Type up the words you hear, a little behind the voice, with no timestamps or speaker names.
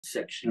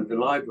section of the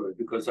library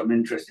because I'm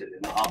interested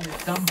in art.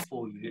 It's done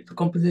for you. The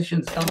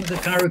composition's done. The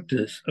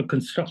characters are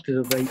constructed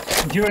of eight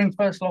during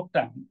first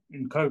lockdown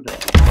in COVID.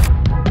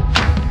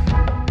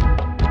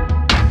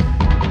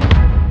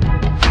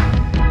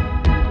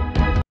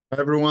 Hi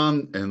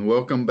everyone, and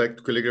welcome back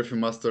to Calligraphy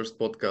Masters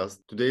podcast.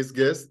 Today's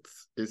guest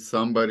is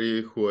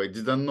somebody who I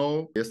didn't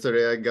know.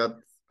 Yesterday I got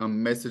a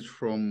message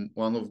from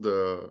one of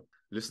the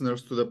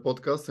listeners to the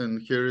podcast,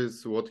 and here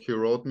is what he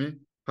wrote me.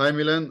 Hi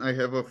Milan, I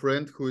have a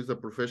friend who is a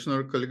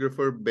professional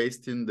calligrapher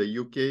based in the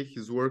UK.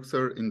 His works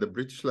are in the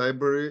British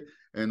Library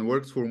and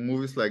works for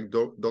movies like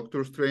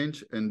Doctor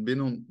Strange and been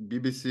on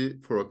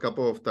BBC for a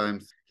couple of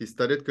times. He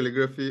studied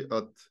calligraphy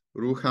at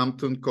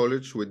Roehampton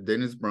College with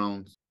Dennis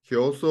Brown. He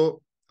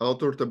also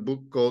authored a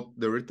book called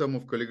The Rhythm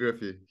of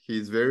Calligraphy. He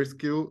is very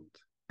skilled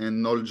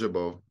and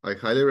knowledgeable. I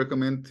highly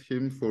recommend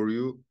him for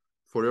your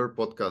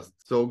podcast.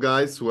 So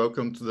guys,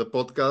 welcome to the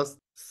podcast.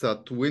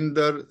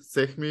 Satwinder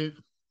Sehmi.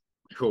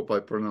 I hope I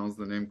pronounced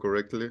the name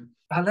correctly.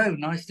 Hello,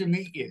 nice to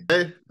meet you.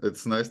 Hey,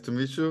 it's nice to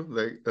meet you.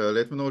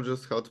 Let me know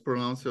just how to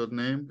pronounce your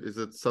name. Is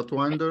it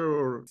Satwinder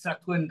or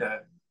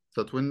Satwinder?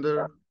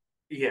 Satwinder?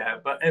 Yeah,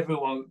 but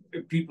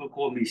people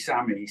call me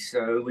Sammy,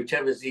 so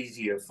whichever's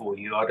easier for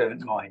you, I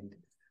don't mind.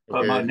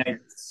 But my name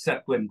is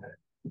Satwinder.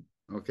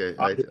 Okay.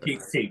 I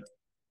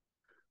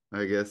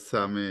guess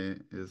Sammy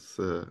is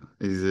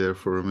easier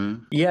for me.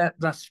 Yeah,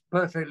 that's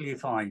perfectly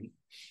fine.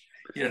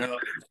 You know,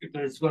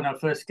 because when I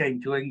first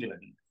came to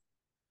England,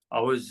 I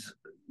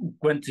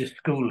went to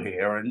school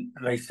here and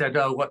they said,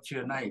 "Oh, what's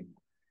your name?"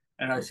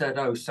 And I said,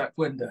 "Oh,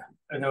 Satwinder."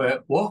 And they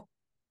went, "What?"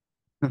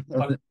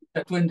 "Oh,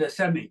 Satwinder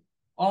Sehmi."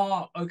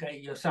 "Oh, okay,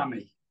 you're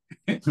Sammy."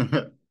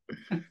 Fair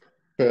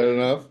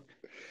enough.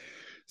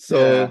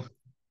 So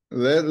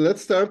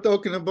let's start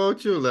talking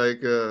about you.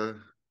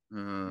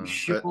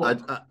 Sure.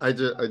 I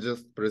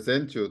just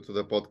present you to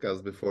the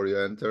podcast before you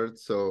entered.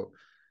 So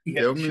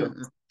Yeah,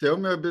 tell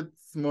me a bit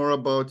more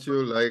about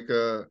you.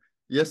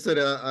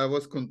 Yesterday I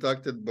was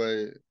contacted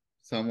by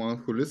someone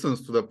who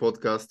listens to the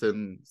podcast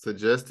and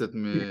suggested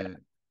me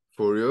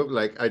for you.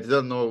 Like I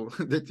didn't know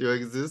that you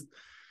exist.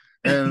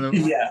 And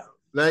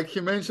like he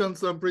mentioned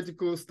some pretty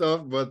cool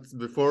stuff, but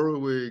before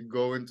we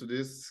go into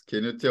this,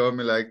 can you tell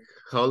me like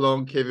how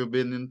long have you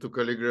been into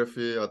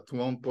calligraphy? At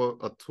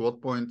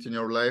what point in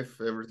your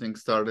life everything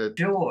started?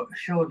 Sure,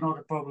 not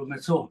a problem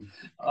at all.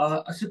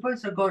 I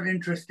suppose I got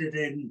interested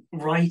in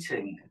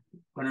writing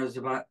when I was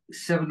about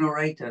 7 or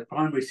 8 at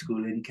primary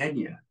school in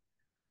Kenya.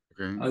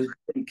 Okay. I was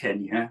in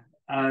Kenya,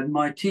 and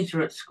my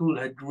teacher at school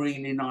had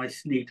really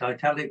nice, neat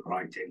italic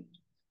writing.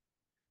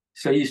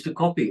 So I used to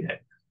copy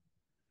it.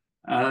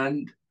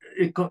 And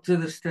it got to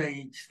the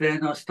stage,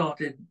 then I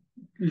started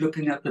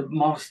looking at the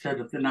masthead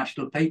of the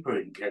national paper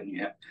in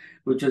Kenya,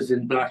 which was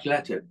in black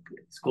letter.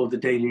 It's called the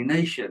Daily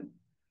Nation.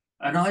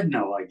 And I had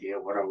no idea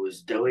what I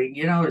was doing.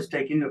 You know, I was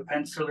taking a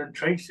pencil and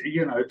tracing,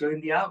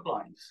 doing the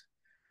outlines.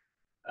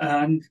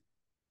 And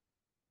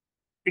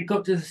it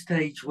got to the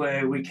stage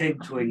where we came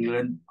to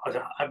England.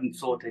 I hadn't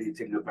thought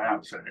anything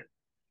about it.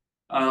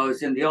 I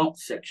was in the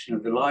arts section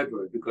of the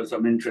library because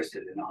I'm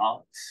interested in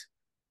arts.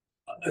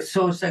 I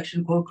saw a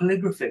section called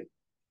Calligraphy.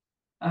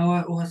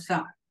 What's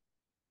that?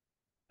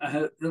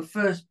 The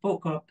first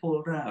book I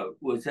pulled out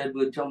was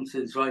Edward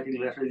Johnson's Writing,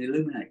 Lettering,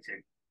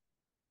 Illuminating.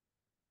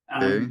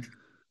 And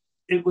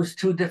it was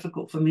too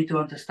difficult for me to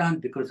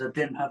understand because I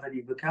didn't have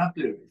any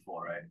vocabulary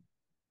for it.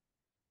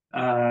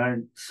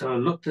 And so I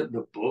looked at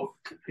the book.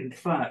 In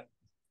fact,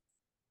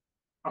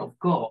 I've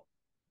got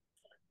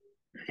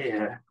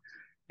here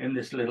in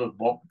this little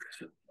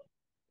box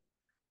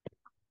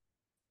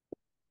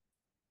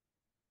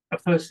a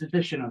first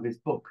edition of his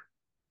book.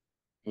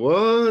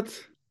 What?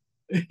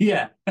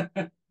 Yeah.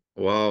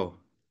 Wow.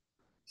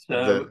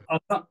 So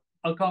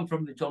I come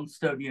from the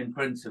Johnstonian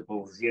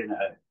principles,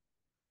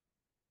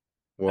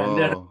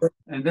 Wow.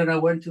 And then I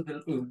went to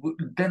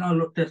then I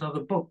looked at other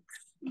books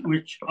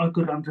which I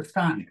could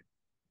understand.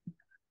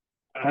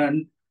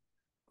 And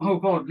oh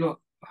God,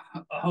 look,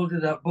 holding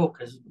that book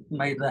has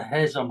made the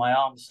hairs on my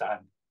arm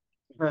stand.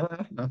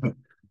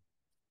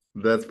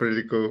 That's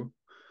pretty cool.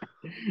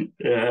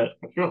 Yeah,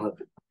 sure.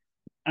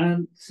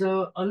 And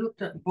so I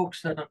looked at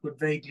books that I could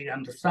vaguely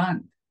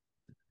understand.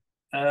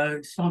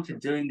 Started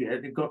doing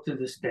it. It got to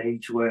the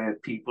stage where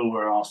people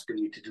were asking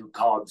me to do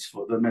cards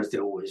for them, as they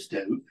always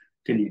do.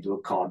 Can you do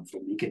a card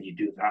for me? Can you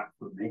do that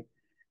for me?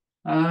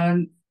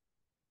 And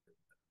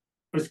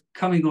I was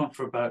coming on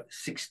for about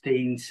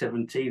 16,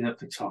 17 at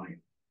the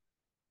time.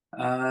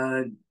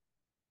 I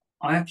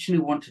actually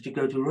wanted to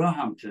go to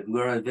Roehampton,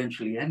 where I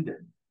eventually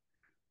ended.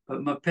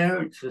 But my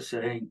parents were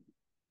saying,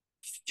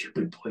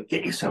 "Stupid boy,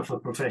 get yourself a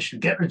profession,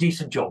 get a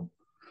decent job."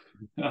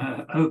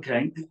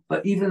 Okay,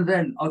 but even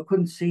then, I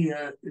couldn't see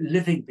a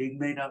living being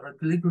made out of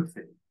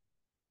calligraphy.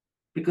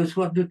 Because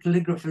what do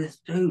calligraphers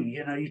do?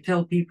 You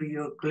tell people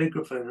you're a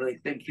calligrapher, they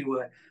think you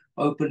wear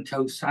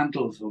open-toe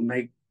sandals or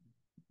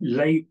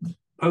lay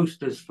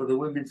posters for the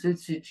Women's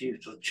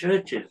Institute or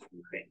churches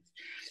and things.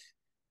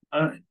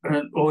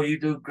 Or you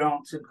do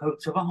grants and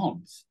coats of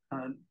arms.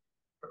 And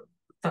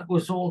that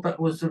was all that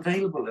was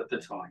available at the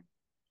time.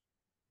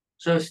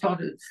 So I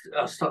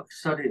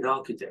studied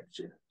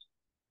architecture,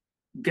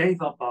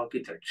 gave up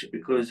architecture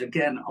because,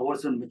 again, I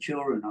wasn't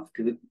mature enough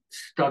to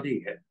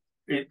study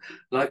it.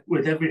 Like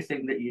with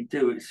everything that you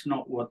do, it's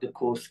not what the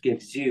course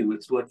gives you,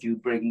 it's what you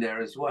bring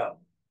there as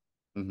well.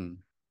 Mm-hmm.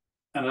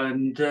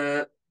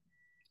 And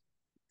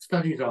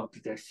studied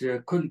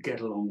architecture, couldn't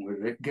get along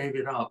with it, gave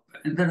it up.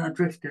 And then I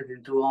drifted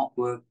into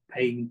artwork,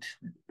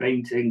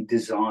 painting,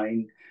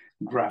 design,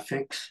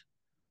 graphics.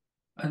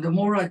 And the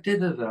more I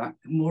did of that,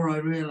 the more I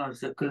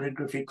realized that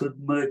calligraphy could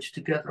merge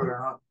together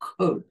and I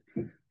could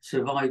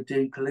survive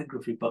doing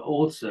calligraphy, but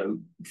also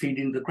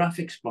feeding the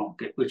graphics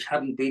market, which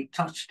hadn't been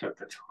touched at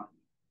the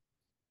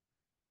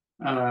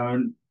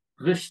time.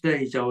 This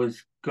stage, I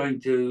was going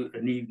to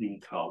an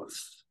evening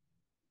class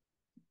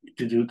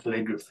to do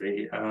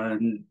calligraphy,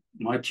 and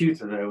my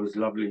tutor there was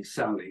lovely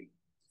Sally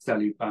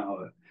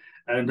Power,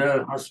 and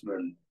her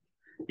husband.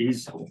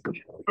 He's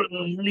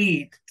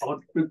lead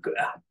on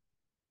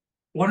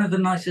one of the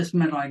nicest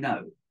men I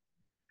know,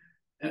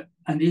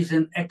 and he's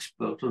an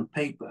expert on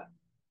paper.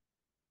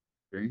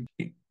 Okay.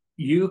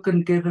 You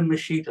can give him a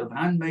sheet of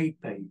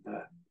handmade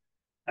paper,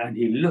 and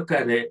he'll look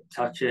at it,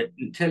 touch it,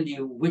 and tell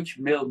you which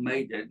mill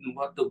made it and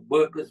what the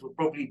workers were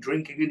probably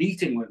drinking and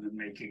eating when they're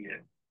making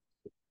it.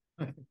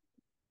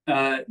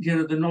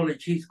 The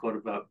knowledge he's got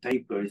about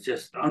paper is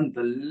just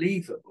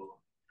unbelievable.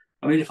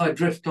 I mean, if I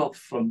drift off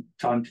from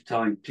time to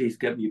time, please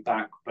get me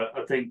back. But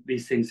I think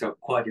these things are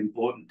quite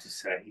important to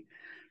say.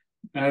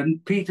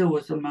 And Peter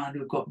was the man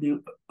who got me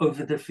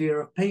over the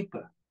fear of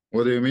paper.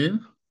 What do you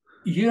mean?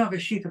 You have a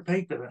sheet of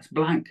paper that's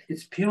blank.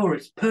 It's pure.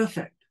 It's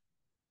perfect.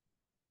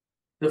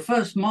 The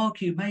first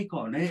mark you make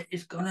on it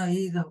is going to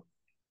either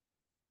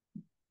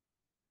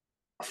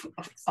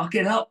fuck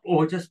it up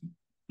or just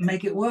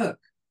make it work.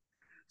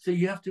 So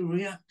you have to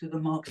react to the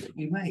marks that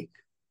you make.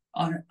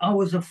 I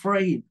was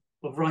afraid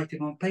of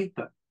writing on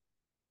paper,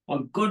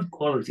 on good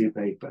quality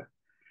paper.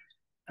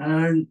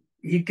 And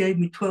he gave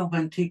me 12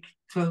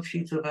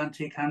 sheets of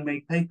antique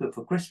handmade paper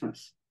for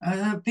Christmas.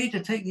 Peter,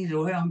 take these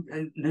away. I'm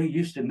no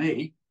use to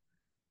me.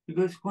 He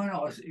goes, why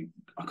not?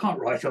 I can't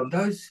write on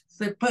those.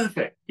 They're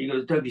perfect. He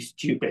goes, don't be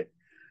stupid.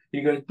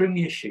 He goes, bring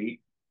me a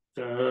sheet.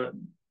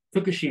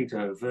 Took a sheet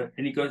over,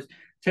 and he goes,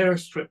 tear a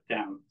strip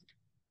down.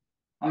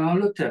 And I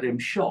looked at him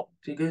shocked.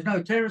 He goes,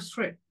 no, tear a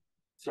strip.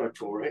 So I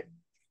tore it.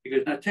 He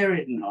goes, now tear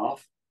it in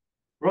half,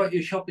 write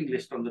your shopping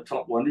list on the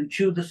top one and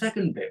chew the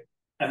second bit.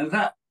 And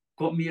that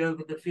got me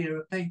over the fear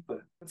of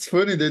paper. It's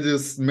funny they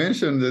just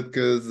mentioned it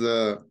because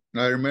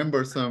I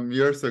remember some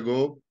years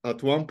ago,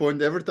 at one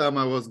point, every time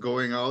I was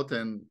going out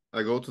and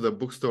I go to the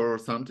bookstore or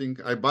something,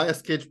 I buy a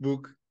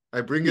sketchbook,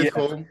 I bring it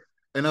home,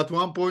 and at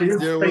one point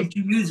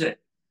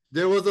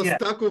there was a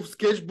stack of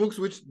sketchbooks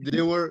which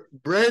they were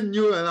brand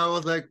new, and I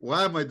was like,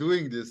 why am I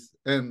doing this?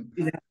 And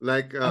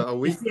like a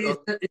week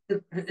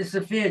it's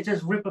a fear.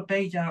 Just rip a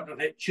page out of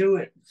it, chew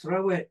it,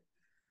 throw it,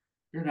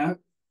 and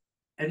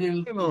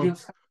you'll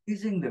start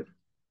using them.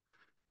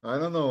 I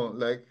don't know,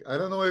 like I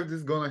don't know if this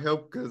is gonna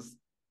help, because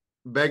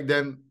back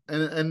then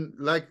and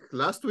like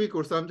last week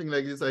or something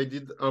like this, I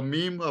did a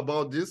meme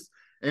about this,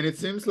 and it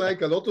seems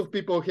like a lot of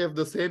people have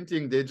the same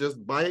thing. They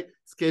just buy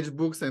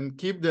sketchbooks and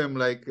keep them,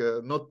 like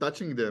not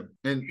touching them.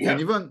 And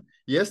even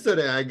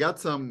yesterday I got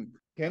some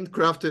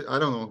handcrafted, I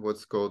don't know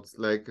what's called,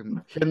 like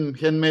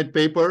handmade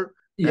paper.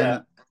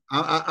 And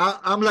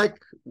I'm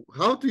like,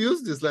 how to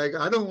use this? Like,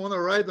 I don't want to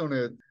write on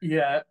it.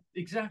 Yeah,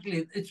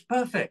 exactly. It's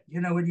perfect,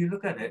 when you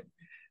look at it.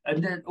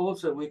 And then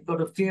also we've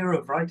got a fear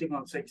of writing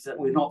on things that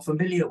we're not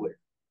familiar with.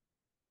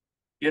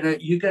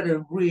 You get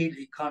a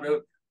really kind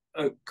of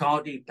a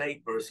cardy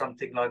paper or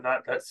something like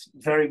that that's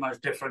very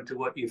much different to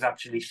what you've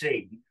actually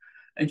seen.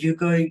 And you're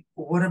going,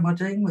 what am I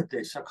doing with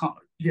this? I can't,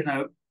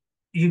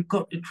 you've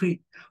got to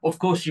treat, of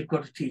course, you've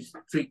got to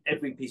treat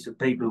every piece of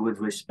paper with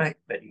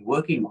respect that you're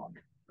working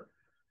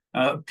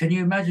on. Can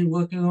you imagine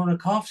working on a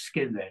calf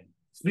skin then?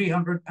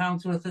 300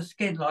 pounds worth of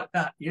skin like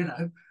that,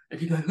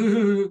 and you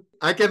go,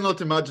 I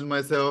cannot imagine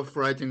myself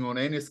writing on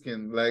any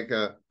skin. Like,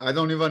 I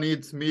don't even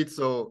eat meat,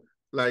 so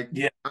like,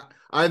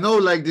 I know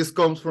like this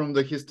comes from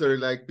the history,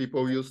 like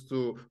people used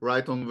to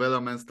write on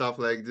vellum and stuff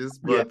like this,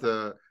 but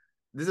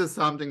this is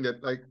something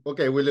that, like,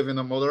 okay, we live in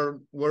a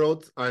modern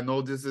world. I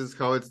know this is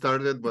how it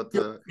started, but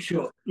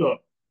sure,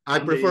 look, I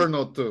prefer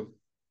not to.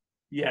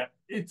 Yeah,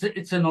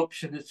 it's an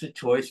option, it's a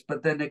choice,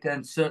 but then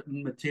again,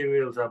 certain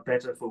materials are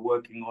better for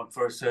working on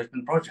for a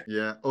certain project.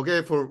 Yeah,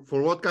 okay, for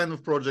what kind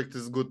of project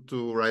is good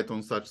to write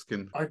on such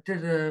skin? I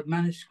did a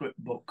manuscript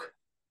book.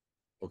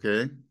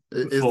 Okay.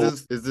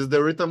 Is this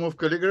the rhythm of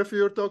calligraphy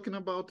you're talking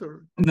about,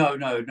 or? No.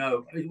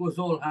 It was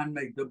all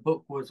handmade. The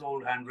book was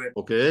all handwritten.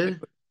 Okay.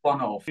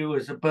 One-off. It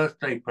was a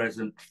birthday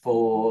present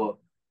for.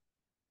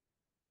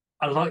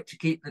 I like to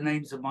keep the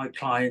names of my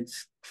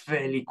clients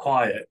fairly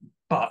quiet,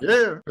 but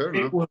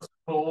it was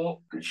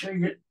for. I can show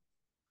you.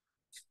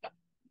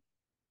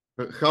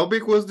 How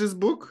big was this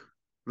book?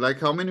 Like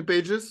how many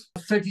pages?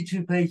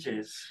 32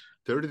 pages.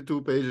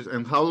 32 pages.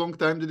 And how long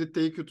time did it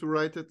take you to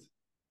write it?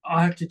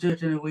 I had to do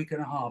it in a week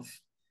and a half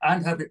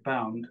and have it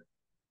bound.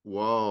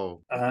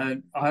 Wow.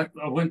 And I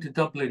went to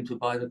Dublin to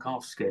buy the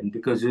calf skin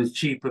because it was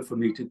cheaper for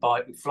me to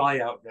fly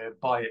out there,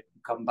 buy it,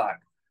 and come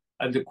back.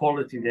 And the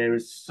quality there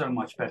is so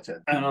much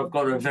better. And I've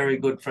got a very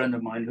good friend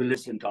of mine who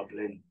lives in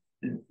Dublin,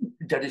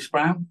 Dennis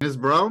Brown. Miss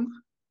Brown?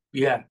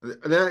 Yeah.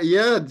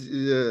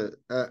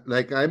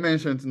 Like I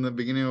mentioned in the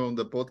beginning of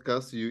the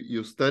podcast,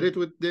 you studied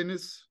with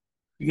Dennis?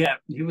 Yeah,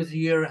 he was a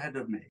year ahead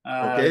of me.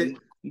 Okay.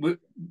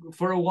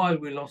 For a while,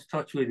 we lost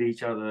touch with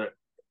each other,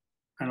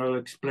 and I'll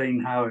explain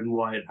how and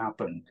why it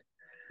happened.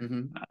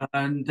 Mm-hmm.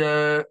 And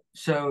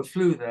so I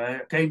flew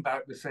there, came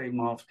back the same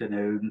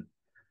afternoon,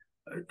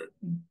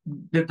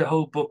 did the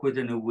whole book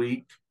within a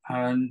week,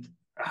 and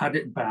had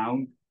it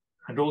bound.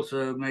 I'd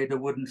also made a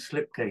wooden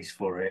slipcase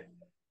for it.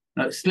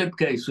 Now,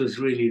 slipcase was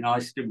really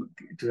nice to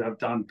have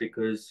done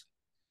because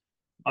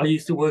I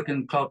used to work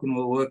in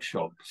Clerkenwell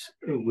workshops,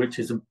 which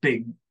is a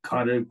big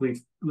kind of,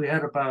 we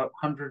had about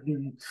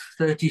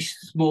 130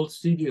 small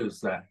studios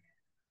there.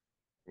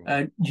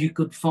 And you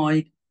could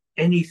find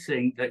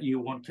anything that you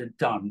wanted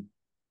done,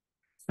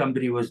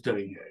 somebody was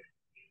doing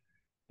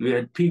it. We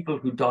had people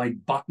who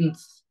dyed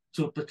buttons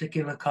to a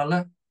particular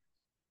color.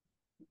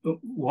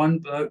 One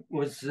bloke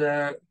was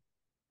a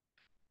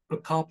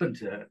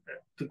carpenter.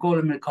 To call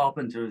him a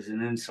carpenter is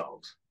an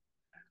insult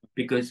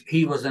because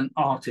he was an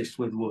artist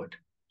with wood.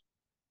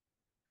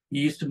 He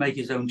used to make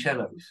his own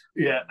cellos.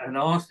 Yeah, and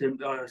I asked him,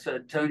 I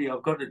said, Tony,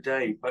 I've got a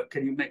day, but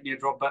can you make me a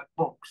drop-back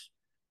box?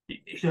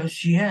 He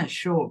goes, yeah,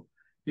 sure.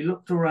 He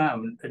looked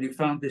around and he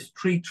found this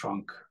tree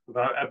trunk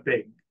about that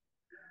big.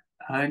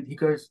 And he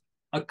goes,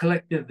 I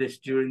collected this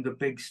during the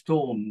big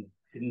storm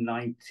in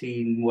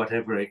 19,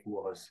 whatever it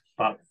was,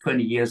 about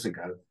 20 years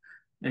ago.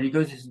 And he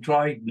goes, it's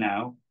dried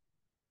now.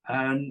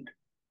 And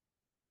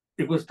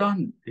it was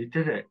done. He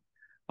did it.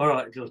 All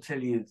right, I'll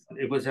tell you,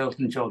 it was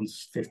Elton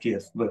John's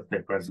 50th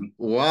birthday present.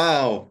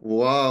 Wow,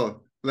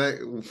 wow. Like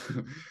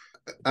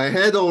I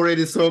had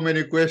already so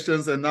many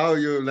questions and now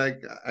you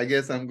like, I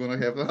guess I'm gonna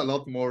have a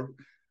lot more.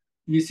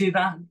 You see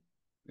that?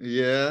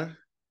 Yeah.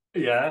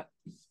 Yeah.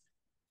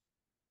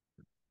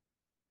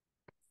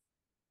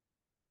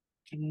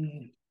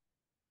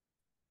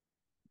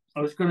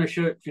 I was going to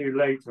show it to you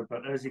later,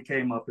 but as it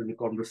came up in the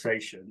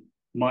conversation,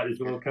 might as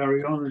well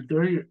carry on and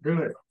do it.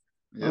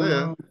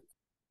 Yeah.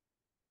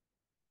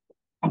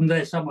 I'm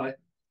there somewhere.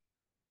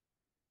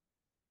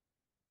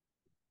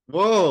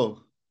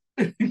 Whoa.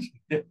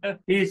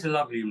 He's a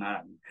lovely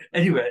man.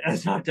 Anyway,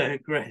 as I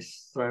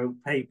digress, so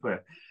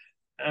paper.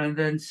 And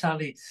then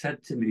Sally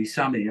said to me,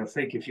 Sammy, I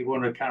think if you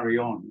want to carry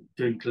on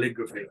doing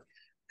calligraphy,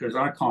 because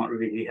I can't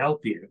really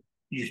help you,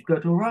 you should go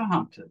to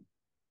Roehampton.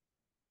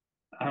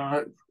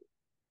 I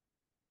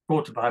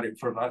thought about it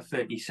for about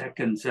 30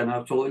 seconds and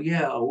I thought,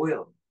 yeah, I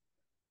will.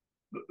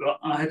 But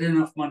I had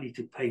enough money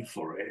to pay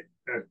for it,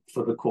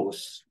 for the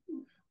course.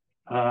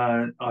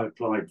 I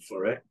applied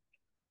for it,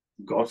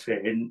 got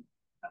in,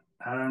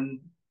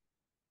 and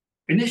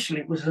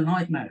initially it was a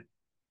nightmare.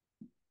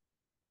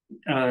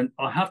 And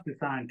I have to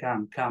thank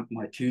Camp,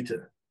 my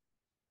tutor,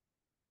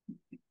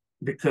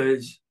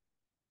 because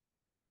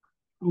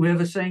we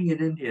have a saying in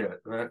India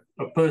that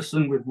a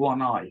person with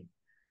one eye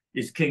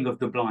is king of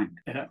the blind.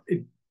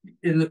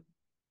 In the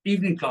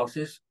evening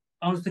classes,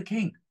 I was the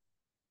king.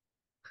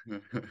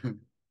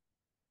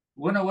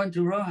 When I went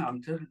to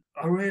Roehampton,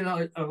 I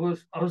realized I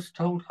was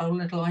told how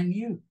little I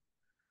knew.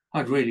 I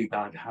had really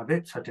bad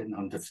habits. I didn't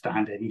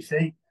understand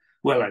anything.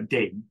 Well, I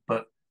did,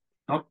 but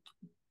not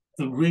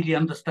to really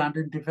understand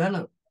and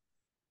develop.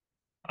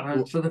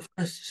 And for the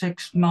first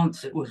 6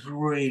 months, it was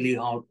really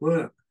hard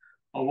work.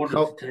 I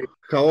wanted to take.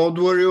 How old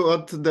were you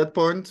at that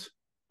point?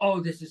 Oh,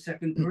 this is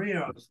second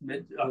career.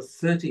 I was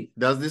 30.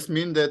 Does this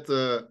mean that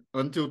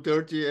until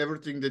 30,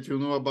 everything that you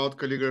know about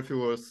calligraphy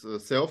was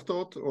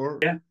self-taught or?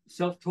 Yeah,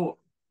 self-taught.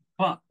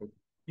 But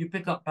you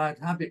pick up bad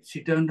habits.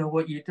 You don't know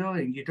what you're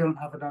doing. You don't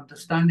have an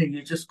understanding.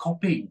 You're just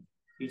copying.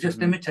 You're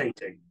just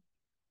imitating.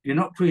 You're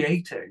not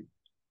creating.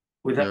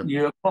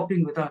 You're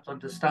copying without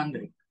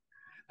understanding.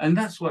 And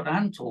that's what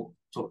Anne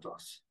taught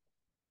us.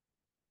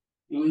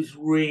 It was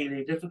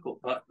really difficult,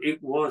 but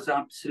it was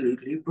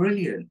absolutely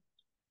brilliant,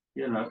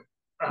 you know.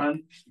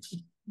 And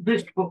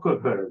this book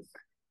of hers,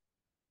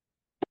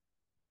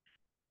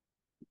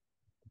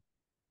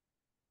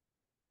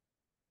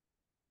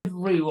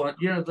 everyone,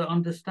 you know, the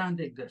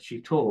understanding that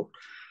she taught.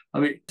 I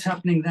mean, what's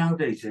happening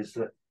nowadays is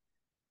that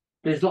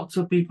there's lots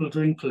of people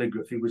doing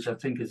calligraphy, which I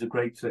think is a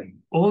great thing.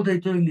 All they're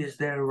doing is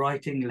they're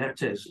writing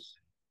letters,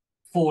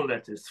 4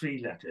 letters,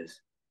 3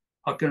 letters.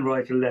 I can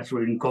write a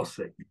letter in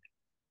Gothic,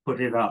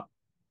 put it up,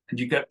 and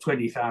you get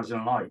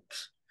 20,000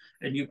 likes.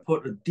 And you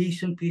put a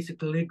decent piece of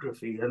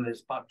calligraphy and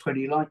there's about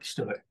 20 likes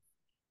to it.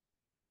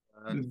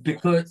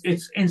 Because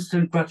it's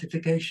instant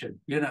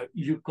gratification. You know,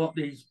 you've got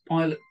these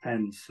pilot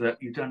pens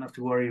that you don't have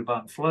to worry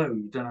about flow.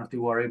 You don't have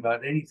to worry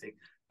about anything.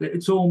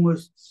 It's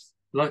almost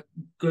like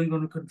going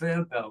on a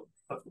conveyor belt.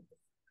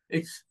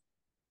 It's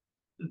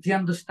the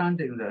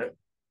understanding that,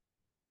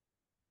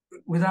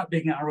 without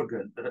being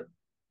arrogant, that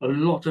a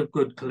lot of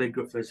good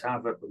calligraphers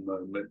have at the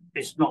moment,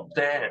 it's not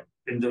there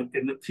in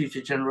the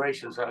future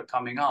generations that are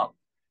coming up.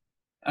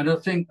 And I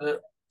think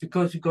that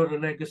because you've got a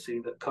legacy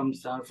that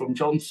comes down from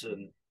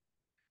Johnson,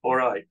 all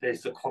right,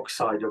 there's the Koch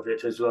side of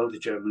it as well, the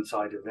German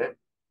side of it.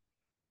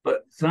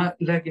 But that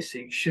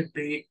legacy should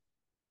be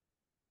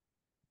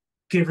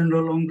given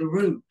along the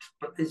route.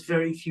 But there's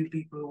very few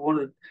people who want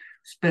to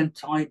spend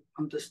time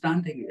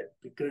understanding it,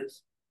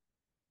 because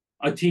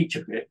I teach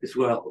a bit as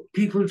well.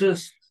 People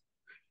just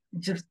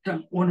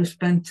don't want to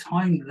spend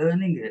time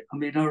learning it. I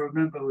mean, I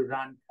remember with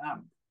Anne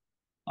Camp,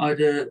 I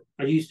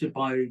used to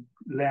buy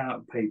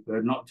layout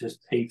paper, not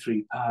just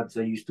A3 pads.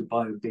 I used to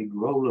buy a big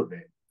roll of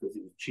it because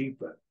it was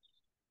cheaper.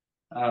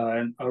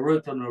 And I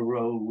wrote on a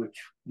roll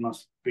which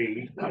must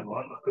be, hang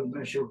on, I can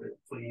measure it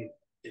for you.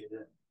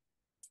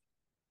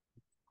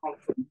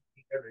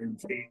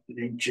 In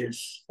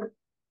inches,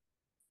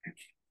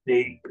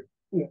 the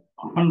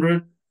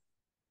 100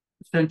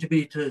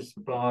 centimeters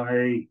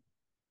by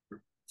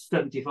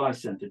 75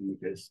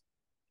 centimeters.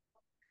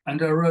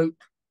 And I wrote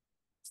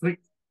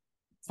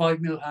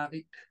 5 mil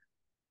havoc,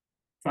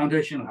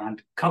 foundational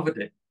hand, covered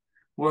it,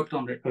 worked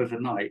on it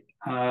overnight,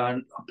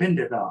 and I pinned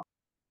it up.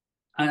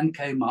 Anne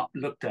came up,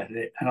 looked at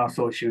it, and I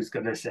thought she was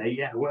going to say,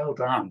 yeah, well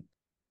done.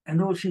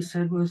 And all she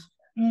said was,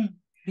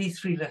 these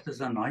 3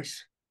 letters are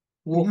nice.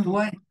 Walked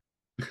away.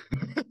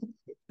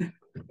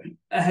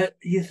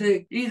 You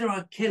think either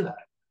I kill her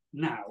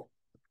now,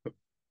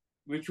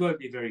 which won't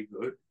be very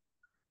good,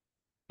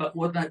 but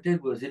what that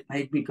did was it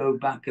made me go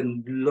back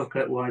and look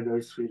at why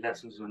those 3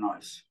 letters were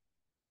nice.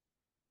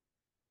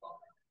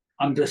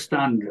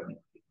 Understand them.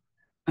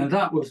 And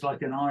that was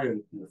like an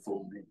eye-opener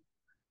for me.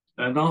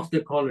 And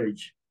after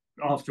college,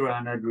 after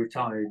Anne had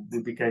retired,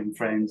 we became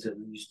friends, and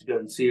we used to go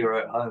and see her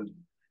at home.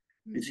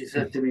 And she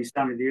said to me,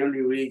 Stanley, the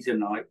only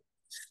reason I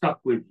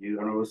stuck with you,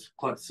 and I was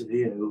quite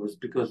severe, was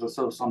because I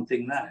saw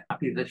something there.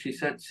 Happy that she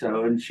said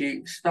so, and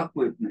she stuck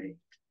with me.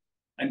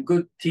 And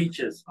good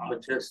teachers are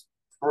just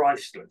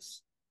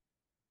priceless.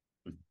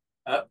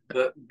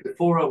 But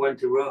before I went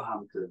to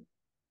Roehampton,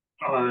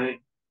 I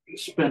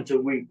spent a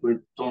week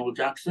with Donald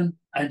Jackson,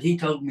 and he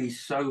told me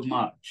so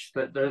much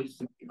that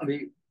I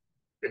mean,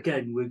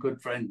 again, we're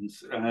good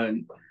friends.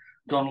 And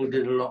Donald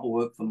did a lot of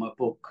work for my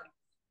book.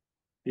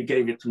 He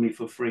gave it to me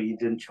for free. He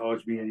didn't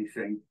charge me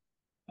anything.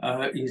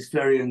 He's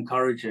very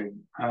encouraging.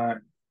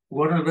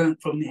 What I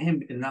learned from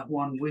him in that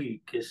 1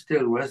 week is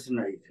still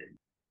resonating.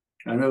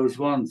 And there was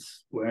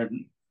once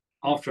when,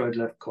 after I'd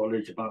left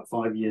college, about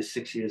 5 years,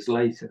 6 years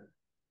later,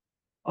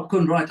 I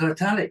couldn't write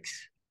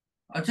italics.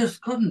 I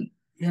just couldn't,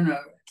 And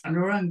I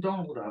rang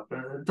Donald up.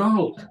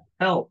 Donald,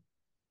 help.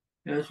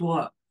 He goes,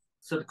 what? I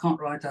said, I can't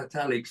write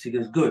italics. He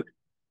goes, good.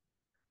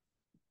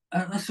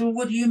 And I said,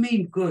 what do you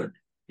mean, good?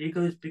 He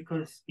goes,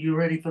 because you're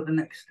ready for the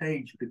next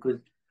stage, because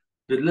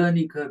the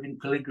learning curve in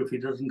calligraphy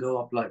doesn't go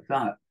up like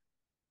that.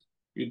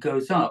 It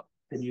goes up,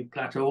 then you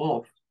plateau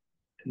off,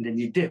 and then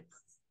you dip.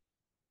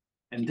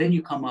 And then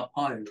you come up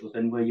higher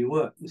than where you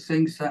were. The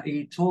things that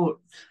he taught,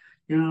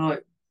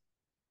 like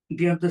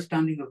the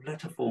understanding of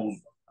letter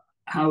form,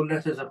 how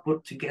letters are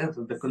put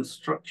together, the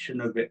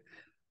construction of it,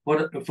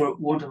 for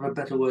want of a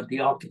better word, the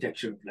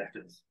architecture of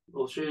letters.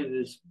 I'll show you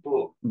this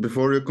book.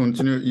 Before you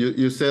continue,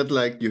 you said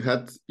like you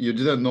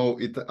didn't know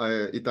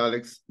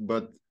italics,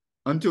 but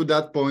until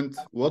that point,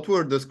 what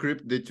were the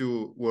scripts that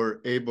you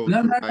were able to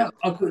write? No,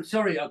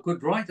 I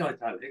could write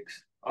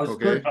italics. I was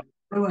good, I was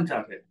fluent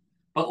at it.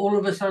 But all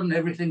of a sudden,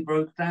 everything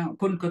broke down.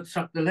 Couldn't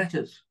construct the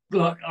letters.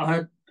 Like I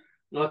had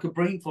like a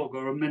brain fog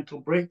or a mental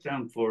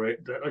breakdown for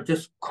it, that I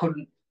just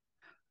couldn't.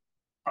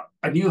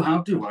 I knew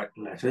how to write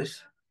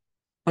letters,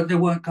 but they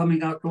weren't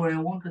coming out the way I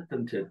wanted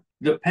them to.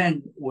 The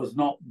pen was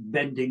not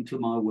bending to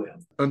my will.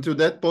 Until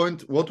that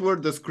point, what were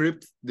the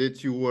scripts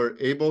that you were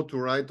able to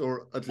write,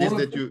 or at least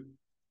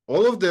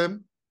all of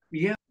them?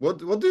 Yeah. What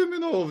do you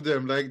mean all of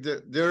them? Like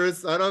there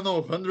is, I don't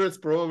know, hundreds,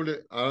 probably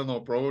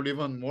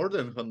even more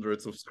than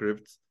hundreds of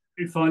scripts.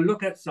 If I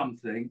look at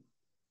something,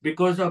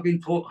 because I've been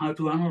taught how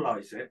to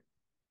analyze it,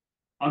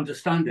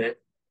 understand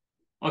it,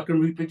 I can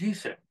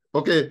reproduce it.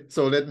 Okay,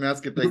 so let me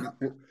ask it, like,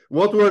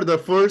 what were the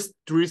first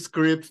 3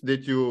 scripts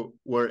that you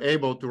were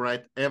able to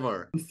write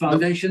ever?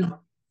 Foundation.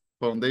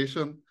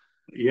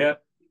 Yeah.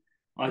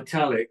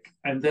 Italic.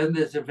 And then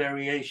there's a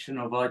variation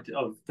of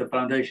the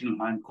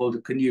foundational hand called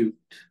the Canute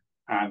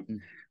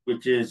hand,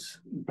 which is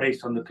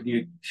based on the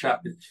Canute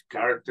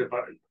character,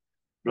 but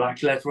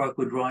black letter I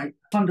could write.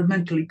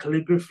 Fundamentally,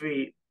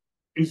 calligraphy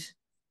is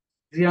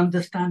the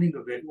understanding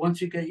of it.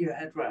 Once you get your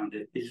head around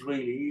it, is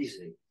really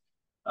easy.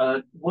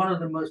 One of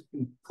the most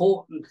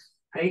important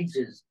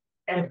pages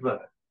ever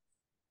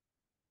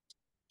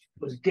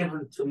was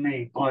given to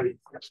me by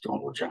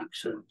Donald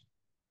Jackson,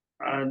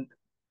 and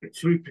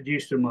it's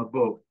reproduced in my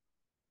book.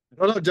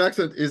 Donald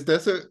Jackson, is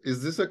this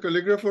a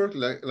calligrapher?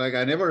 Like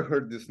I never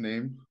heard this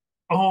name.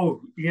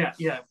 Oh yeah.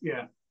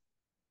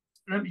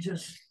 Let me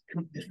just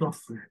cut this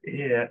off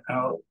here.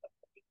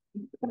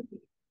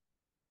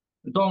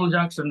 Donald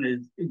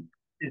Jackson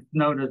is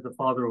known as the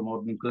father of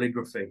modern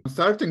calligraphy. I'm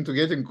starting to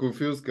getting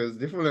confused because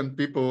different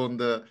people on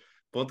the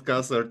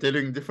podcast are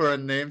telling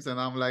different names, and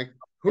I'm like,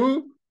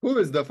 who? Who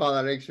is the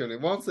father actually?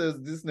 One says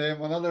this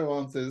name, another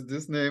one says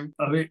this name.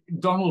 I mean,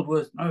 Donald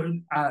was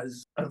known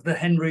as the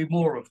Henry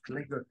Moore of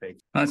calligraphy.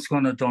 That's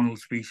one of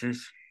Donald's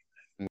pieces.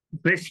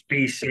 This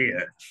piece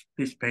here,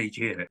 this page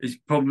here, is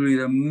probably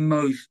the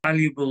most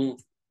valuable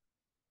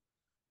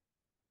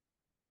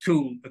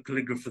tool a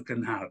calligrapher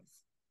can have.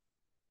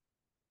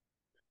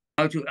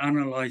 How to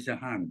analyze a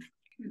hand.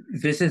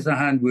 This is the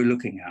hand we're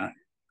looking at,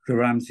 the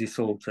Ramsey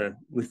Psalter,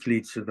 which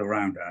leads to the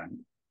round hand.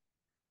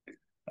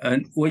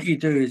 And what you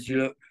do is you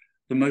look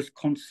the most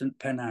constant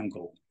pen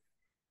angle.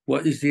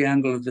 What is the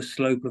angle of the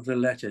slope of the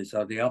letters?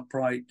 Are they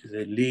upright? Do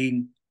they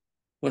lean?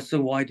 What's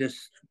the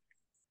widest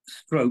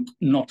stroke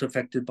not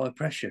affected by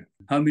pressure?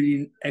 How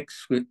many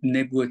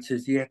nib-widths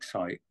is the X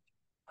height?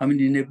 How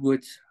many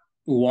nib-widths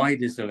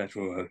wide is the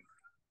letter O?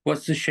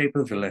 What's the shape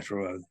of the letter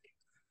O?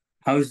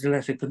 How is the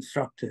letter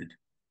constructed?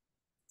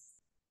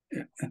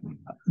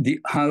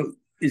 How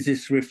is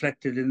this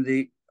reflected in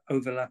the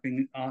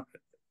overlapping,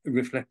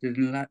 reflected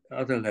in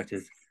other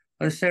letters?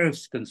 How are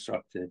serifs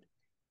constructed?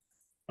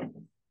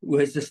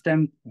 Where's the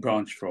stem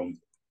branch from?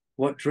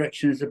 What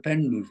direction is the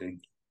pen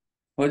moving?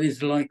 What is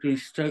the likely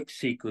stroke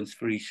sequence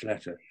for each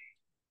letter?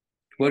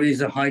 What is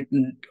the height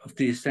of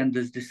the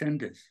ascenders,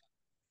 descenders?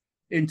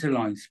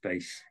 Interline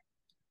space,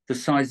 the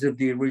size of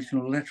the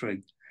original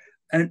lettering.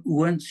 And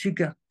once you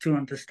get to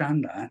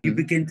understand that, you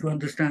begin to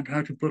understand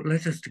how to put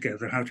letters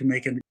together, how to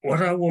make it.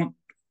 What I want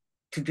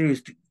to do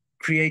is to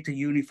create a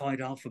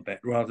unified alphabet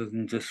rather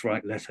than just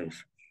write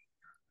letters.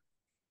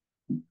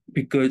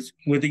 Because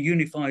with a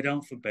unified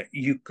alphabet,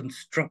 you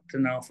construct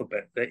an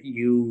alphabet that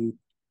you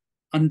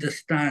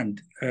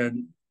understand.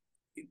 And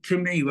to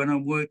me, when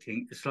I'm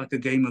working, it's like a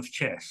game of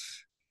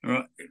chess.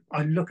 Right?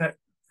 I look at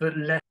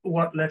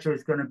what letter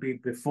is going to be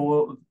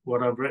before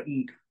what I've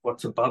written,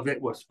 what's above it,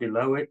 what's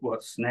below it,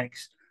 what's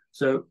next.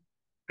 So,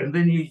 and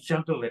then you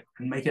juggle it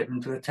and make it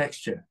into a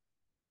texture,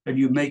 and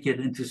you make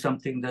it into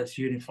something that's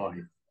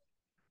unified,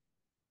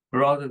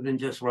 rather than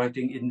just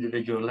writing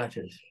individual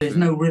letters. There's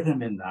no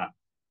rhythm in that.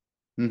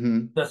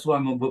 That's why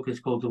my book is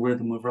called The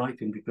Rhythm of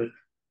Writing, because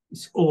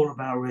it's all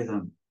about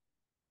rhythm.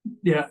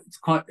 Yeah,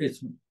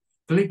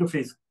 calligraphy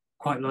is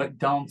quite like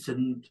dance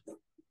and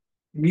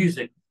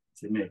music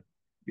to me,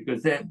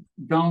 because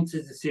dance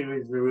is a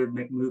series of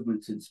rhythmic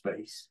movements in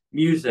space.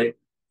 Music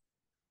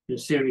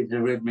is a series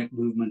of rhythmic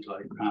movements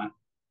like that.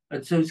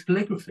 And so it's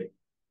calligraphy.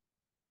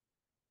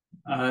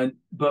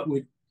 But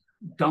with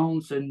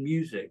dance and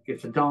music,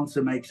 if a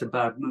dancer makes a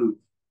bad move,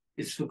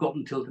 it's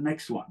forgotten till the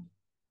next one.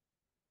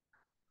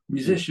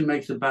 Musician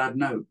makes a bad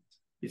note,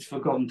 it's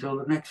forgotten till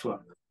the next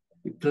one.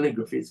 With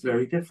calligraphy, it's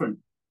very different.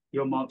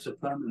 Your marks are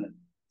permanent.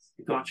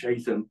 You can't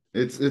change them.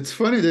 It's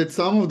funny that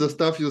some of the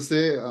stuff you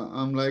say,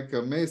 I'm like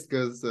amazed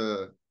because,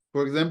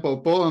 for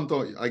example, Paul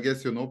Antonio, I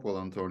guess you know Paul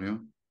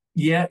Antonio.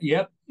 Yeah,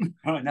 yep.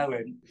 I know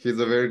him. He's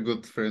a very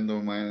good friend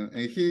of mine.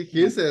 And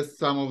he says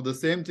some of the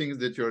same things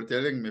that you're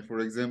telling me. For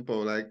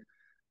example, like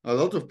a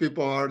lot of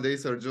people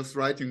nowadays are just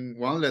writing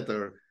one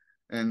letter.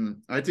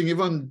 And I think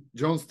even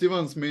John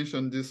Stevens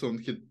mentioned this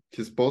on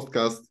his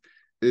podcast.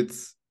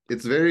 It's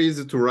very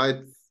easy to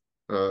write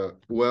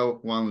well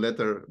one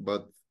letter,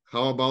 but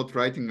how about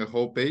writing a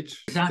whole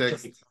page? Exactly.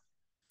 Text?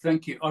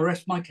 Thank you. I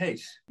rest my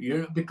case.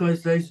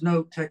 Because there's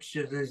no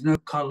texture, there's no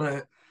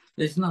color,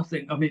 there's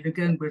nothing. I mean,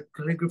 again, with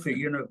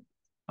calligraphy,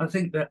 I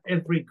think that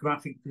every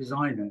graphic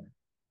designer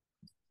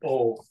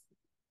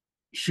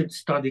should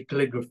study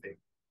calligraphy.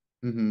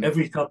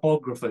 Every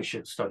typographer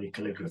should study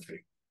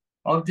calligraphy.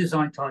 I've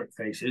designed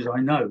typefaces.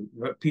 I know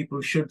that people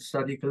should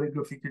study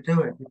calligraphy to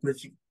do it,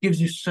 because it gives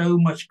you so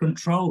much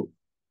control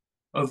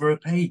over a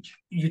page.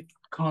 You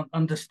can't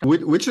understand.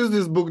 Which is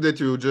this book that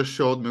you just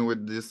showed me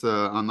with this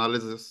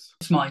analysis?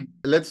 It's mine.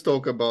 Let's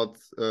talk about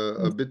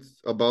a bit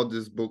about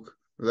this book.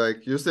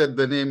 Like you said,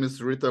 the name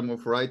is Rhythm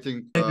of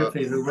Writing.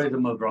 Calligraphy, the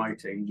rhythm of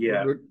writing,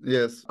 yeah.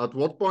 Yes. At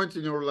what point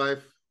in your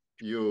life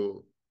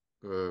you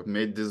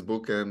made this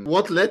book, and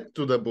what led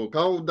to the book?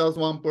 How does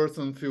one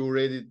person feel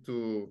ready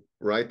to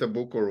write a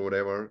book or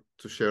whatever,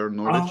 to share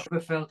knowledge? I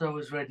felt I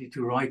was ready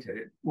to write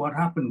it. What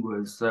happened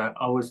was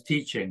I was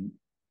teaching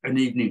an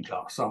evening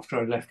class after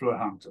I left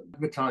Roehampton,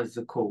 advertised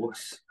the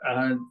course,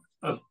 and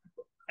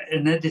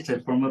an editor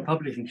from a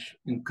publishing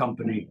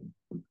company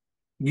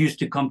used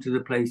to come to the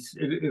place.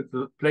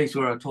 The place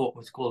where I taught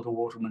was called the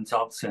Waterman's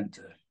Arts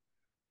Centre.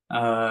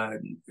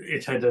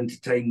 It had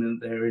entertainment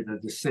there, it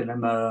had the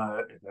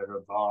cinema, it had a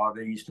bar,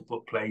 they used to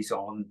put plays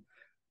on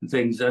and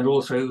things, and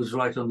also it was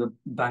right on the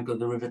bank of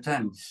the River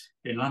Thames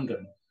in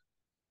London.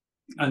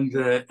 And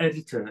the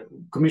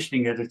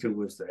commissioning editor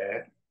was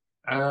there.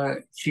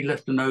 She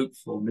left a note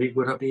for me,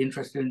 would I be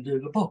interested in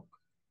doing a book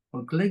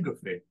on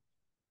calligraphy?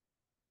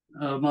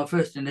 My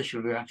first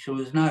initial reaction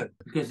was no,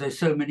 because there's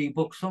so many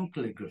books on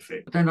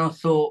calligraphy. But then I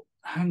thought,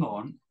 hang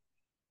on,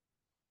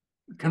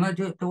 can I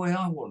do it the way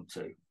I want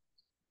to?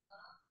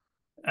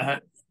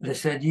 They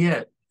said,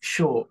 yeah,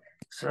 sure.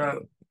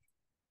 So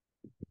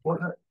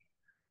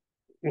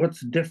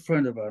what's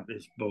different about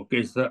this book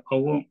is that I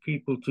want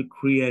people to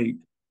create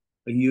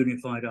a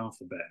unified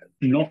alphabet,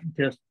 not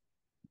just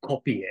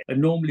copy it.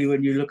 And normally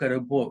when you look at a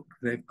book,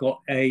 they've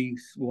got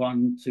A's,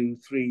 1, 2,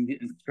 3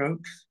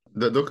 strokes.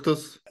 The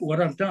doctors?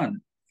 What I've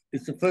done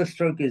is the first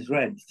stroke is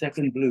red,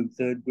 second blue,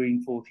 third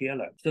green, fourth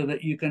yellow, so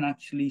that you can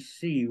actually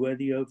see where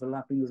the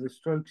overlapping of the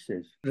strokes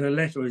is. The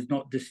letter is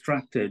not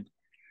distracted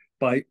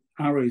by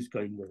arrows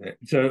going with it.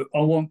 So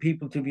I want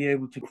people to be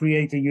able to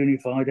create a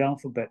unified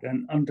alphabet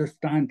and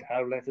understand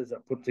how letters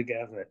are put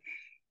together.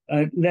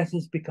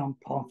 Letters become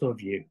part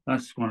of you.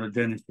 That's one of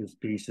Dennis's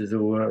pieces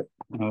of work.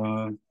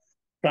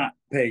 That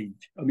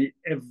page, I mean,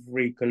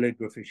 every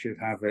calligraphy should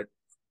have it,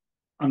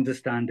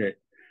 understand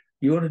it.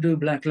 You want to do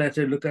black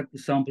letter, look at the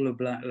sample of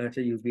black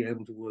letter, you'll be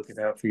able to work it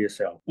out for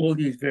yourself. All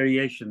these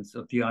variations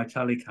of the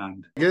italic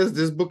hand. I guess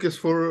this book is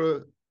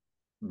for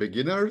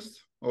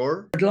beginners,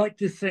 or? I'd like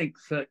to think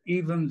that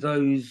even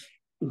those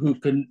who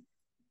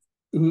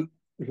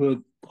are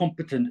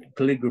competent in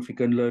calligraphy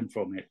can learn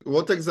from it.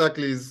 What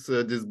exactly is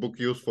this book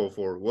useful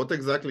for? What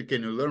exactly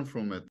can you learn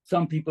from it?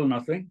 Some people,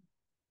 nothing.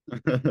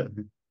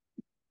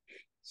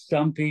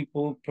 Some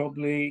people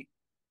probably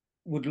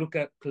would look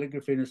at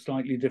calligraphy in a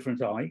slightly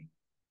different eye,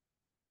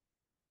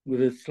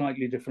 with a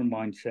slightly different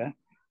mindset.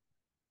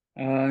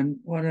 And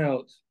what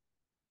else?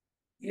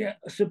 Yeah,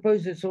 I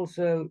suppose it's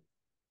also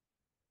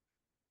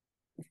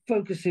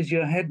focuses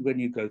your head when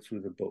you go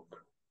through the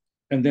book.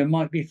 And there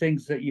might be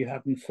things that you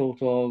hadn't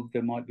thought of.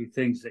 There might be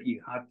things that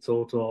you had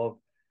thought of.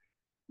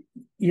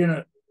 You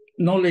know,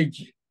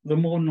 knowledge, the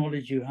more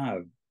knowledge you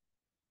have,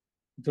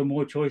 the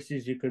more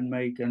choices you can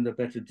make and the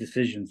better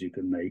decisions you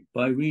can make.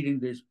 By reading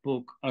this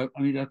book, I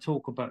mean, I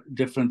talk about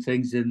different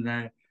things in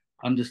there,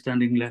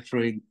 understanding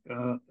lettering,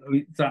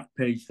 that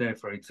page there,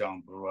 for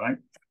example, right?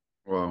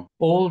 Wow.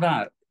 All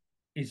that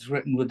is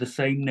written with the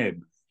same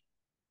nib.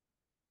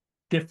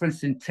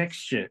 Difference in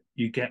texture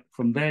you get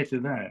from there to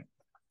there.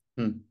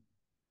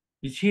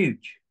 It's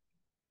huge.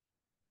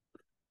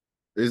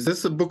 Is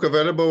this a book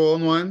available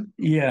online?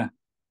 Yeah.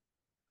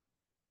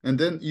 And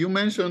then you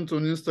mentioned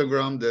on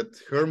Instagram that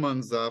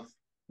Herman Zaff,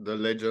 the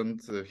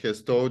legend,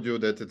 has told you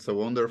that it's a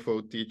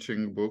wonderful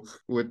teaching book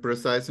with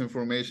precise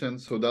information.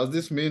 So does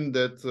this mean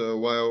that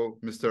while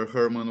Mr.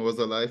 Herman was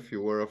alive,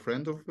 you were a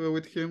friend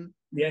with him?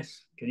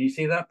 Yes. Can you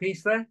see that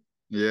piece there?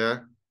 Yeah.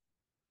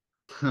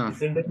 Huh.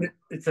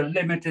 It's a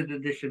limited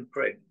edition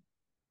print.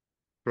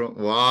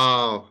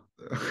 Wow.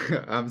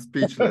 I'm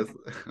speechless.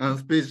 I'm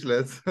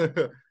speechless.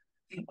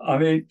 I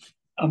mean,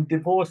 I'm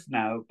divorced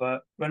now,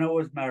 but when I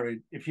was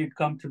married, if you'd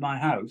come to my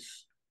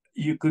house,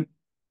 you could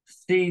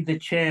see the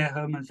chair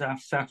Herman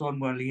Zaff sat on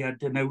while he had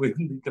dinner with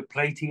me, the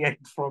plate he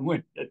ate from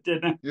when at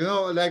dinner. You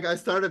know, like I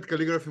started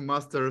Calligraphy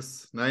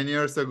Masters 9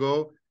 years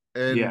ago,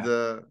 and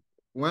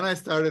when I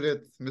started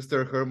it,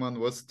 Mr. Herman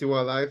was still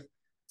alive.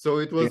 So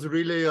it was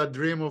really a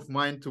dream of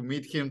mine to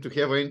meet him, to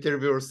have an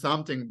interview or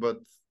something. But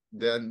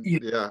then,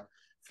 a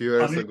few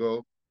years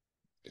ago,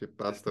 he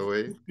passed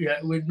away.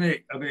 Yeah, with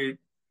me, I mean,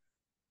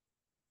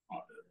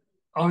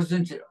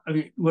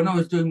 when I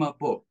was doing my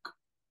book,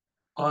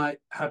 I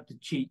had the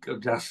cheek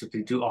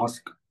audacity to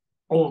ask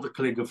all the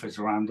calligraphers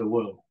around the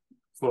world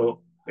for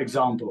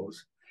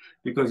examples,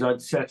 because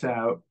I'd set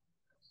out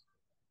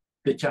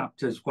the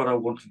chapters, what I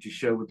wanted to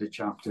show with the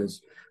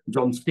chapters.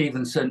 John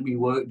Stevens sent me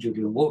work,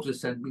 Julian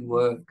Waters sent me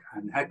work,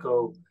 and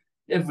Heckel,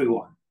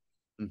 everyone.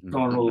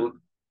 Donald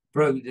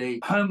Brody,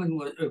 Herman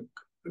was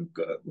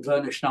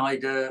Werner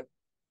Schneider.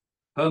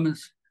 Herman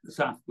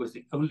Zaff was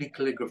the only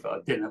calligrapher I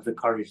didn't have the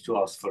courage to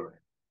ask for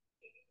it.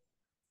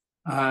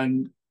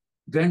 And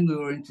then we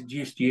were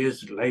introduced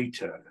years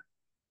later,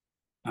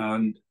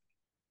 and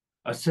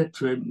I said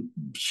to him,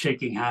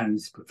 shaking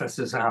hands,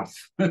 Professor Zaff,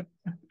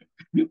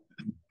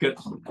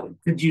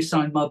 could you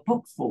sign my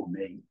book for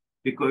me?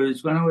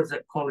 Because when I was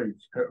at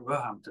college at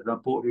Roehampton, I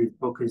bought his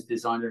book, his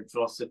Design and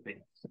Philosophy,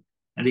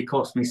 and it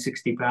cost me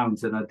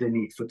 £60, and I didn't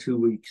eat for 2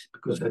 weeks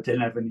because I didn't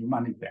have any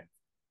money then.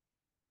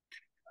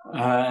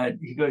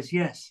 He goes,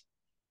 yes.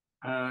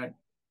 My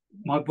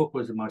book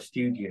was in my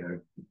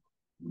studio.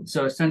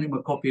 So I sent him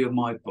a copy of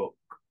my book,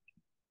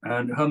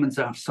 and Herman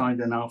Zaff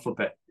signed an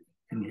alphabet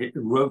and he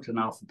wrote an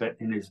alphabet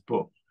in his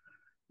book.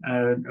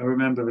 And I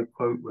remember the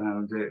quote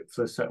round it,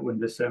 for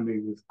Satwinder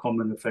Sehmi with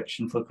common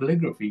affection for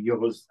calligraphy,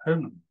 yours,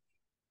 Herman.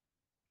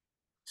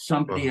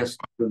 Somebody has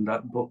stolen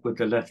that book with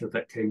the letter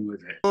that came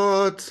with it.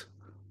 What?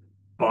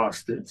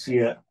 Bastards,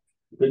 yeah.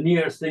 The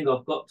nearest thing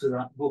I've got to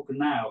that book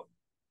now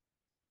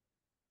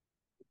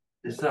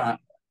is that.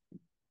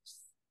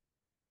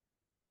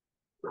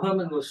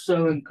 Herman was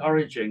so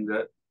encouraging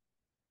that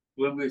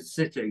when we were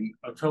sitting,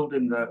 I told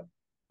him that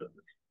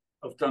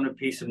I've done a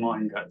piece of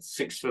mine that's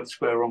 6 foot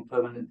square on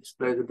permanent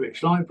display at the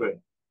British Library.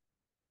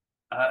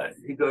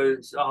 He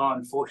goes,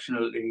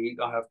 unfortunately,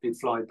 I have to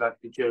fly back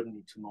to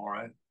Germany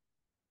tomorrow.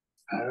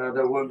 And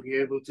I won't be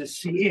able to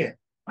see it.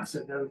 I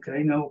said,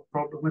 okay, no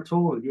problem at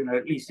all. You know,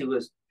 at least he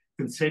was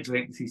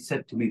considering, he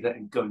said to me that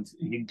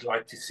he'd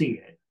like to see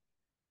it.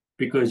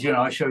 Because, you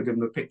know, I showed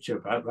him a picture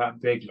about that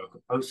big, like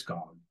a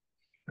postcard.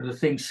 And the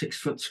thing's 6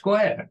 foot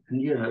square.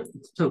 And, you know,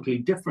 it's totally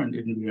different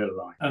in real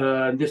life.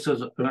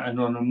 And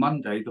on a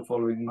Monday, the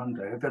following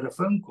Monday, I got a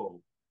phone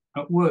call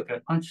at work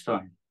at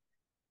lunchtime.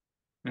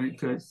 And he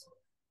goes,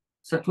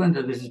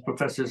 Satwinder, this is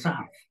Professor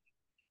Zaf.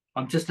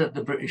 I'm just at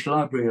the British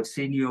Library. I've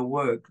seen your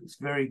work. It's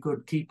very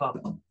good. Keep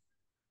up.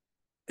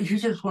 You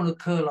just want to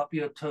curl up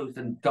your toes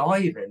and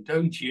die then,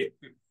 don't you?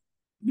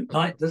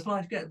 Like, does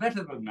life get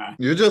better than that?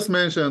 You just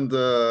mentioned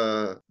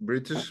the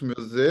British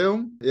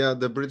Museum. Yeah,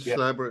 the British Yeah.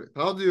 Library.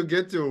 How do you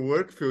get your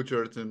work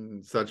featured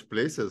in such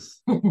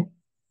places?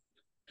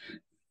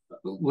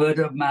 Word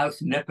of mouth,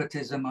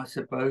 nepotism, I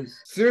suppose.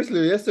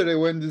 Seriously, yesterday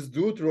when this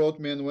dude wrote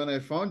me and when I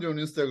found you on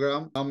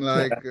Instagram, I'm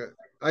like,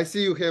 I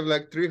see you have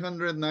like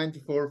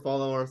 394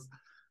 followers.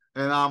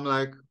 And I'm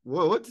like,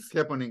 whoa, what is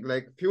happening?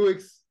 Like few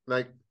weeks,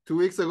 like 2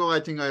 weeks ago, I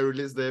think I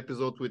released the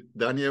episode with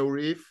Daniel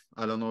Reeve.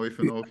 I don't know if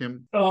you know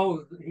him.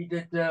 Oh, he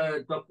did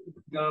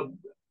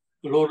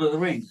Lord of the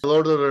Rings.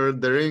 Lord of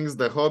the Rings,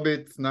 The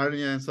Hobbit,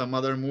 Narnia, and some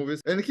other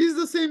movies. And he's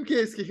the same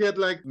case. He had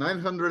like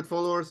 900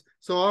 followers.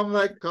 So I'm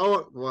like,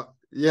 how? What?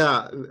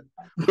 Yeah,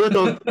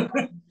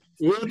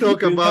 we'll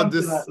talk about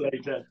this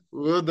later.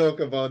 We'll talk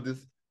about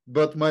this.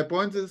 But my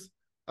point is,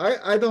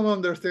 I don't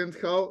understand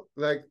how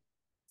like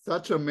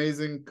such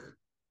amazing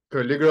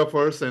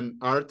calligraphers and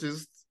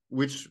artists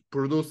which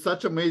produce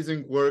such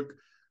amazing work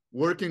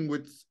working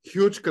with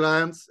huge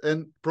clients,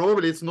 and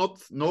probably it's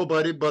not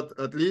nobody, but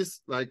at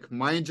least like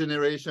my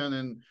generation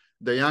and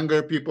the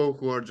younger people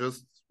who are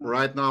just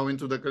right now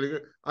into the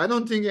calligraphy. I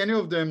don't think any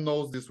of them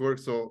knows this work.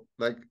 So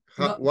like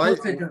why?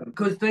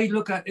 Because they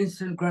look at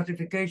instant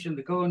gratification.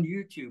 They go on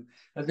YouTube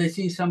and they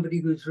see somebody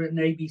who's written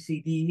A, B,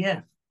 C, D, E,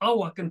 F.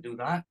 Oh, I can do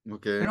that.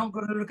 Okay. They're not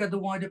going to look at the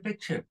wider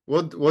picture.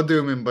 What do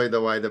you mean by the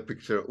wider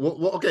picture?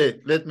 Okay,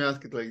 let me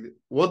ask it like this.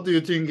 What do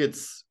you think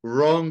it's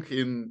wrong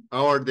in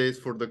our days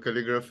for the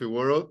calligraphy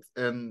world,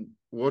 and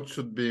what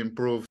should be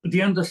improved?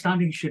 The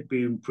understanding should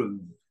be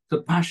improved.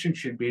 The passion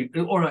should be,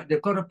 all right,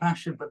 they've got a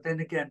passion, but then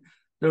again,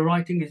 the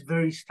writing is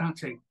very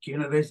static. You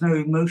know, there's no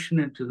emotion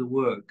into the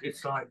work.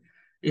 It's like,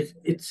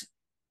 it's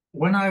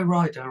when I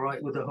write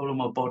with the whole of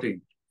my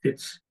body.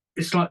 It's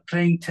like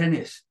playing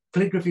tennis.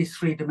 Calligraphy is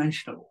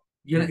three-dimensional.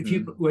 You know,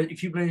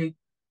 if you play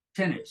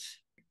tennis,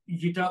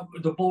 you don't,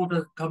 the ball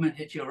doesn't come and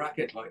hit your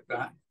racket like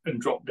that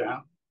and drop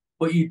down.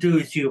 What you do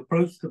is you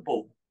approach the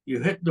ball, you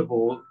hit the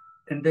ball,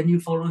 and then you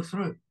follow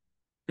through.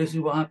 This is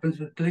what happens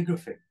with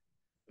calligraphy.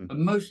 And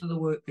most of the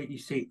work that you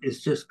see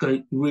is just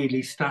going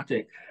really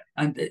static,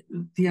 and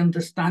the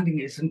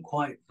understanding isn't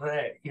quite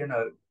there. You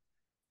know,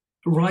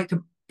 write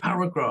a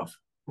paragraph,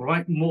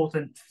 write more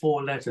than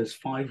 4 letters,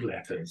 5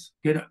 letters.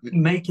 You know,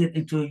 make it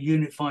into a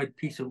unified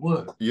piece of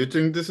work. You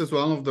think this is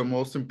one of the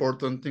most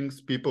important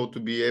things, people to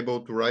be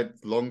able to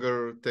write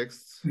longer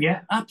texts?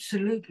 Yeah,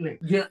 absolutely.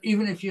 Yeah,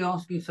 even if you're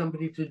asking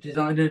somebody to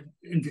design an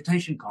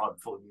invitation card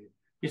for you,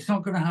 it's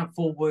not going to have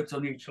 4 words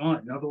on each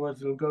line.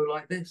 Otherwise, it'll go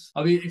like this.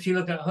 I mean, if you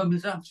look at Homer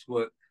Zaf's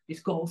work, it's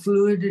got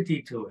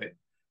fluidity to it.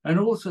 And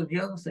also the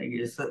other thing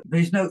is that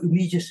there's no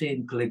immediacy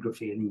in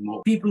calligraphy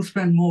anymore. People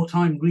spend more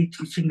time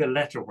retouching a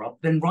letter up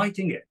than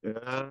writing it.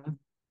 Yeah,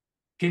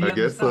 Can you I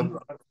guess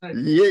so.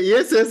 understand?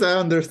 Yes, I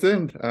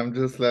understand. I'm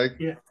just like,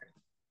 yeah.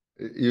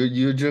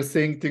 You're just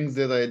saying things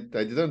that I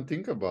didn't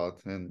think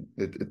about, and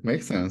it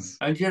makes sense.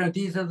 And you know,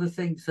 these are the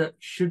things that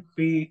should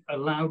be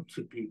allowed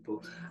to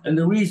people. And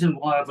the reason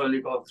why I've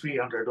only got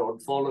 300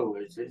 odd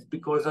followers is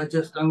because I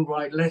just don't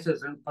write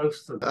letters and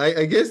post them.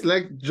 I guess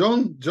like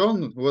John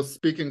was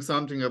speaking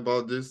something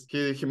about this.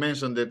 He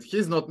mentioned that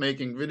he's not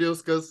making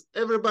videos because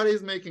everybody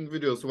is making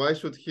videos. Why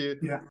should he?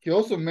 Yeah. He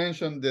also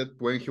mentioned that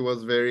when he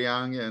was very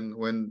young and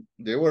when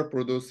they were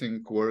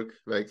producing work,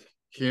 like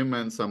him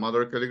and some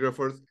other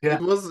calligraphers, yeah.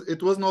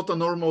 it was not a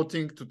normal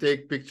thing to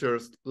take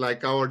pictures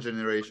like our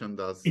generation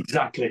does.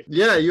 Exactly.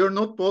 Yeah, you're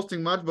not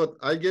posting much, but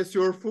I guess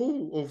you're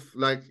full of,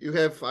 like, you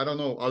have, I don't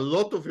know, a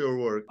lot of your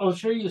work. I'll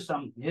show you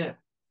some. Yeah,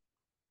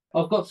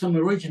 I've got some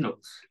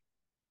originals.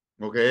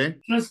 Okay,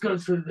 let's go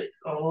through this.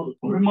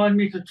 Remind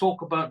me to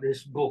talk about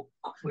this book,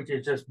 which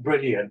is just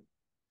brilliant.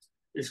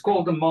 It's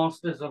called The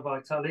Masters of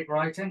Italic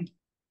Writing.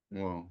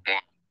 Wow.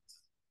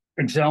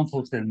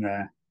 Examples in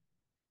there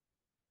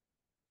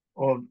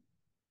of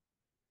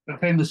the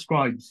famous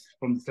scribes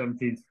from the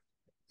 17th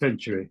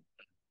century,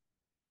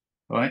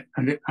 right?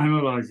 And it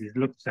analyzes,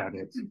 looks at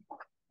it.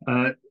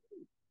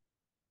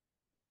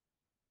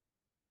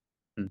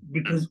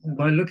 Because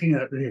by looking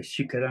at this,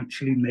 you could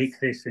actually make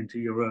this into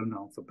your own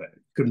alphabet.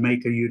 You could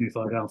make a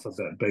unified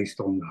alphabet based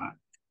on that.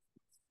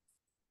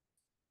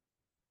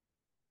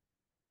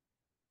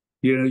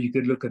 You know, you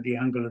could look at the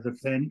angle of the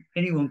pen.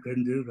 Anyone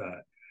can do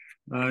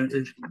that.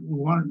 It's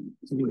one,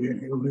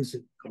 where is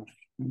it?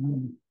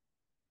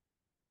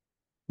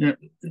 Yeah,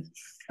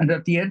 and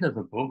at the end of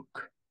the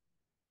book,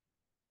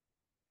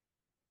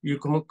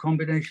 you've got a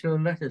combination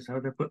of letters, how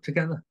they're put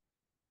together.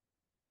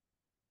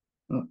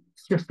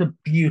 It's just a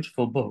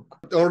beautiful book.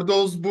 Are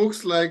those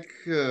books like,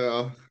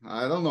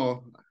 I don't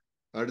know,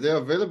 are they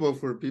available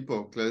for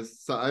people?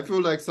 Because I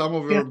feel like some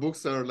of your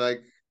books are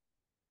like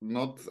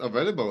not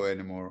available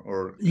anymore,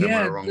 or am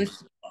I wrong?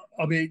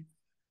 I mean,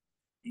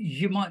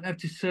 you might have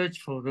to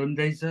search for them.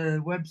 There's a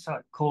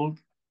website called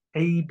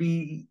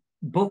AB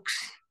Books,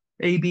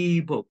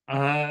 ABE Book.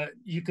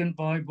 You can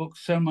buy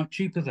books so much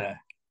cheaper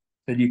there.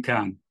 then you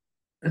can.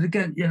 And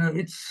again,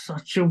 it's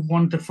such a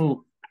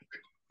wonderful,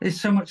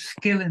 there's so much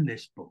skill in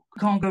this book.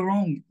 Can't go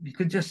wrong. You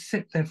could just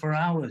sit there for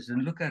hours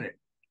and look at it.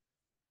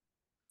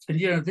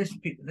 And this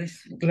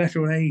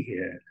letter A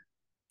here,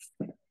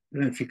 I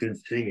don't know if you can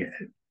see it.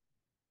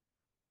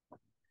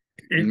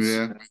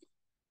 Yeah.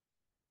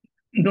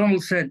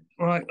 Donald said,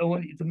 right, I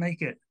want you to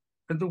make it.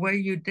 And the way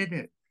you did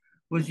it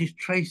was you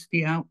traced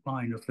the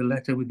outline of the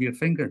letter with your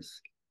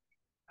fingers,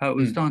 how it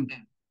was done.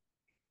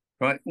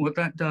 Right? What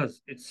that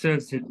does, it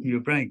serves it in your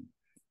brain.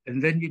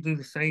 And then you do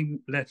the same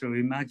letter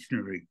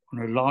imaginary on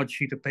a large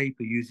sheet of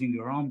paper using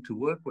your arm to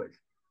work with.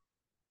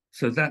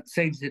 So that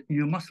saves it in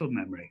your muscle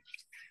memory.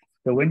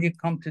 So when you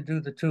come to do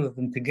the two of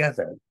them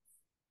together,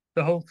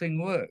 the whole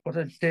thing worked. What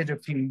I did a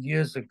few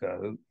years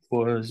ago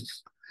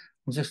was I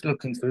was just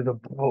looking through the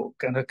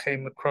book and I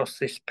came across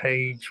this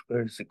page.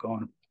 Where is it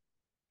gone?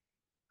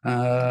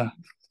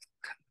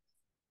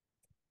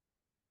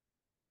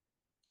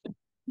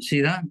 See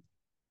that?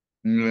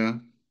 Yeah.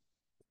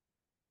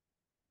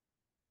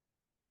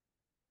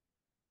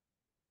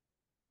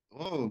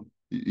 Oh,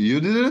 you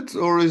did it,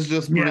 or is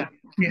just Yeah.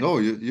 No,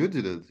 you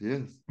did it.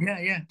 Yes.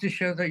 Yeah, to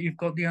show that you've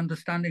got the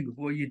understanding of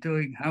what you're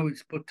doing, how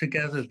it's put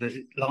together,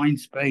 the line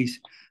space,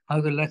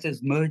 how the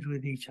letters merge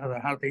with each other,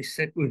 how they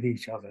sit with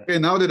each other. Okay,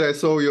 now that I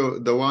saw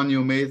the one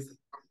you made,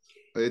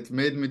 it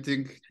made me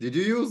think, did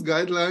you use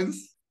guidelines?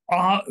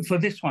 For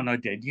this one I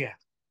did, yeah.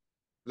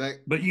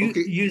 But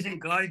using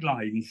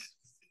guidelines,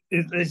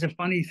 there's a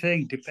funny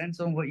thing, depends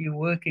on what you're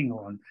working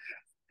on.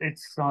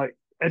 It's like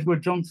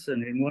Edward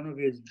Johnson in one of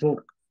his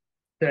books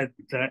said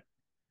that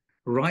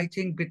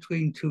writing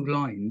between two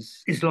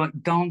lines is like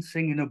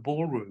dancing in a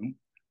ballroom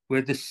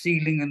where the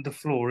ceiling and the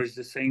floor is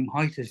the same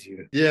height as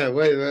you. Yeah,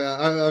 wait,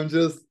 I'm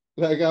just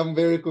I'm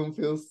very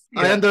confused.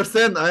 Yeah. I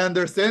understand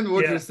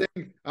what you're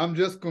saying. I'm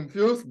just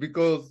confused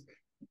because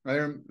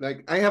I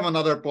have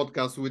another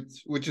podcast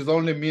which is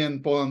only me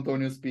and Paul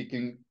Antonio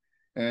speaking,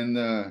 and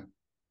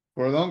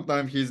for a long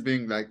time he's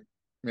been like,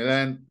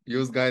 Milan,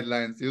 use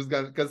guidelines,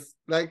 because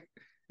a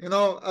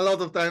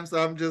lot of times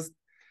I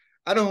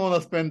don't want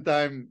to spend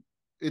time.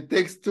 It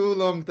takes too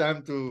long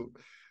time to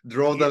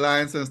draw the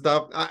lines and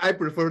stuff. I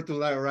prefer to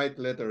write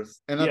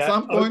letters. And at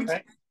some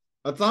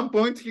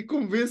point, he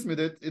convinced me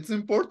that it's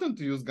important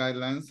to use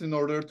guidelines in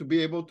order to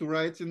be able to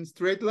write in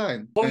straight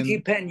line. Pointy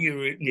pen,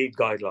 you need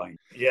guidelines.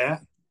 Yeah.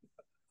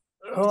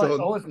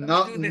 So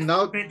now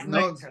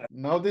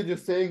that you're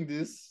saying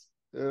this,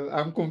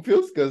 I'm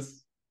confused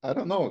because I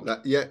don't know.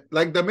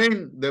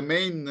 The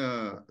main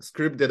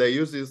script that I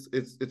use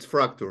it's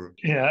Fracture.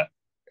 Yeah.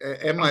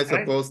 Am I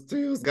supposed to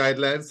use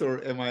guidelines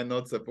or am I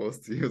not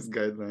supposed to use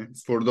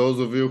guidelines? For those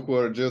of you who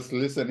are just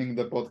listening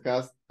the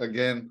podcast,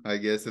 again, I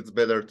guess it's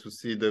better to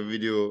see the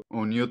video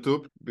on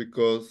YouTube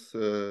because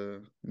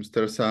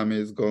Mr. Sami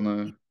is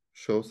gonna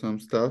show some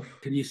stuff.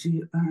 Can you see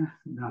it?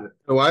 No.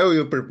 While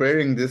you're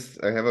preparing this,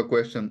 I have a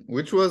question.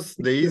 Which was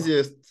the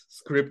easiest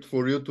script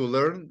for you to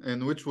learn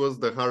and which was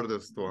the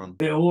hardest one?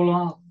 They all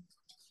are.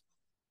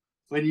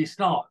 When you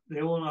start,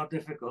 they all are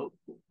difficult.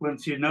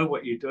 Once you know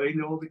what you're doing,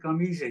 they all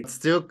become easy.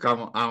 Still,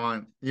 come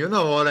on. You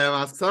know what I'm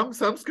asking.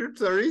 Some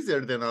scripts are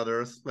easier than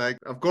others.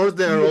 Of course,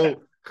 they're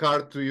all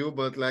hard to you,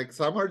 but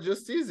some are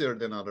just easier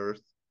than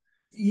others.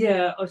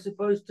 Yeah, I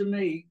suppose to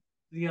me,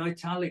 the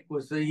italic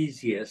was the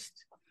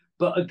easiest.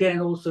 But again,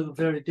 also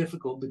very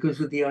difficult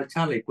because with the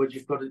italic,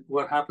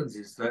 what happens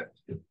is that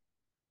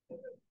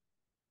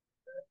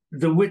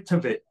the width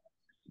of it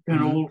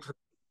can alter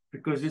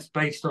because it's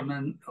based on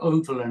an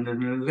oval and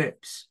an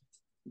ellipse,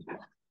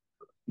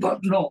 but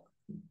not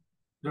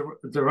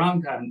the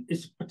round hand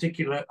is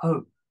particular.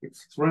 Oh,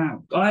 it's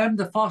round. I am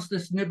the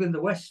fastest nib in the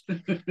West.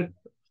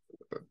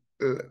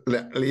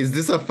 Is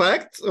this a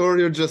fact or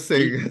you're just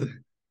saying it?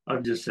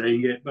 I'm just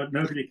saying it, but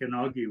nobody can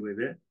argue with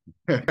it.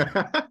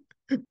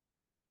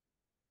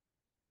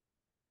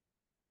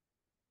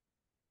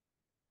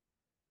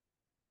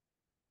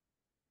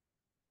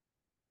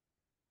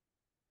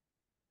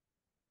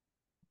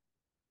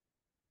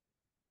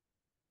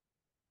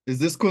 Is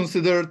this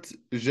considered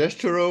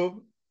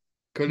gestural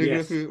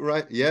calligraphy,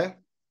 right? Yeah?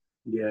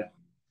 Yeah.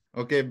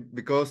 Okay,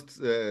 because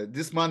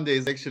this Monday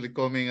is actually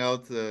coming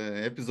out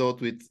episode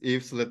with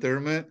Yves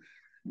Leterme.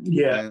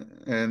 Yeah.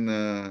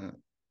 And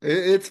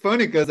it's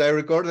funny because I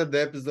recorded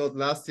the episode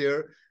last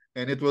year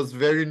and it was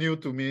very new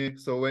to me.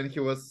 So when he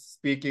was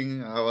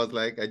speaking, I was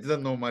like, I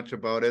didn't know much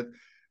about it.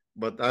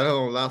 But I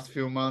don't know, last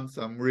few months,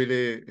 I'm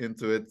really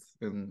into it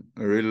and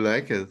I really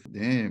like it.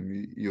 Damn,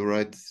 you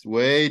write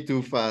way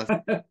too fast.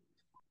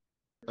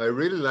 I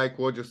really like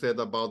what you said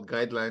about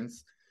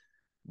guidelines,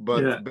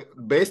 but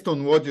based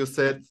on what you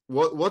said,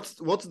 what's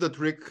the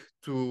trick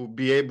to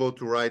be able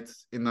to write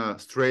in a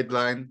straight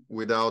line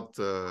without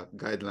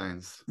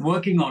guidelines?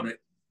 Working on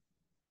it.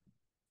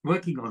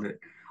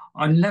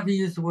 I never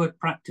use the word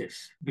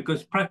practice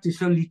because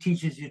practice only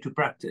teaches you to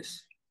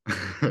practice.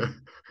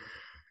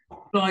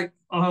 I'm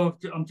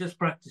just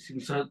practicing,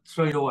 so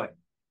straight away.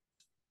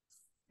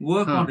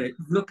 Work on it,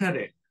 look at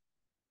it.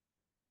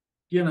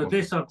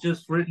 This I've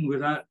just written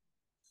without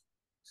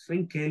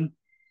thinking.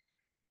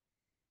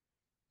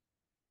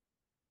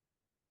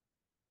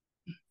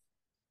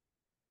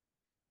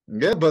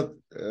 Yeah, but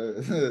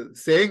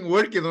saying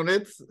working on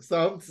it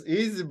sounds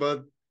easy,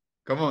 but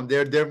come on,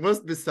 there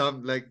must be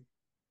some, like,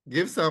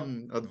 give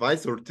some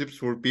advice or tips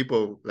for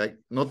people, like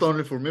not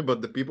only for me,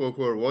 but the people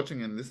who are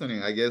watching and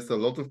listening. I guess a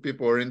lot of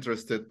people are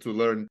interested to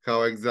learn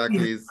how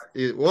exactly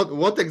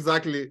what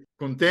exactly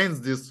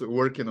contains this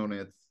working on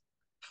it.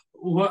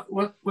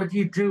 What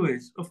you do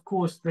is, of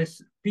course,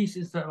 there's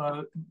pieces that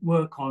I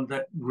work on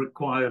that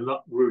require a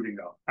lot rooting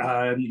up.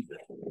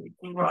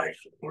 Right,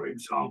 for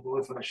example,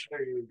 if I show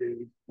you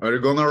the, Are you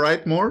gonna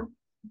write more?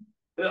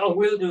 I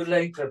will do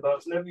later,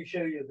 but let me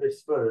show you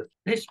this first.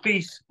 This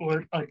piece,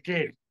 what I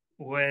did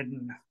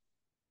when,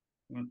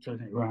 I'll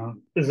turn it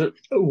around, is that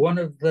one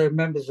of the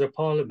members of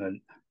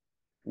parliament,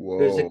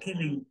 there's a Whoa.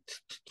 killing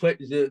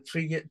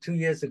 2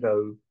 years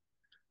ago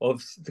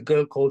of the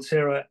girl called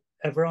Sarah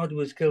Everard, who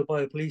was killed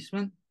by a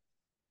policeman.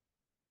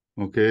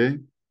 Okay.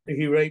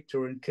 He raped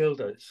her and killed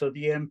her. So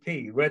the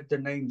MP read the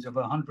names of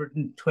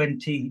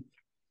 120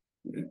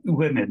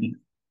 women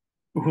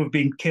who have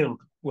been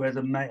killed where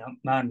the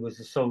man was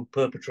the sole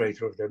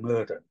perpetrator of their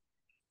murder.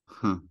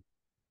 Huh.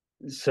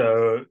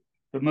 So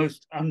the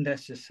most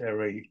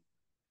unnecessary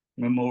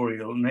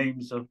memorial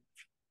names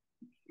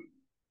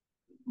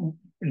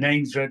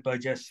read by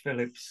Jess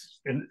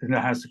Phillips in the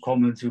House of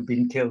Commons who've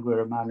been killed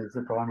where a man is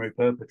the primary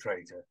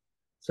perpetrator.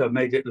 So it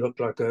made it look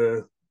like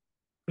a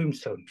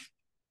tombstone.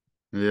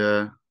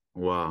 Yeah.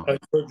 Wow.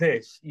 For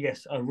this,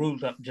 yes, I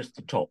ruled up just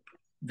the top,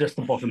 just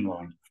the bottom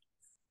line.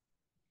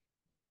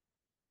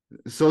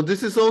 So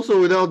this is also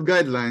without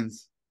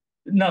guidelines.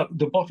 No,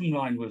 the bottom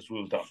line was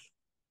ruled up.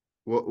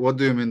 What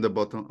do you mean the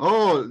bottom?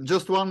 Oh,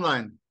 just one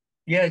line.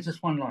 Yeah,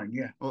 just one line,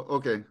 yeah. Oh,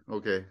 okay,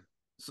 okay.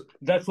 So,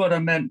 that's what I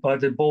meant by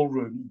the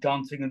ballroom,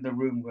 dancing in the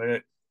room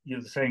where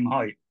you're the same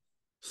height.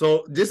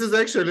 So this is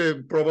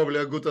actually probably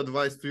a good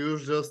advice to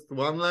use just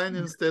one line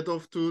instead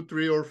of 2,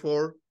 3, or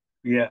 4.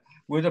 Yeah,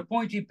 with a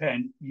pointy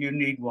pen, you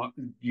need one.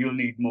 You'll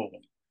need more.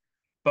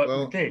 But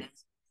with this,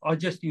 I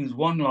just use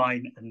one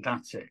line and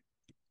that's it.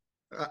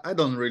 I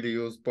don't really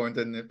use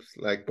pointed nips,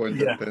 like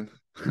pointed pen,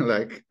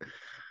 like.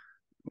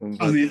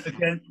 But... I mean,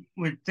 again,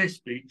 with this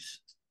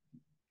piece.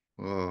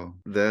 Oh,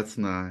 that's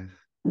nice.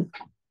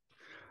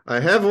 I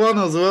have one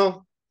as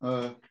well.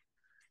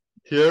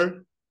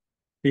 Here.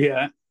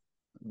 Yeah.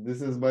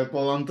 This is by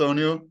Paul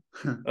Antonio.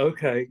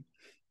 Okay.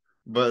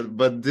 But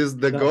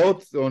the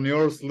goat on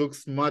yours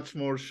looks much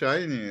more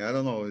shiny. I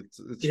don't know. It's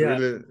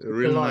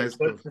really nice.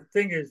 But the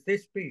thing is,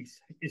 this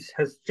piece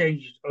has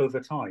changed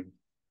over time.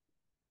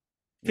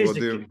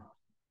 Physically. What do you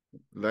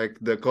like,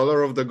 the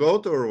color of the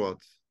goat or what?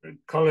 The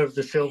color of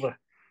the silver.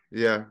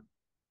 Yeah.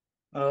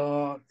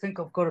 I think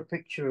I've got a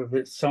picture of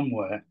it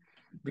somewhere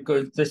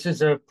because this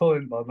is a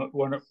poem by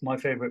one of my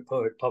favorite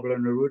poets, Pablo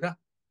Neruda.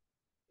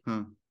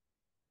 Huh.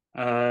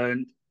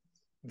 And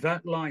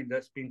that line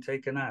that's been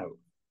taken out,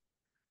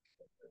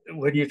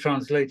 when you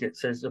translate it,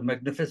 says, a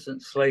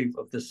magnificent slave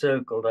of the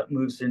circle that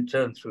moves in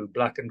turn through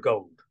black and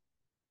gold.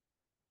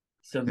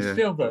 So the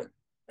silver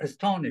has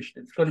tarnished.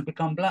 It's going to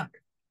become black.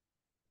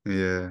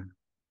 Yeah.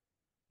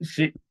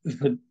 See,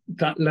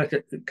 that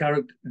letter, the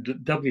character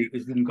W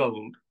is in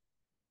gold.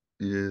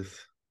 Yes.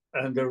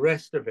 And the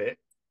rest of it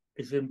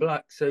is in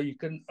black. So you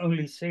can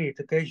only see it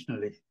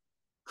occasionally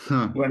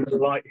when the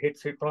light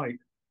hits it right.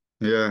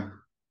 Yeah.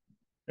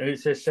 And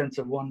it's a sense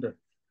of wonder.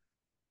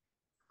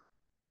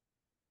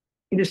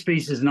 This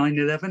piece is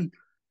 9/11.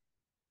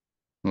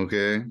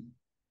 Okay.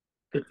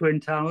 The Twin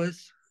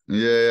Towers.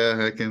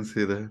 Yeah, I can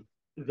see that.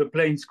 The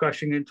planes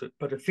crashing into it,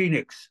 but a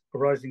phoenix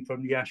arising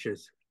from the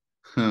ashes.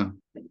 Huh.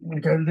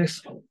 Again,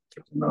 this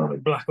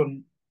black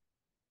on.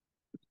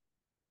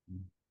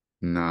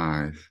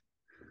 Nice.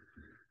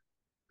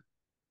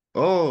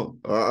 Oh,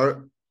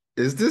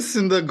 is this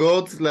in the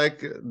goat,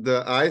 like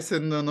the eyes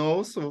and the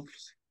nose?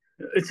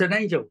 It's an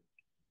angel.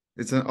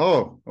 It's an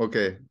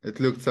okay. It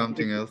looked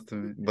something else to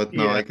me, but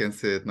now I can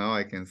see it. Now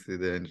I can see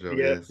the angel.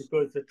 Yeah, yes.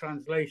 Because the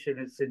translation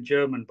is in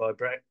German by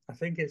Brett. I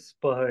think it's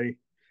by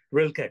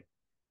Rilke,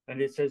 and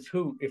it says,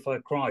 "Who, if I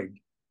cried,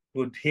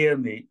 would hear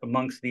me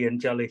amongst the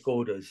angelic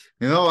orders?"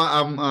 You know,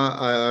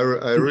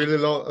 I really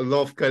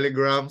love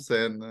calligrams,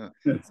 and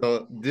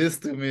so this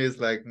to me is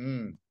like,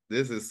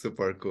 this is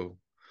super cool.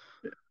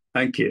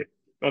 Thank you.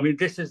 I mean,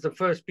 this is the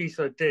first piece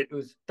I did. It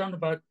was done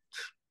about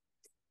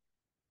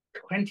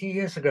 20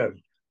 years ago.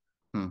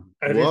 And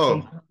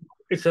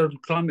it's on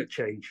climate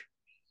change.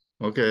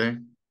 Okay.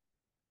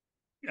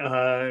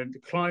 A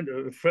client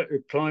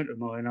of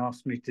mine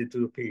asked me to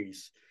do a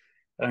piece,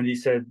 and he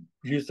said,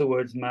 use the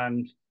words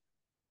man,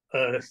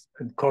 earth,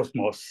 and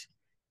cosmos,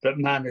 that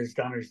man has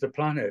damaged the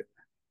planet.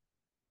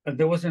 And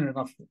there wasn't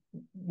enough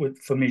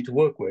for me to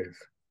work with.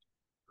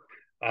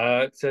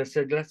 So I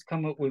said, let's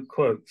come up with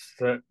quotes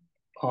that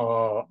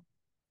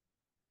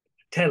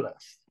tell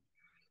us.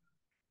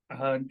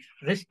 And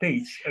this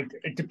piece,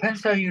 it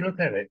depends how you look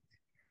at it.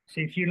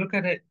 See, if you look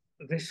at it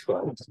this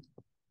way,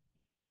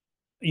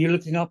 you're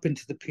looking up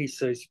into the piece,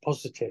 so it's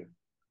positive.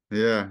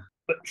 Yeah.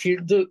 But if you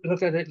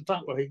look at it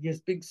that way, you're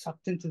being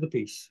sucked into the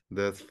piece.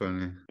 That's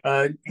funny.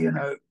 You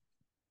know,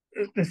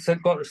 it's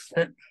got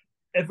a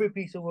every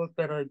piece of work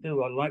that I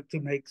do, I like to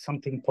make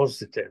something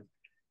positive.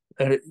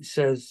 And it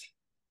says,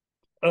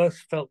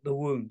 Earth felt the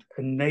wound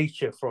and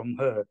nature from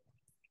her.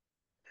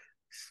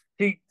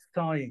 Steep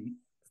sighing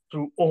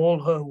through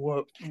all her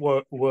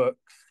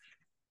works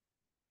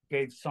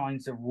gave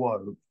signs of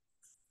woe,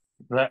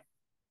 that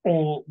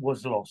all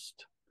was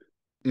lost.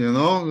 You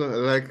know,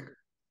 like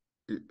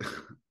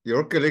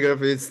your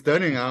calligraphy is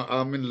stunning.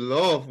 I'm in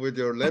love with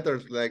your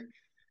letters. Like,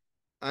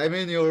 I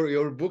mean,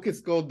 your book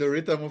is called The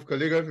Rhythm of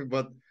Calligraphy,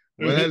 but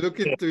when I look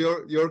into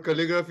your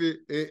calligraphy,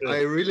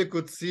 I really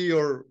could see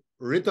your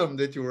rhythm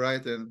that you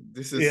write, and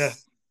this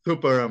is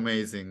super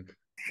amazing.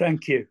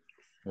 Thank you.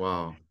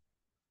 Wow.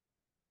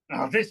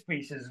 Now, this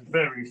piece is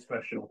very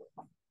special.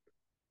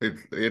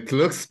 It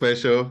looks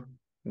special.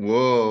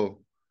 Whoa.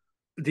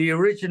 The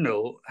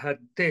original had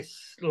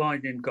this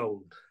line in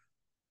gold.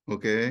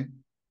 Okay.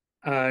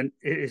 And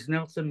it is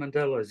Nelson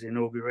Mandela's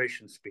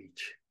inauguration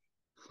speech.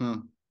 Huh.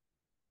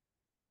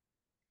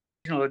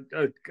 You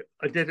know,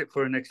 I did it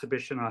for an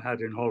exhibition I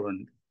had in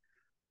Holland.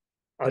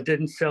 I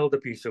didn't sell the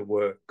piece of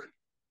work.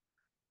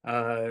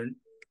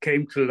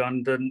 Came to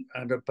London,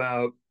 and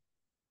about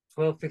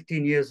 12,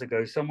 15 years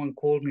ago, someone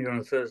called me on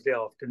a Thursday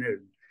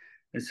afternoon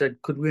and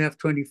said, could we have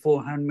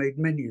 24 handmade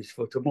menus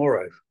for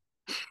tomorrow?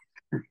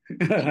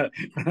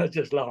 I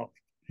just laughed.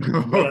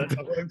 Well, I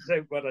won't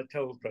say what I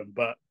told them,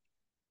 but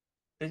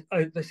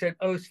they said,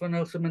 oh, it's for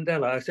Nelson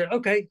Mandela. I said,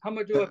 okay, how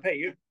much do I pay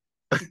you?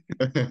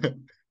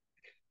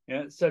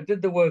 Yeah, so I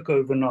did the work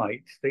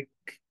overnight. They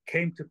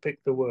came to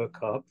pick the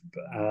work up,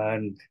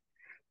 and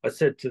I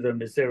said to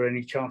them, is there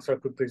any chance I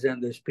could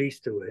present this piece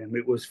to him?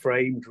 It was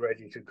framed,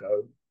 ready to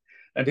go.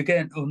 And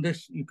again, on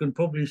this, you can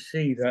probably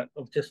see that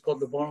I've just got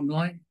the bottom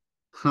line,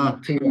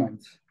 not 2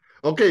 lines.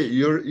 Okay,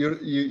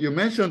 you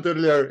mentioned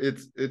earlier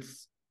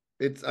it's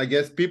I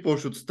guess people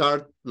should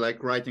start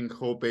like writing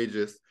whole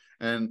pages,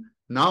 and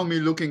now me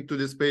looking to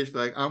this page,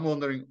 like I'm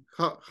wondering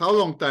how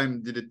long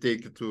time did it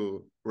take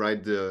to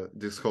write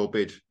this whole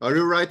page? Are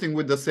you writing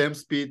with the same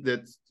speed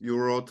that you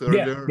wrote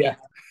earlier? Yeah.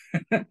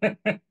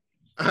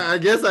 I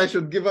guess I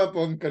should give up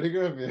on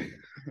calligraphy.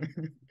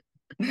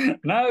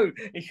 No,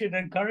 it should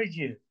encourage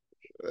you.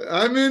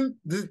 I mean,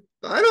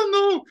 I don't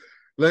know.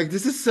 Like,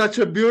 this is such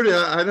a beauty.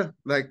 I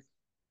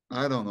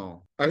don't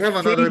know. I have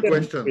another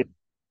question.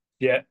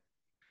 Yeah.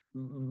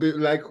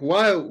 Like,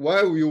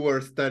 while you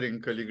were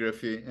studying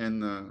calligraphy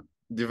and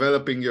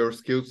developing your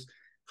skills,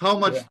 how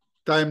much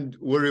time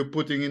were you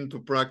putting into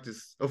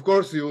practice? Of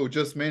course, you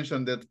just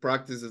mentioned that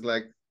practice is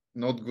like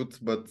not good,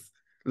 but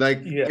like,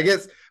 I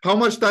guess, how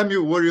much time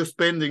were you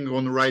spending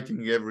on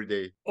writing every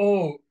day?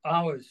 Oh,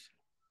 hours.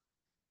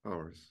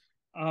 Hours.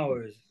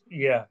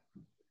 Yeah.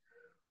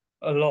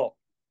 A lot.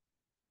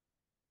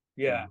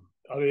 Yeah.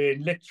 I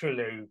mean,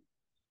 literally,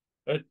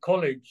 at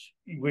college,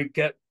 we'd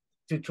get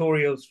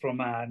tutorials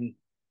from Anne.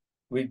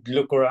 We'd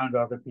look around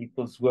other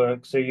people's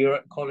work. So you're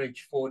at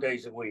college 4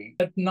 days a week.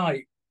 At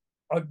night,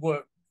 I'd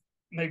work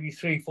maybe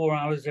 3-4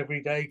 hours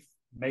every day,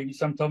 maybe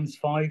sometimes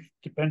 5,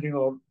 depending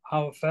on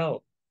how I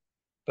felt.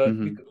 But,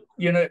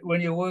 you know, when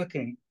you're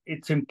working,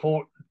 it's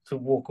important to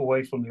walk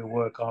away from your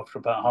work after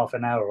about half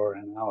an hour or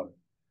an hour,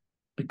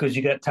 because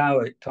you get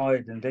tired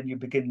and then you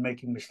begin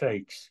making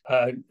mistakes.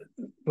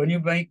 When you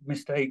make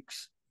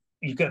mistakes,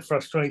 you get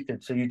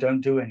frustrated, so you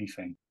don't do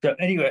anything. So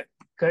anyway,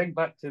 going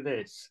back to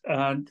this,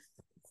 and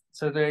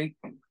so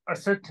I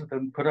said to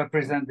them, could I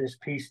present this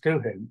piece to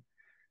him?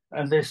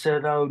 And they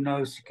said, oh,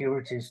 no,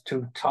 security is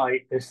too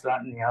tight, this,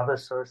 that, and the other.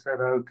 So I said,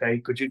 okay,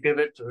 could you give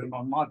it to him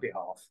on my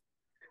behalf?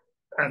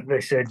 And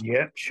they said,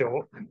 yeah,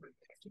 sure.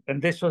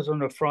 And this was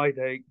on a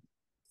Friday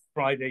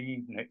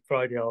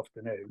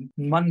afternoon.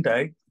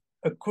 Monday,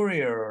 a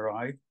courier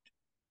arrived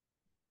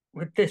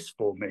with this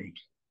for me.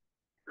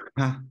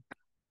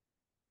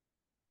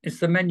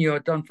 It's the menu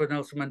I'd done for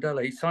Nelson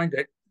Mandela. He signed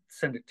it,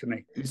 sent it to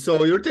me.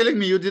 So you're telling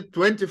me you did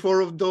 24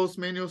 of those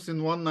menus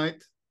in one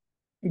night?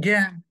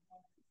 Yeah.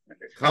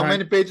 How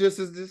many pages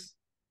is this?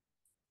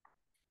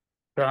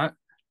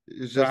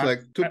 It's just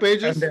like 2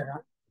 pages?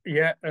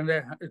 And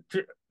the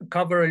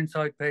cover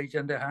inside page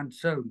and the hand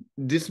sewn.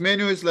 This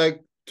menu is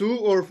like 2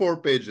 or 4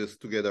 pages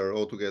together,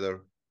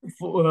 altogether?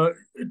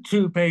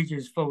 2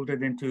 pages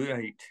folded into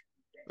 8.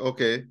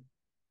 Okay.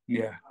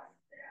 Yeah.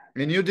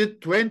 And you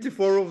did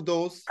 24 of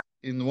those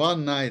in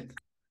one night?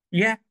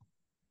 Yeah.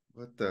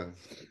 What the?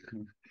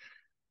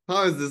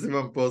 How is this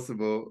even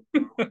possible?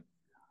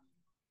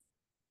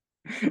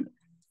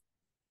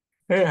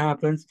 It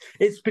happens.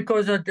 It's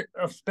because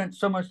I've spent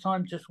so much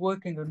time just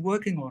working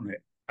on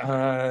it.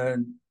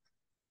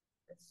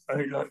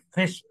 Like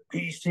this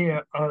piece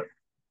here, I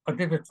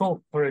did a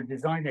talk for a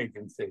design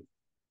agency.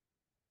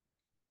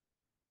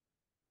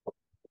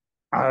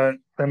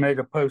 They made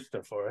a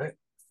poster for it.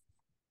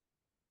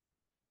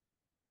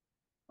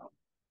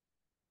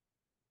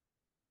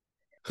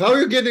 How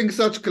are you getting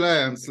such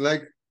clients?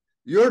 Like,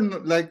 you're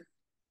not, like,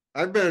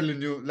 I barely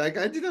knew, like,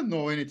 I didn't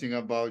know anything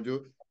about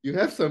you. You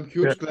have some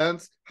huge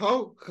clients.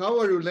 How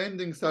are you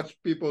landing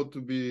such people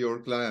to be your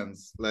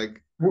clients?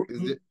 Like,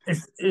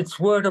 it's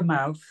word of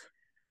mouth.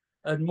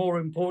 and more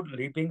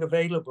importantly, being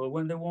available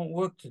when they want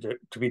work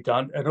to be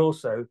done, and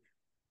also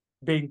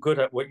being good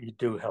at what you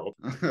do help.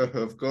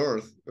 Of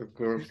course, of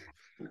course.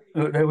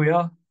 There we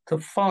are, the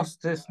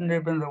fastest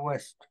nib in the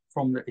west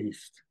from the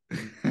east.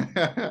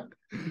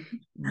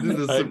 This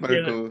is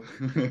super cool.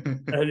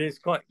 And it's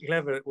quite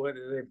clever what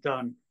they've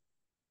done: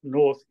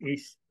 north,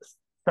 east,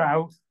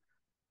 south,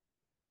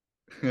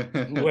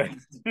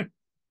 west.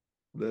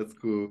 That's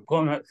cool.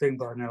 On that thing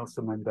by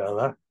Nelson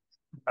Mandela.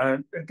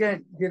 And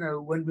again, you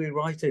know, when we're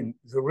writing,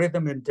 the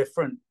rhythm in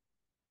different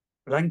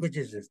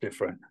languages is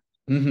different.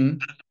 Mm-hmm.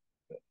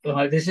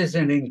 Like this is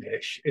in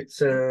English.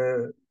 It's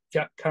a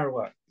Jack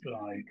Kerouac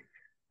line.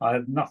 I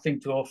have nothing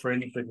to offer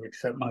anybody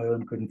except my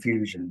own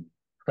confusion.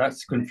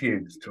 That's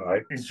confused,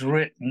 right? It's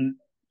written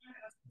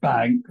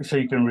bang, so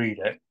you can read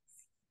it.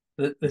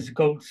 There's a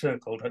gold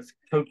circle that's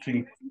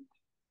totally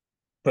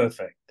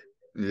perfect.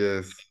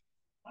 Yes.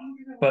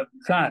 But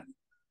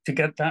to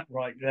get that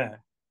right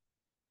there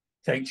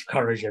takes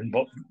courage and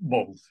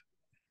balls.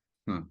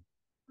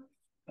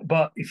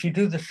 But if you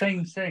do the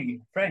same thing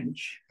in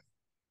French,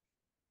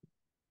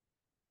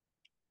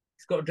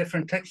 it's got a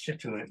different texture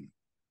to it.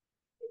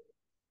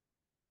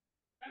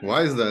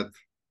 Why is that?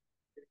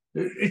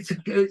 It's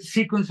a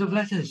sequence of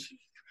letters.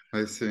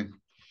 I see.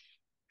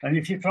 And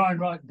if you try and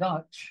write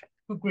Dutch,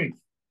 good grief.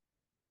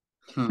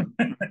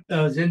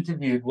 I was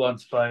interviewed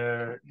once by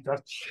a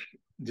Dutch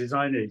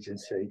design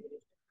agency,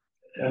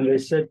 and they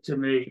said to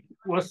me,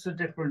 "What's the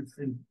difference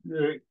in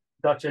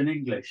Dutch and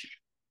English?"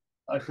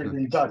 I said,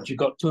 "In Dutch, you've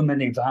got too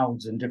many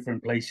vowels in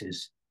different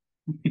places."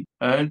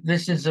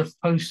 This is a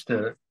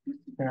poster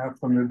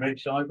from the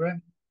British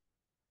Library,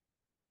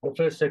 the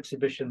first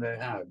exhibition they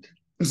had.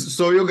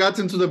 So you got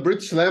into the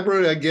British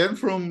Library again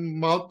from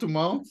mouth to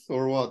mouth,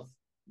 or what?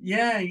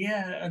 Yeah,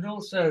 and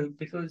also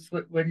because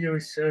when you're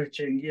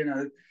researching, you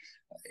know,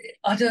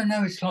 I don't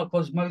know, it's like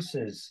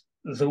osmosis.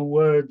 The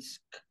words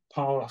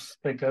pass,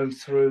 they go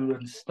through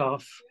and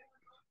stuff.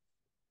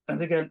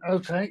 And again,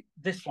 okay,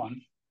 this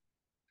one,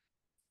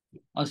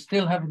 I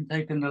still haven't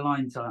taken the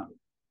lines out.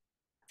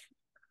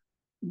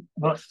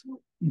 But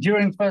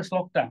during first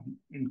lockdown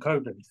in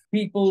COVID,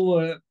 people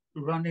were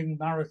running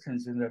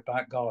marathons in their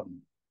back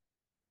garden.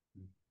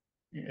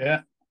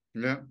 Yeah.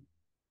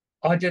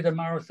 I did a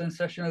marathon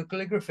session of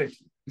calligraphy.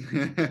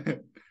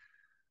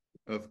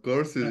 Of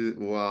course it is.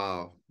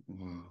 Wow.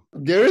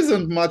 There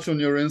isn't much on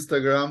your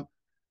Instagram.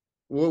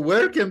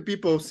 Where can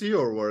people see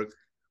your work?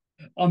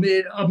 I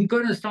mean, I'm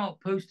going to start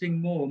posting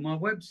more. My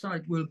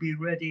website will be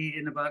ready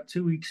in about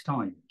 2 weeks'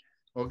 time.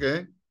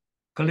 Okay.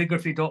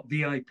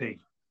 Calligraphy.vip.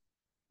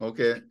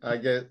 Okay, I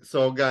get.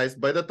 So, guys,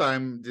 by the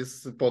time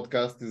this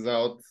podcast is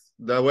out,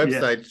 the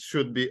website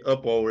should be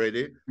up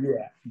already.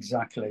 Yeah,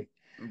 exactly.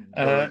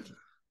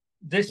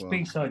 This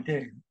piece I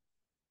did.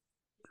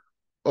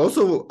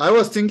 Also, I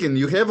was thinking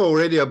you have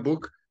already a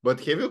book,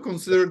 but have you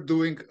considered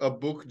doing a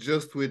book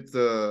just with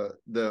the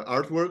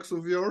artworks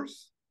of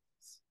yours?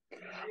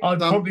 I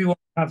probably won't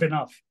have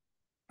enough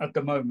at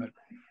the moment.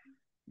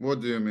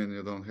 What do you mean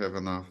you don't have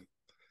enough?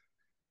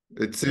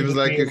 It seems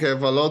like you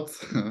have a lot.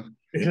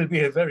 It'll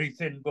be a very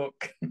thin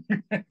book.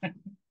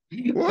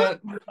 What?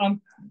 But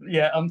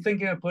I'm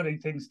thinking of putting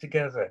things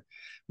together.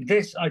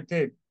 This I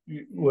did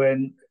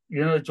when,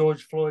 you know,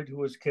 George Floyd, who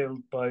was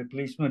killed by a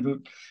policeman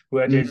who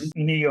had his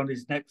knee on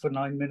his neck for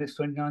 9 minutes,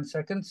 29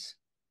 seconds.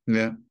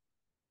 Yeah.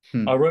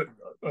 I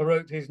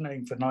wrote his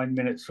name for 9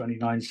 minutes,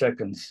 29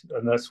 seconds,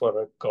 and that's what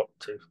I got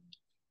to.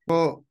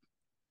 Well,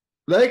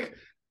 I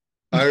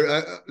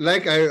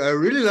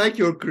really like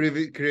your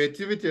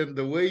creativity and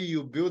the way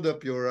you build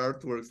up your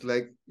artworks.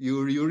 Like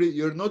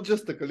you're not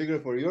just a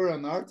calligrapher, you're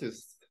an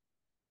artist.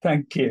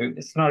 Thank you.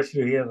 It's nice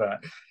to hear that.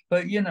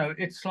 But you know,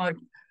 it's like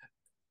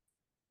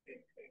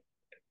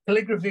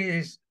calligraphy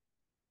is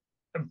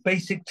a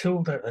basic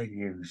tool that I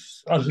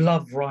use. I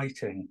love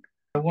writing.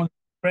 I want to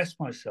express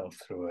myself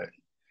through it.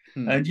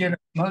 And you know,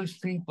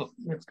 most people,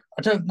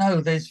 I don't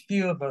know, there's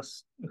few of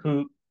us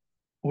who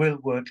will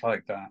work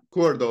like that.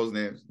 Who are those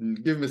names?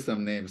 Give me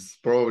some names.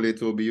 Probably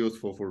it will be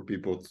useful for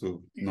people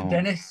to know.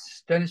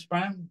 Dennis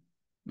Brown.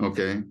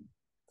 Okay.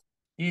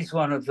 He's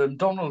one of them.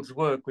 Donald's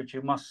work, which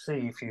you must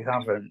see if you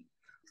haven't.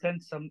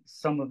 Send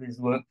some of his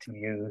work to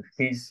you.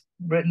 He's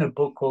written a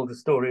book called The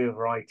Story of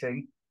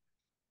Writing,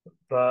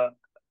 but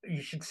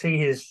you should see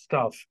his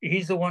stuff.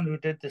 He's the one who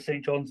did the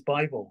St. John's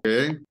Bible.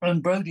 Okay.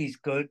 And Brody's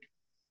good.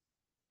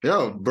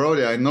 Yeah,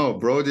 Brody, I know.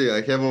 Brody,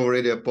 I have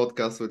already a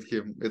podcast with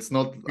him. It's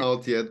not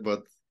out yet,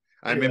 but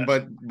I mean,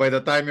 but by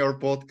the time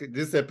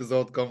this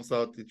episode comes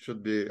out, it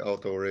should be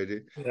out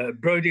already.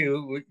 Brody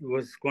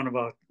was one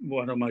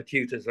of my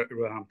tutors at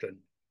Roehampton.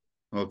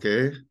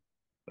 Okay.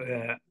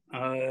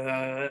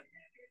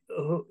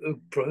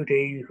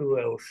 Brody, who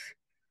else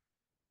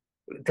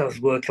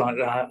does work like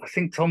that? I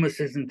think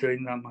Thomas isn't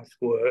doing that much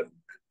work.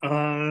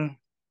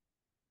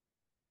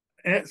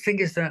 The thing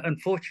is that,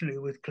 unfortunately,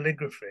 with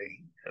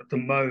calligraphy at the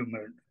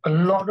moment, a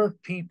lot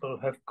of people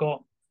have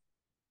got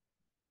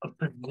a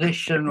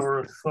position or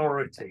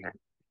authority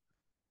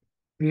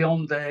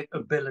beyond their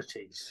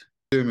abilities.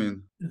 What do you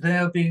mean?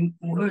 They're being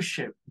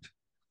worshipped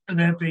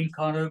they're being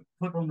kind of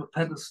put on the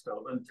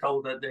pedestal and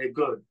told that they're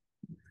good.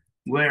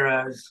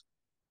 Whereas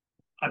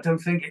I don't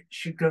think it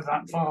should go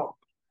that far.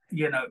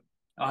 You know,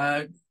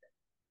 I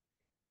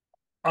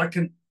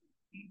can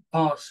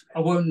pass, I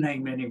won't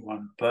name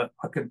anyone, but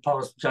I can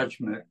pass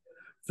judgment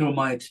through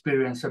my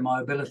experience and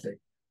my ability.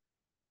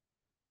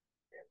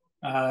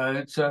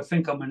 So I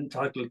think I'm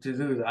entitled to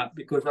do that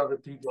because other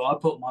people, I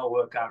put my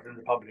work out in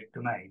the public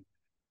domain.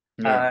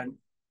 Yeah. And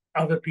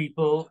other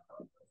people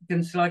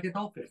can slag it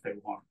off if they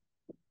want.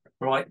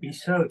 Rightly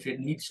so, if it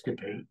needs to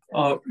be.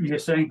 Oh, you're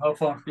saying how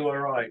fast do I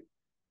write?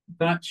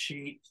 That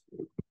sheet,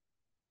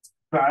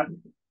 that,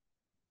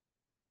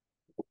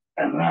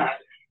 and that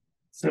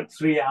took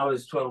 3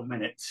 hours, 12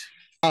 minutes.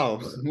 Wow,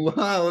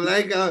 wow,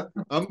 like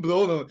I'm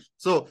blown away.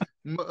 So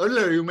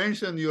earlier you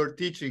mentioned you're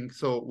teaching.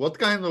 So what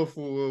kind of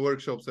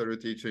workshops are you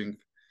teaching?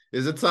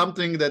 Is it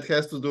something that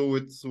has to do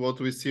with what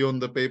we see on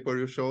the paper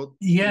you showed?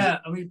 Yeah,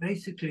 I mean,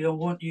 basically, I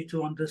want you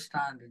to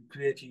understand and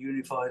create a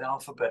unified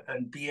alphabet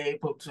and be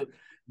able to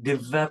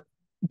develop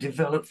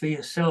for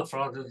yourself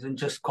rather than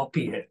just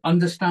copy it.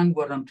 Understand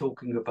what I'm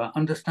talking about.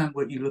 Understand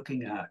what you're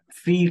looking at.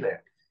 Feel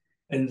it.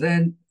 And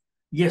then,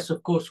 yes,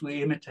 of course,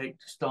 we imitate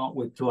to start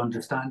with to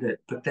understand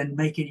it, but then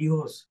make it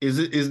yours.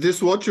 Is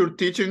this what you're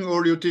teaching,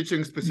 or you're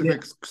teaching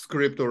specific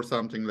script or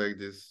something like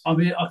this? I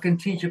mean, I can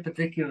teach a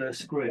particular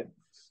script,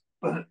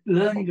 but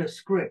learning a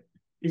script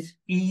is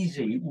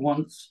easy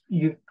once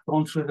you've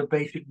gone through the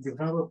basic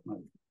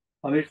development.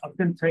 I mean, I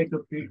can take a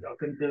piece, I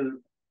can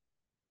do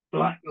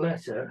black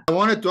letter. I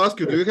wanted to ask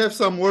you, do you have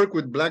some work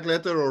with black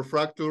letter or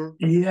fracture?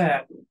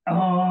 Yeah.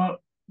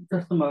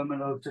 Just a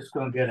moment, I'll just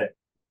go and get it.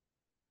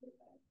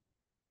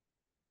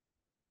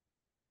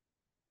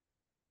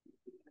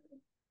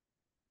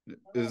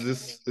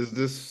 Is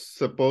this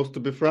supposed to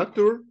be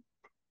fracture?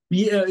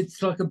 Yeah,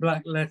 it's like a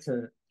black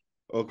letter.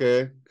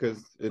 Okay,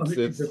 because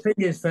it's the thing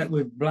is that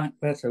with black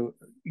letter,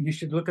 you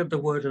should look at the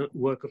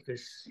work of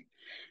this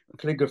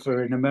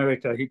calligrapher in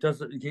America. He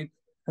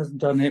hasn't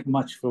done it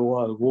much for a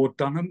while. Ward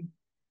Dunham.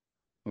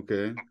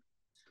 Okay.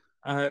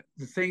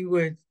 The thing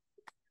with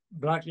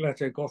black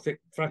letter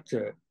Gothic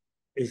fracture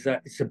is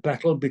that it's a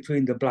battle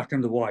between the black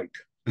and the white,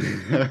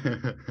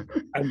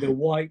 and the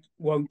white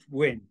won't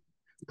win.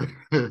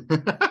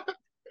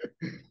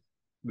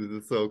 This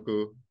is so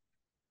cool.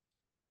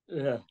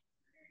 Yeah.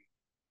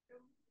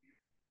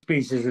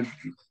 Pieces,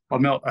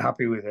 I'm not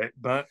happy with it,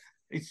 but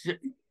it's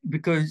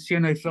because, you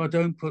know, if I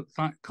don't put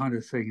that kind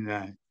of thing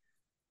there,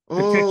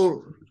 the text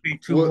would be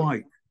too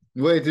white.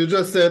 Wait, you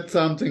just said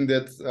something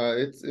that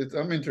it's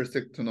I'm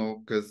interested to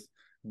know, because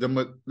the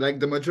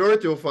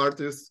majority of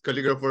artists,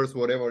 calligraphers,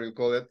 whatever you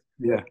call it,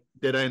 yeah,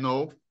 that I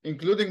know,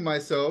 including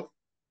myself,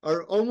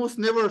 are almost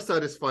never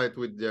satisfied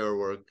with their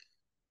work.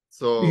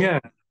 So yeah,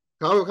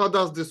 how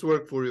does this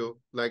work for you?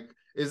 Like,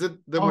 is it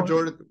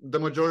the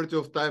majority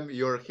of time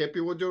you're happy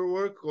with your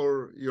work,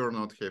 or you're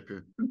not happy?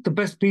 The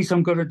best piece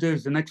I'm going to do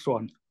is the next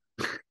one.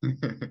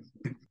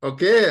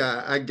 Okay,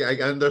 I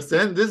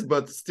understand this,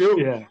 but still,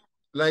 yeah,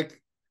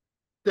 like,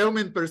 tell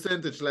me in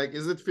percentage, like,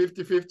 is it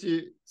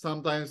 50-50?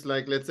 Sometimes,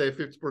 like, let's say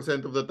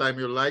 50% of the time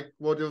you like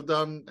what you've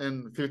done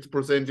and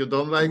 50% you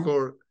don't like,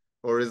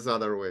 or is it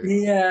other way?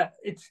 Yeah,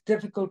 it's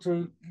difficult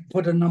to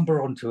put a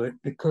number onto it,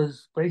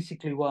 because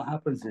basically what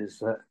happens is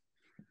that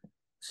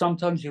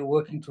sometimes you're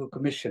working to a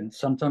commission,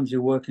 sometimes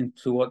you're working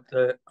to what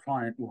the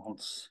client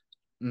wants.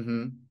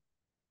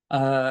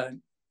 Mm-hmm.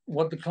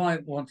 What the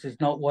client wants is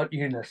not what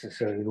you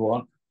necessarily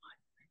want.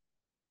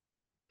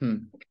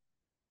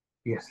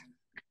 Yes.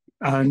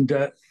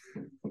 And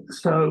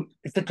so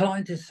if the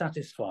client is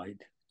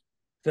satisfied,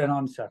 then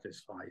I'm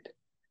satisfied.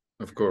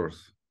 Of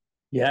course.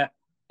 Yeah.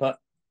 But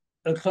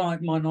a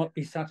client might not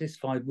be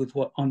satisfied with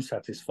what I'm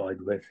satisfied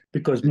with,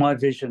 because my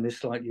vision is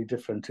slightly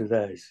different to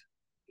theirs.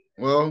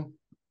 Well,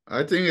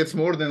 I think it's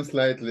more than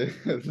slightly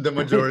the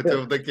majority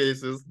of the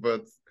cases,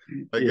 but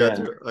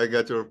I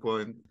got your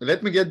point.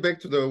 Let me get back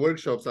to the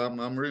workshops.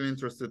 I'm really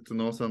interested to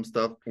know some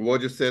stuff.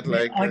 What you said,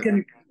 like,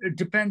 it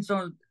depends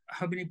on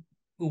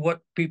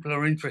what people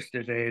are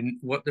interested in,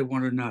 what they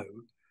want to know.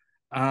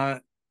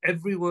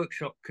 Every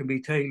workshop can be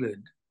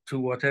tailored to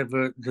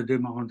whatever the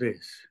demand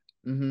is.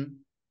 Mm-hmm.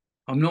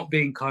 I'm not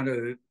being kind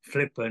of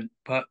flippant,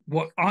 but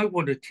what I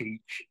want to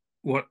teach,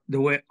 the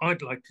way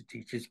I'd like to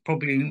teach, is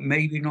probably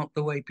maybe not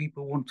the way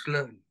people want to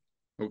learn.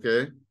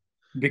 Okay.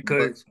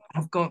 Because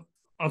I've got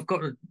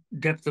a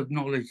depth of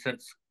knowledge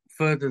that's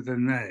further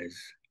than theirs.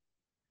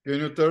 Can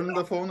you turn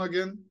the phone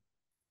again?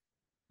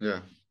 Yeah,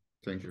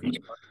 thank you.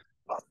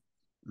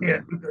 Yeah,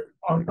 because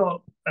I've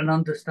got an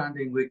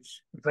understanding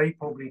which they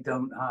probably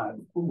don't have,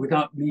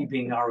 without me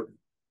being arrogant.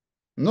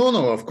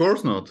 No, of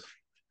course not.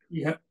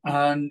 Yeah,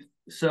 and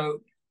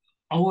so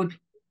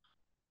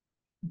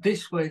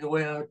the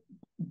way I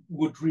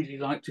would really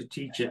like to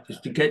teach it is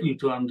to get you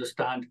to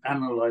understand,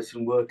 analyze,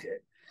 and work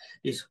it.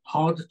 It's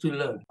harder to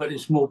learn, but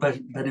it's more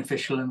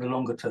beneficial in the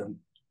longer term.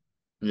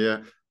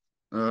 Yeah.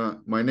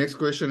 My next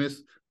question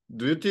is,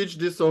 Do you teach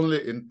this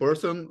only in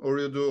person or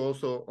you do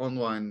also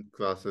online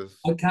classes?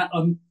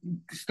 I'm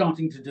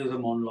starting to do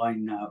them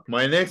online now.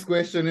 My next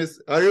question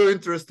is, are you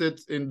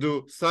interested in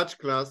do such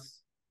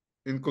class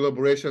in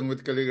collaboration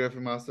with Calligraphy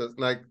Masters?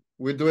 Like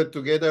we do it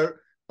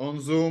together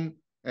on Zoom,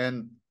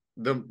 and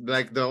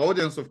the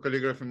audience of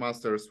Calligraphy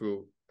Masters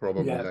will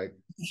probably like.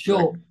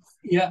 Sure.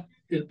 Yeah,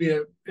 it'll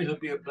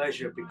be a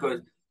pleasure, because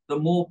the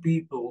more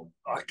people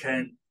I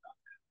can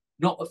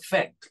not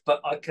affect,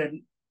 but I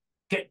can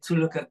get to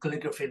look at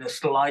calligraphy in a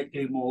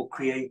slightly more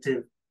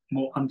creative,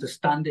 more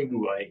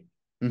understanding way,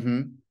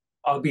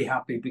 I'll be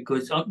happy,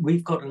 because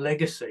we've got a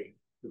legacy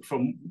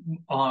from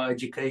our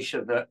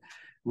education that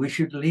we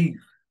should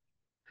leave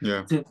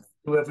to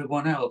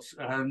everyone else.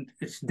 And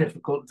it's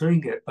difficult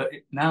doing it. But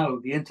now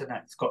the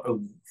internet's got a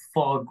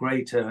far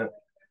greater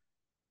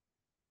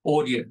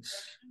audience.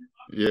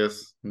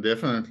 Yes,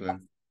 definitely.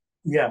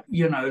 Yeah,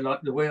 you know,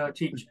 like the way I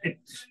teach,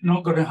 it's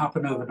not going to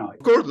happen overnight.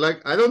 Of course,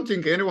 like I don't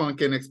think anyone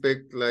can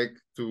expect like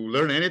to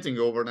learn anything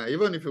overnight.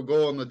 Even if you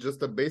go on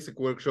just a basic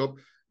workshop,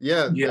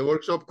 the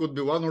workshop could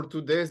be 1 or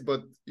 2 days,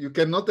 but you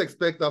cannot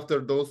expect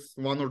after those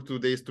 1 or 2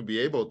 days to be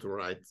able to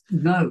write.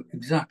 No,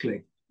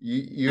 exactly.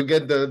 You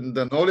get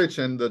the knowledge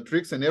and the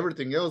tricks and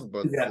everything else,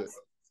 but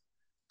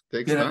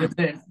takes time.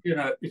 You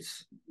know,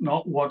 it's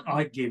not what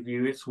I give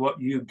you, it's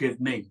what you give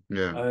me.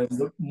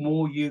 The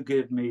more you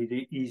give me,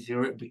 the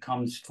easier it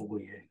becomes for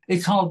you.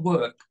 It's hard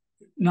work.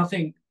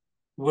 Nothing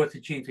worth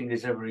achieving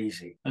is ever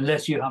easy,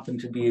 unless you happen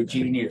to be a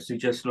genius who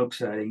just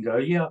looks at it and go,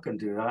 yeah, I can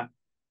do that.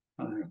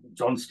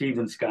 John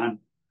Stevens can.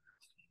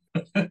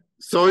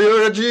 So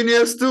you're a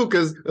genius too,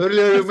 because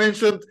earlier you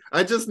mentioned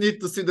I just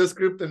need to see the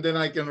script and then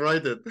I can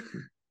write it.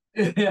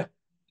 Yeah.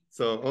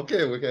 So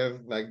okay, we have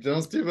like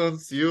John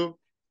Stevens, you,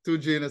 2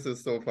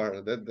 geniuses so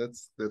far.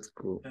 That's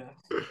cool.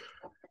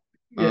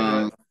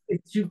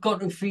 You've got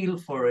to feel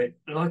for it.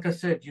 Like I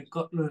said, you've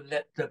got to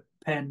let the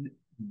pen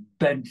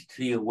bend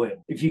to your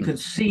will. If you can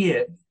see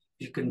it,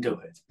 you can do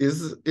it.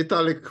 Is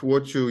italic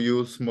what you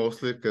use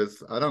mostly?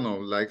 Because I don't know,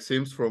 like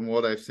seems from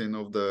what I've seen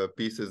of the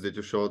pieces that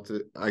you showed,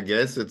 I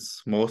guess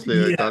it's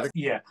mostly italic.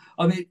 Yeah.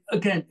 I mean,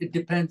 again, it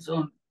depends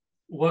on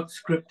what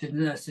script is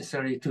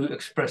necessary to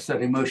express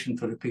that emotion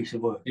for the piece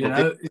of work. You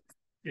know,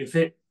 if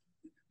it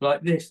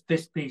like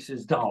this piece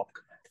is dark.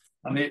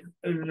 I mean,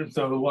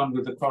 so the one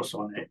with the cross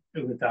on it,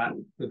 with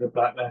the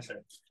black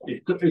letter,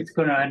 it's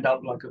going to end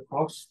up like a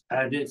cross,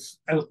 and it's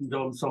Elton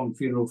John song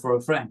 "Funeral for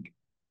a Friend."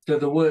 So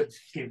the words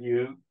give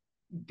you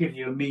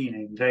a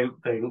meaning. They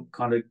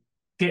kind of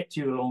get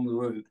you along the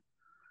route,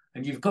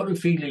 and you've got to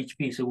feel each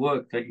piece of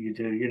work that you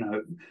do. You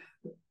know,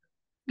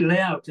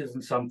 layout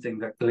isn't something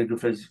that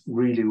calligraphers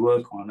really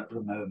work on at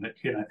the moment.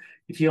 You know,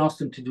 if you ask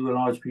them to do a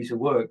large piece of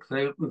work,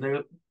 they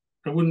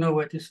wouldn't know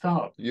where to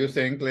start. You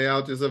think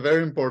layout is a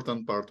very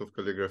important part of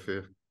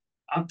calligraphy?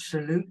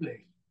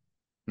 Absolutely.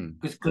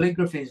 Because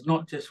calligraphy is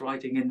not just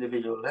writing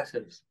individual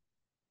letters.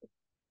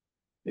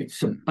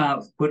 It's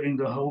about putting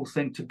the whole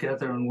thing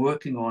together and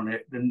working on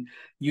it. And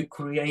you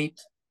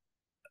create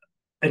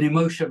an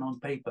emotion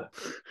on paper.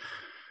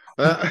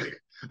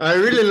 I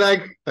really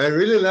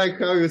like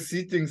how you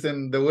see things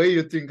and the way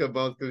you think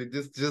about it.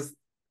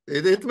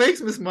 It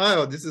makes me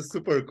smile. This is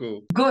super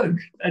cool. Good.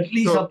 At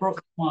least I brought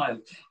a smile.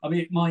 I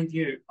mean, mind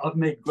you, I've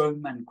made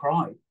grown men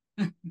cry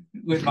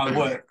with my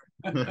work.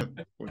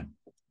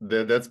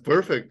 That's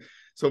perfect.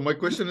 So my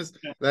question is,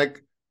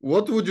 like,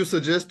 what would you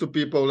suggest to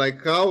people?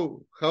 Like,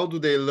 how do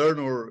they learn,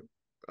 or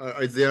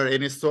is there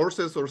any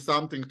sources or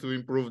something to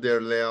improve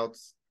their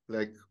layouts?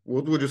 Like,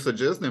 what would you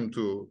suggest them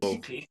to?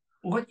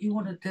 What you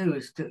want to do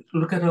is to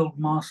look at old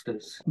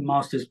masters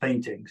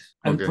paintings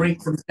and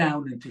break them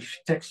down into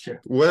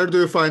texture. Where do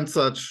you find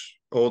such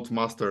old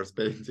masters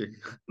painting?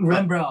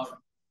 Rembrandt,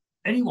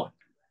 anyone,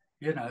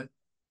 you know,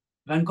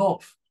 Van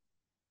Gogh.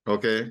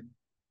 Okay.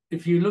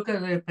 If you look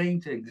at their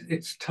paintings,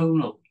 it's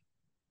tonal.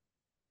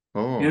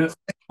 You know,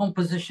 the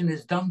composition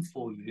is done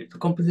for you. The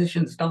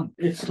composition's done.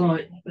 It's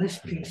like this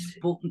piece,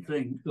 important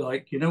thing.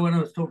 Like, you know, when I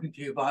was talking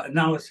to you about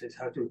analysis,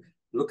 how to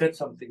look at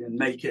something and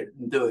make it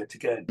and do it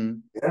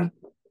again. Yeah.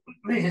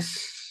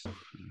 This.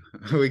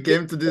 We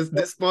came to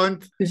this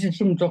point. This is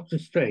from Doctor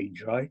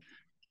Strange, right?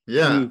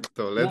 Yeah.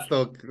 So let's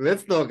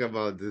talk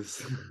about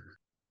this.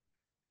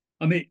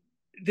 I mean,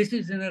 this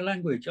is in a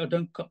language I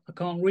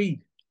can't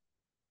read.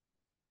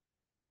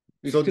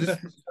 It's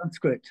Tibetan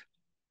Sanskrit.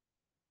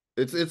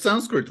 It's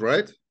Sanskrit,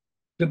 right?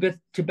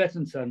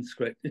 Tibetan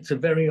Sanskrit. It's a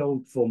very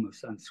old form of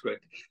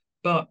Sanskrit.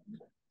 But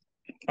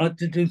I had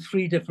to do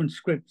 3 different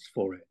scripts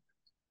for it.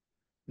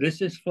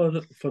 This is for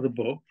the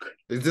book.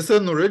 Is this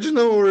an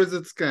original or is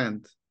it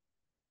scanned?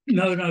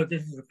 No,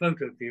 this is a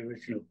photo of the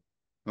original.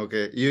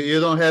 Okay, you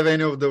don't have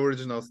any of the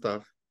original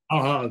stuff.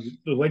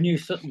 When you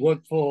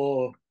work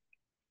for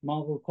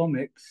Marvel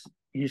Comics,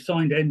 you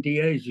signed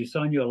NDAs. You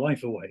sign your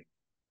life away.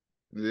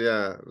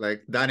 Yeah,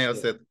 like Daniel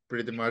said,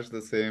 pretty much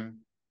the same.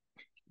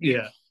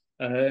 Yeah,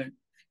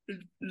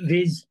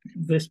 this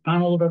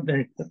panel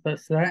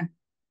that's there,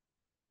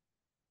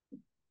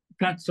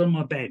 that's on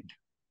my bed.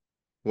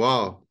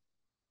 Wow.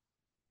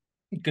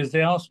 Because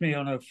they asked me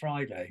on a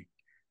Friday,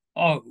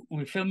 oh,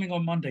 we're filming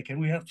on Monday. Can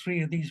we have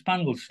 3 of these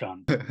panels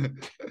done?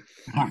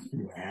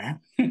 Yeah.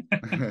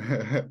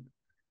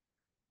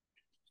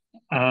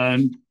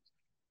 And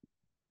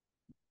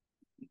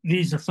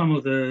these are some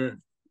of the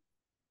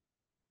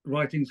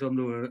writings on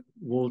the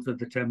walls of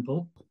the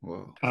temple.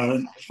 Wow.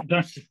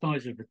 That's the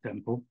size of the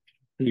temple,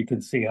 so you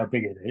can see how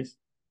big it is.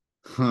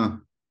 Huh.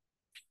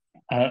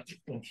 The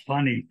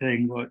funny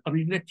thing was, I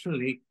mean,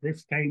 literally,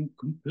 this came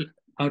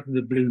out of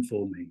the blue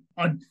for me.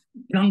 I'd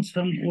done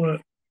some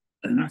work,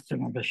 and that's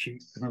another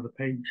sheet, another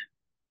page.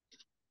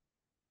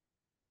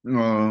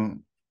 Oh,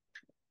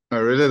 I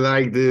really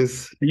like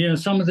this. And, you know,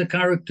 some of the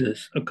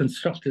characters are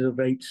constructed of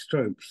 8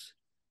 strokes.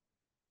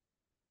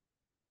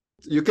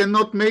 You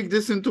cannot make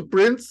this into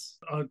prints?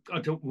 I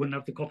wouldn't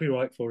have the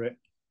copyright for it.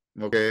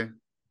 Okay.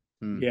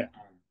 Yeah.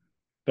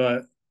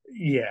 But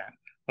yeah,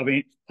 I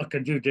mean, I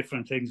can do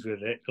different things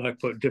with it, like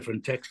put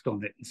different text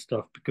on it and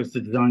stuff because the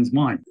design's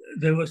mine.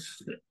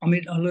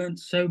 I learned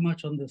so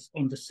much on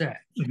the set.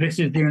 This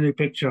is the only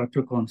picture I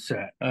took on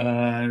set.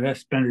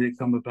 That's Benedict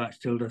Cumberbatch,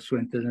 Tilda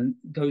Swinton, and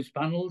those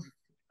panels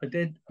I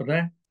did are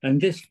there.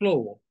 And this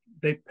floor,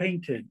 they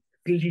painted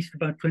at least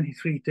about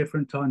 23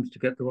 different times to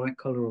get the right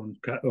color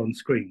on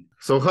screen.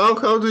 So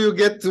how do you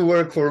get to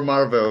work for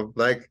Marvel?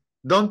 Like,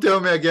 don't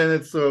tell me again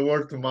it's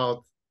word of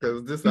mouth,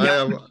 because this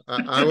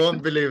I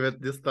won't believe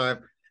it this time.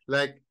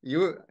 Like,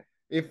 you,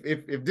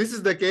 if this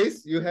is the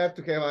case, you have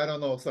to have, I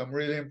don't know, some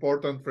really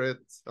important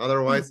threats.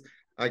 Otherwise,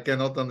 I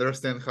cannot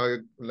understand how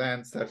you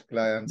land such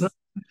clients. But,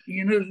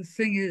 you know, the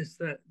thing is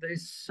that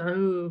there's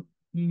so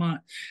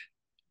much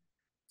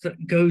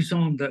that goes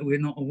on that we're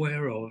not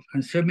aware of,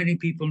 and so many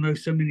people know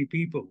so many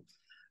people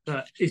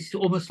that it's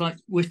almost like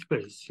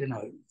whispers. You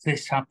know,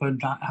 this happened,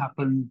 that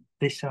happened,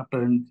 this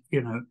happened.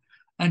 You know,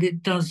 and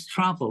it does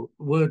travel.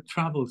 Word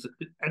travels,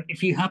 and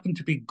if you happen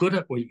to be good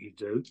at what you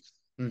do,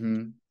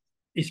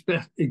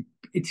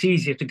 it's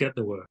easier to get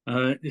the work.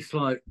 It's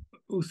like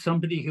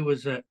somebody who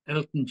was at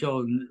Elton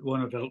John,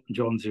 one of Elton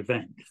John's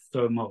events,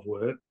 so my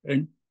work,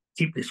 and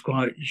keep this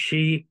quiet.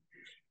 She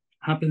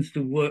happens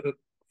to work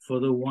for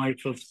the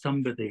wife of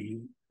somebody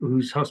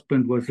whose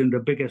husband was in the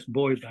biggest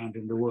boy band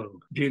in the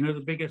world. Do you know the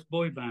biggest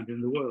boy band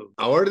in the world?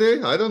 Are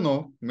they? I don't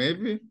know.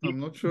 Maybe. I'm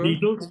not sure.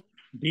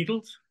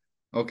 Beatles?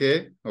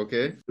 Okay.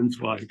 Husband's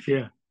wife,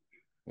 yeah.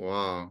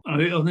 Wow. On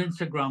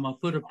Instagram, I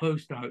put a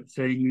post out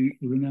saying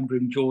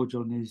remembering George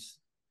on his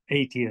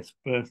 80th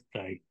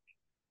birthday.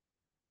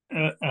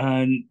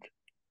 And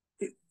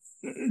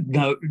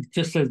no, it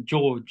just says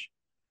George,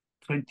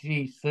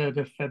 23rd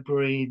of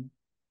February,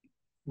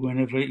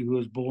 whenever he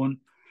was born.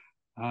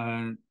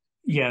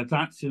 Yeah,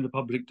 that's in the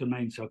public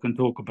domain, so I can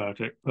talk about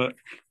it. But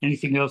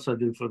anything else I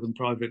do for them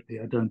privately,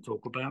 I don't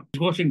talk about. I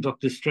was watching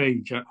Doctor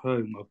Strange at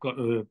home. I've got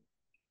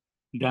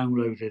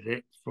downloaded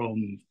it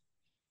from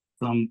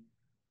some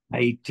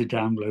paid to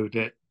download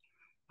it.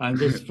 And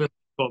this film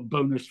got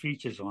bonus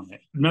features on it.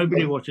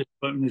 Nobody watches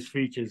bonus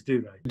features,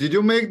 do they? Did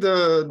you make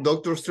the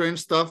Doctor Strange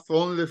stuff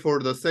only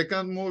for the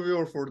second movie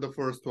or for the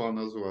first one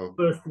as well?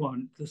 First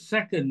one.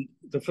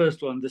 The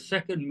first one. The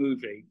second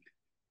movie,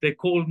 they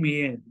called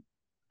me in.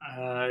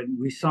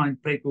 We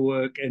signed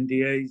paperwork,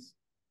 NDAs,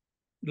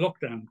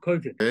 lockdown,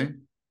 COVID. Okay.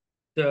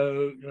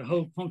 So the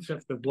whole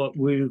concept of what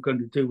we were going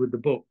to do with the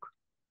book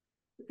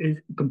is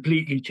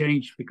completely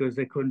changed because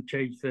they couldn't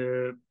change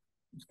the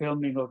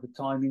filming or the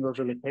timing or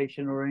the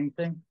location or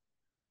anything.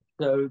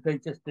 So they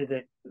just did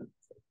it.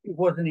 It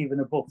wasn't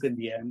even a book in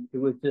the end. It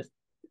was just,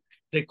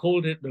 they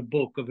called it the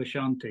Book of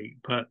Ashanti,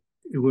 but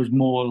it was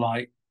more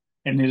like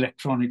an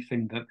electronic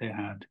thing that they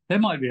had. There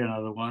might be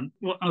another one.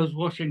 Well, I was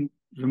watching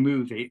the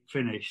movie,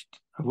 finished.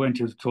 I went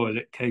to the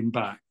toilet, came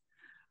back,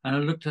 and I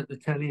looked at the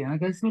telly and I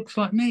go, "This looks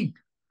like me.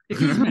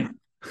 It is me."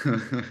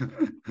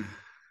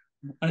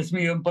 That's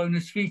me on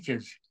bonus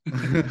features.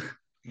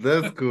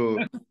 That's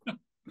cool.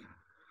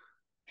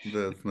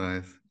 That's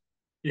nice.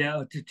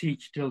 Yeah, to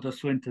teach Tilda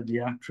Swinton, the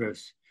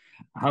actress,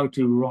 how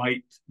to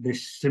write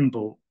this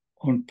symbol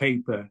on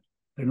paper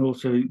and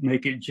also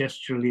make it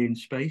gesturally in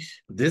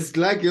space. This,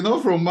 like, you know,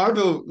 from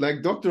Marvel,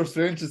 like Doctor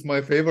Strange is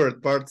my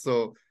favorite part.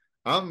 So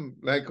I'm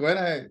like,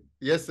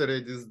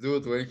 yesterday, this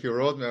dude, when he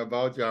wrote me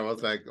about you, I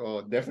was like,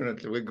 oh,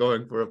 definitely we're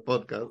going for a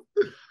podcast.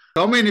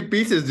 How many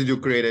pieces did you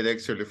create it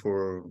actually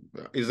for?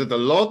 Is it a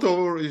lot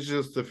or is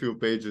just a few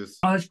pages?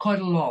 It's quite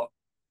a lot.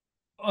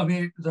 I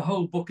mean, the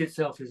whole book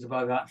itself is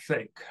about that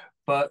thick,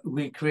 but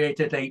we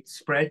created 8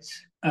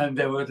 spreads and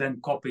they were then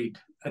copied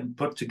and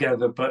put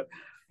together. But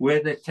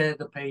where they tear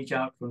the page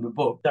out from the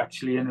book,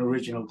 actually an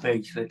original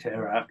page they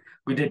tear out.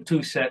 We did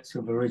 2 sets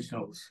of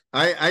originals.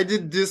 I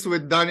did this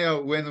with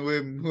Daniel when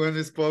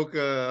we spoke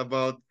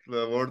about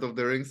the Lord of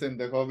the Rings and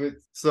the Hobbit.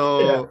 So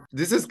yeah.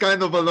 This is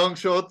kind of a long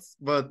shot,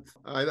 but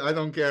I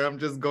don't care. I'm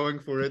just going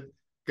for it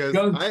because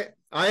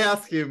I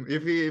asked him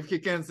if he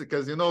can,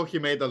 because you know he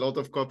made a lot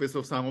of copies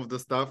of some of the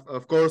stuff.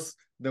 Of course,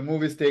 the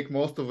movies take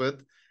most of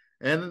it,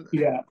 and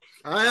yeah,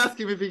 I asked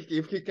him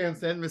if he can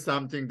send me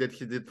something that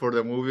he did for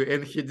the movie,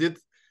 and he did.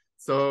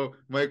 So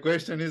my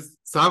question is,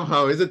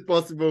 somehow, is it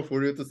possible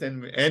for you to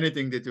send me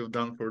anything that you've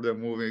done for the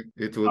movie?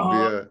 It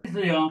would be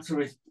The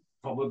answer is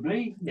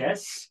Probably,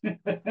 yes.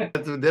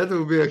 That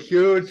will be a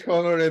huge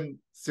honor, and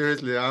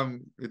seriously,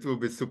 it will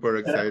be super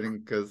exciting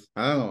because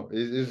I don't know,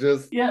 it's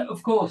just Yeah,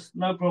 of course,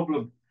 no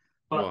problem.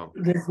 But wow.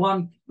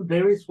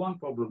 there is one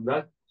problem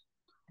though.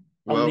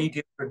 I'll Well, need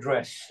your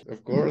address.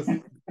 of course,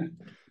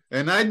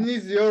 and I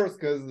need yours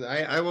because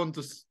I want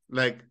to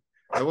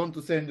I want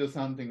to send you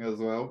something as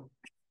well.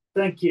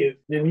 Thank you.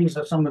 These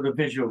are some of the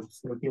visuals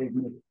they gave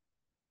me.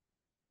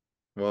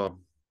 Wow,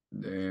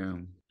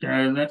 damn.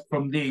 And that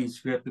from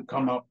these, we had to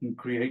come up and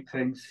create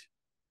things.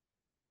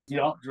 The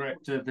art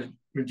director, the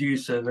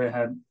producer, they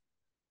had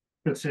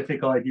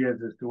specific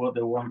ideas as to what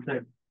they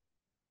wanted.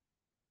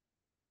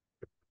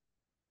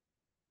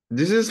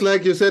 This is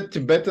like you said,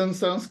 Tibetan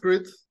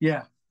Sanskrit.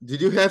 Yeah.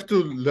 Did you have to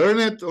learn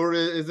it, or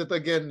is it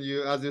again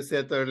you, as you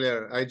said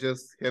earlier? I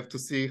just have to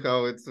see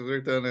how it's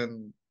written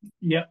and.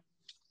 Yeah.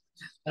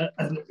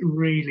 A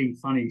really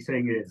funny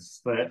thing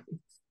is that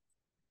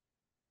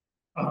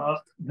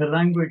the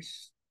language,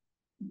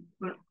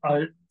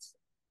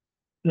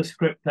 the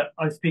script that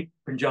I speak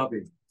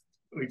Punjabi,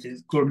 which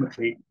is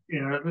Gurmukhi,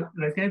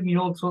 they gave me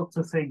all sorts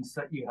of things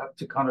that you have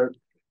to kind of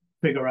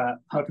figure out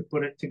how to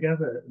put it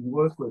together and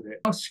work with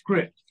it. Our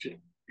script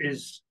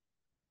is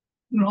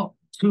not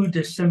too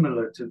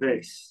dissimilar to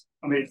this.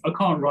 I mean, I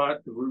can't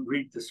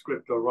read the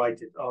script or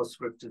write it, our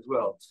script as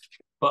well,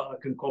 but I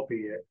can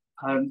copy it.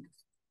 And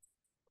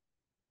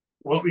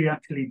what we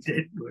actually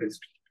did was,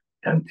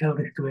 don't tell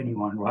this to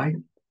anyone, right?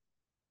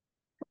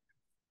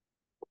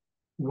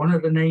 One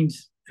of the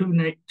names, two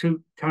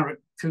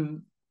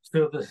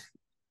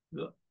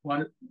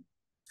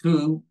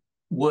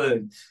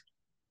words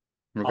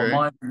are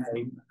my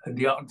name and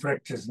the art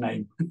director's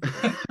name.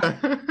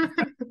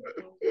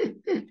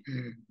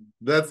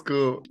 That's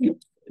cool.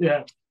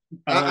 Yeah.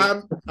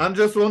 I'm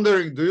just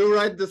wondering, do you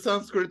write the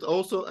Sanskrit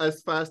also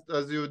as fast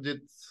as you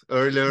did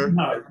earlier?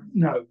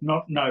 No,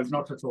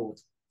 not at all.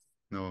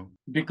 No.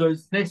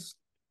 Because this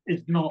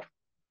is not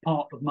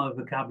part of my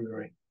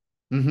vocabulary.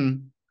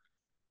 Mm-hmm.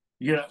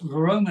 Yeah, the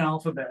Roman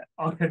alphabet,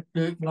 I could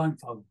do it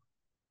blindfold.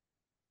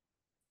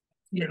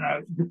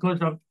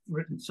 Because I've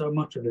written so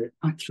much of it,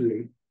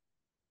 actually.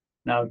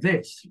 Now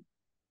this.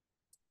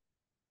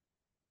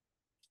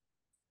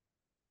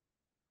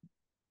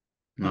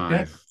 Nice.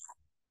 Okay?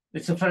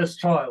 It's the first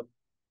trial.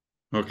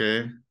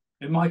 Okay.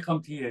 It might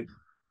come to you.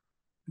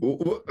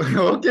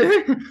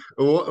 Okay.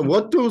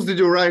 What tools did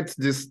you write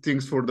these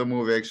things for the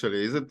movie,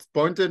 actually? Is it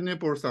pointed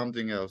nib or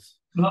something else?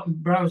 Not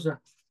browser.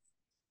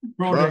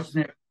 Broad edge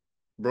nib.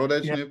 Broad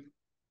edge nib?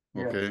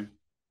 Okay. Yeah.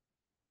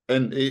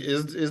 And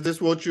is this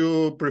what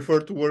you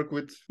prefer to work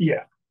with?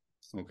 Yeah.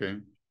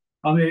 Okay.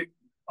 I mean,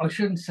 I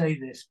shouldn't say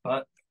this,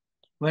 but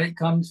when it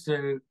comes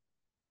to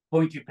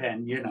pointy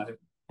pen,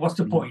 what's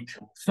the point?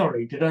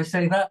 Sorry, did I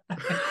say that?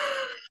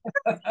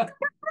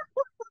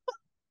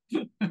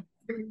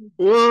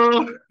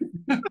 Whoa!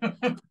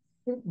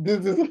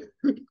 This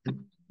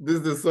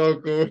is so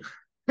cool.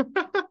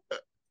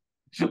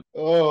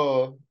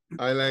 Oh,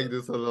 I like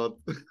this a lot.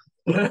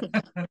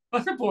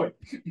 What's the point?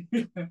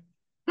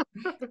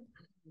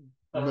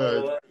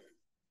 Nice.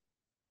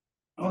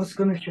 I was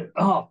going to show.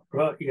 Oh,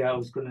 right. Yeah, I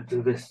was going to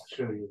do this to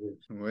show you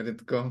this. When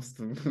it comes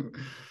to.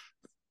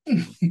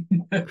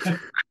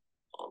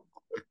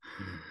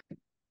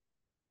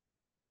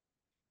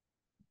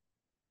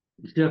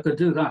 See, I could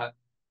do that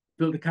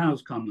till the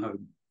cows come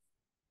home.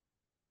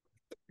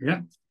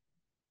 Yeah.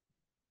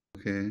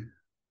 Okay.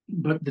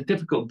 But the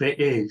difficult bit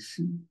is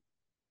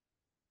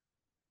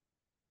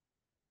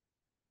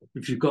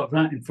if you've got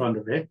that in front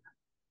of it.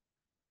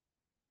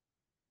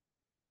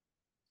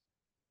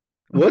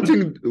 What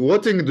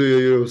ink do you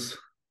use?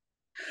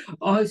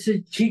 Oh, it's a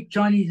cheap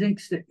Chinese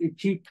ink,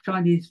 cheap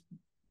Chinese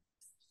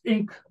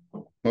ink.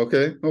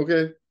 Okay.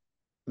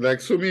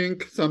 Like Sumi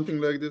ink,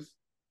 something like this.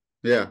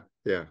 Yeah.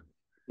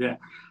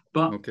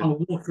 But okay.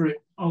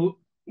 I'll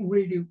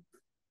really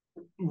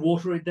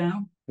water it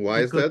down.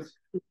 Why is that?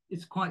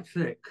 It's quite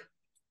thick.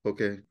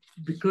 Okay.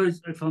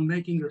 Because if I'm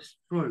making a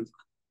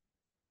stroke,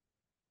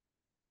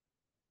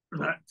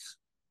 that's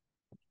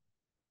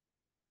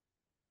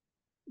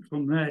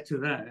from there to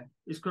there,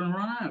 it's going to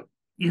run out.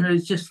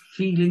 It's just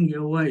feeling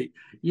your way.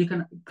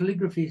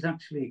 Calligraphy is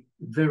actually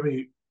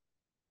very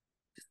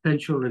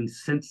sensual and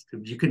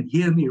sensitive. You can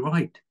hear me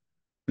right.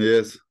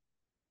 Yes.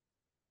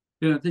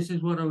 This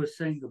is what I was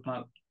saying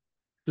about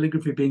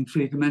calligraphy being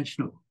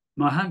three-dimensional.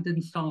 My hand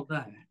didn't start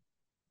there.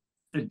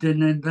 It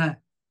didn't end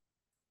there.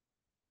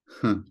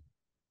 Huh.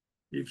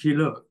 If you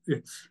look,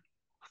 I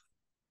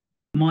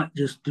might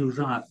just do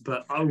that,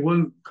 but I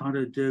won't kind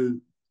of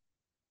do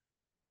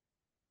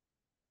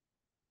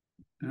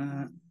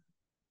and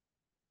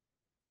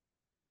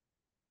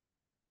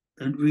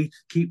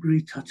keep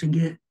retouching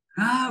it.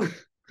 No,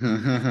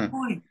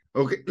 point.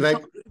 Okay,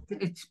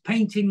 it's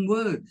painting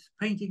words,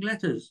 painting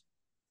letters.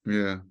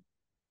 Yeah.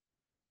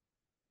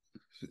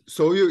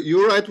 So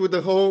you write with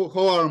the whole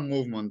arm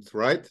movement,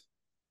 right?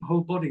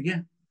 Whole body,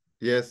 yeah.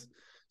 Yes.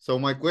 So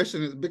my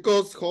question is,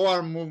 because whole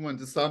arm movement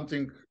is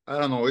something, I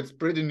don't know, it's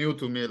pretty new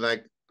to me.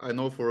 Like I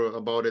know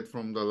about it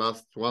from the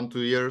last 1-2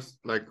 years.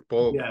 Like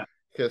Paul,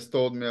 has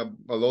told me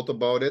a lot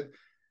about it.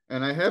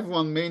 And I have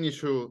one main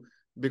issue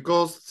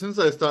because since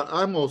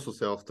I'm also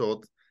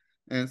self-taught.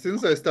 And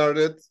since I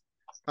started,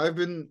 I've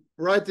been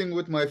writing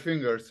with my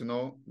fingers, you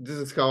know. This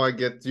is how I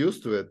get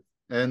used to it.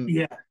 And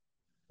Yeah.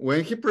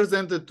 when he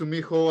presented to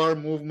me whole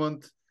arm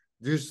movement,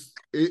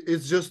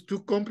 it's just too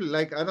complex.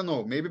 Like, I don't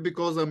know, maybe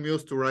because I'm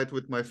used to write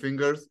with my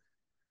fingers.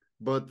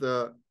 But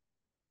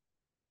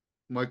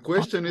my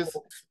question is,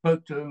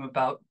 spoke to him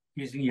about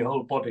using your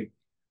whole body.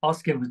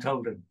 Ask him who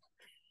told him.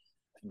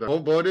 the whole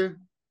body?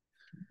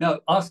 No,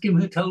 ask him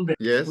who told him.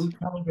 Yes. Who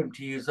told him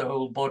to use the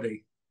whole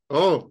body?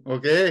 Oh,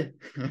 okay.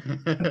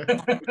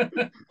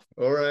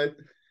 All right.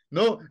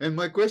 No, and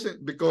my question,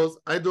 because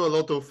I do a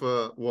lot of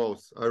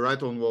walls. I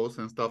write on walls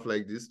and stuff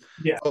like this.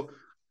 Yeah. So,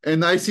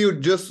 and I saw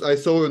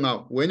you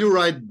now. When you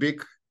write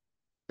big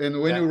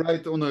and when you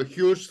write on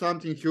a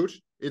something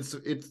huge,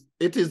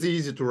 it is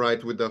easy to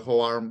write with the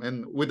whole arm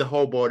and with the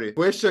whole body.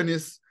 Question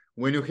is,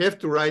 when you have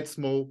to write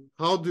small,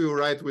 how do you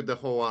write with the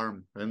whole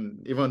arm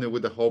and even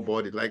with the whole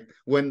body? Like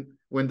when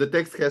the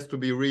text has to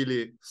be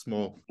really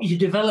small. You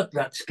develop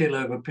that skill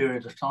over a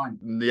period of time.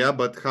 Yeah,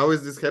 but how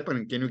is this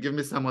happening? Can you give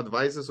me some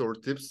advices or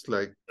tips?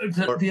 Like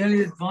the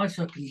only advice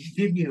I can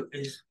give you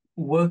is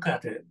work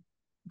at it.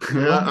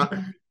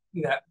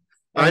 Yeah.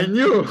 I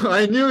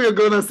knew you're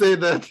gonna say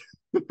that.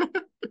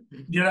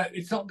 You know,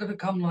 it's not going to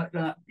come like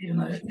that. You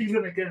know,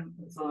 even again,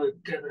 if I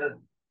get a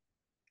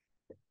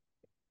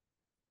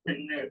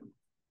thing there.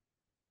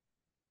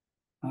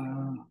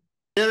 Are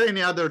there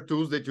any other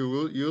tools that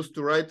you use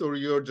to write, or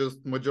your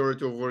just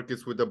majority of work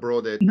is with the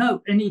broad edge?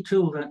 No, any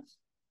tool that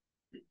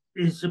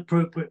is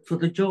appropriate for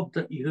the job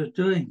that you're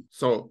doing.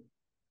 So,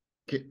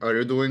 are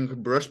you doing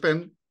brush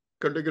pen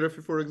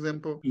calligraphy, for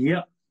example?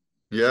 Yeah.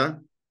 Yeah.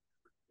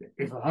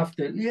 If I have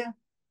to, yeah,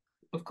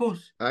 of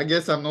course. I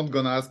guess I'm not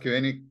gonna ask you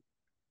any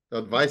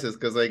advices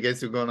because I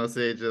guess you're gonna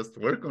say just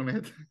work on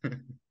it.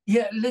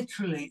 Yeah,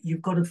 literally,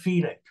 you've got to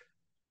feel it.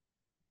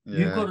 Yeah.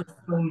 You've got a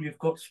soul, you've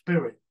got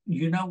spirit.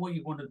 You know what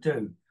you want to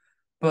do,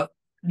 but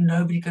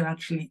nobody can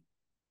actually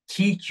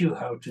teach you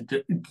how to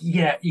do.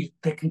 Yeah,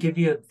 they can give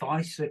you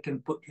advice, they can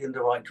put you in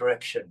the right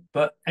direction.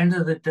 But end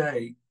of the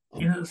day,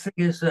 you know, the thing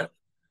is that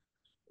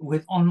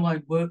with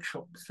online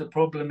workshops, the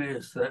problem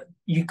is that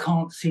you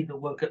can't see the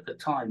work at the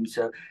time.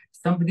 So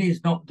somebody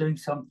is not doing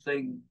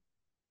something,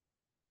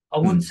 I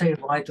wouldn't say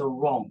right or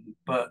wrong,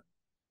 but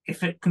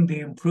if it can be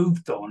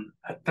improved on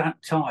at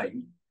that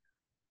time,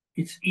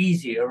 it's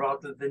easier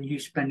rather than you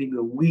spending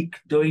a week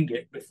doing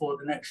it before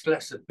the next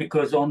lesson.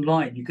 Because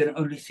online, you can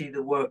only see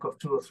the work of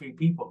 2 or 3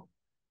 people.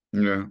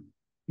 Yeah.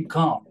 You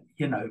can't,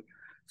 you know.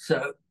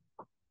 So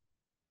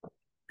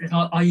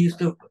I used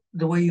to,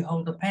 the way you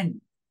hold a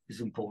pen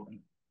is important.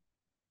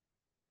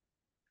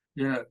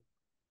 You know,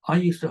 I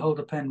used to hold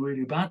a pen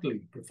really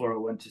badly before I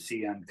went to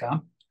see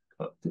Cam.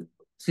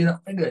 See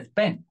that finger? It's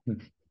bent.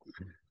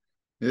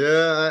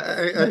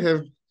 Yeah, I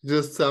have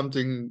just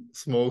something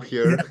small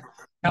here,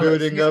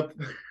 building up.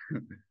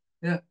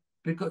 Yeah,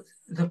 because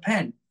the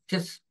pen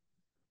just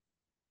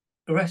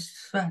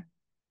rests there.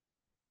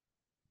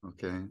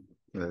 Okay,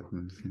 let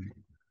me see.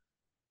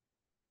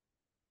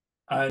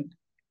 And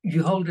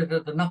you hold it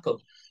at the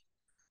knuckle.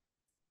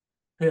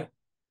 Here.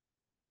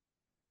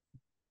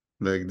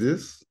 Like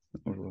this?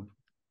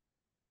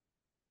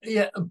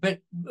 Yeah, a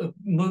bit.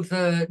 Move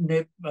the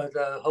nib,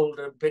 the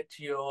holder a bit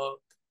to your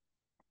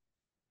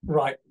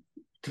right,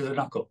 to the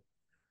knuckle.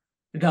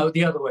 No,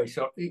 the other way.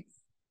 Sorry.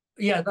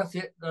 Yeah, that's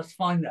it. That's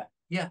fine there.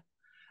 Yeah.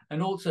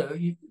 And also,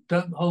 you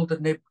don't hold the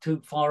nib too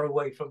far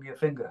away from your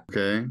finger.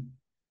 Okay.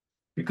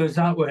 Because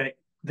that way,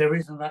 there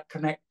isn't that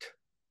connect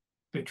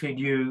between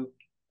you,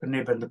 the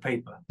nib, and the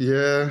paper.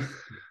 Yeah,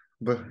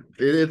 but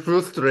it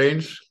feels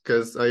strange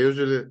because I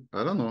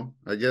don't know,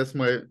 I guess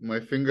my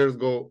fingers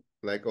go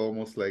like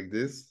almost like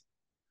this.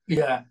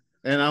 Yeah.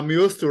 And I'm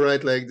used to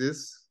write like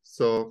this.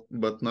 So,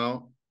 but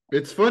now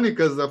it's funny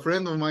because a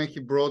friend of mine, he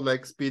brought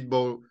like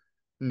speedball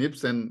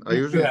nibs, and I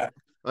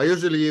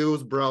usually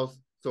use brows,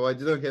 so I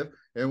didn't have.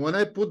 And when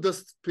I put the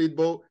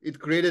speedball, it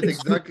created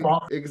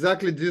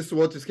exactly this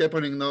what is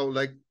happening now,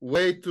 like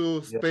way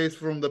too space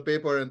from the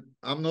paper, and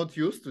I'm not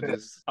used to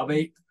this. I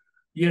mean,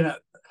 you know,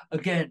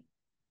 again,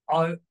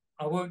 I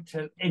won't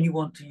tell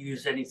anyone to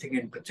use anything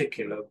in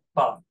particular,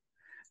 but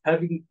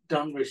having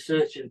done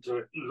research into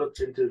it,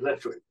 looked into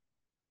lettering,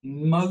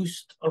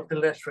 most of the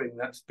lettering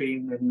that's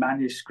been in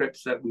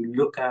manuscripts that we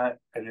look at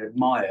and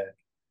admire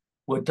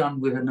were done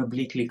with an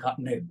obliquely cut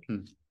nib.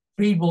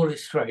 Speedball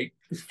is straight,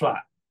 it's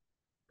flat.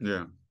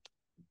 Yeah.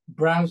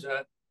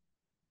 Browser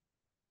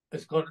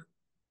has got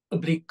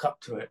oblique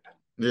cut to it.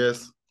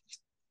 Yes.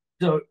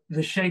 So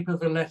the shape of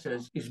the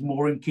letters is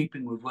more in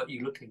keeping with what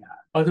you're looking at.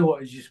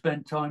 Otherwise, you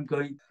spend time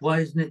going,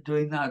 why isn't it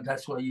doing that?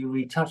 That's why you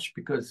retouch,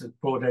 because the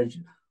broad edge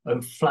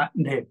of flat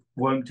nib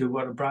won't do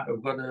what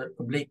an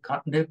oblique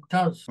cut nib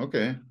does.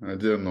 Okay, I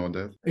didn't know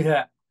that.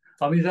 Yeah.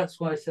 I mean, that's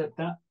why I said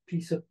that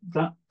piece of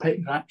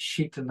that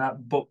sheet and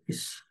that book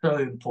is so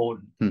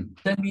important.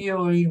 Send me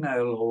your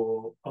email,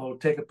 or I'll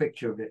take a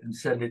picture of it and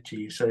send it to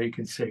you so you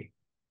can see.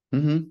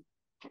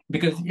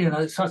 because, you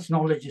know, such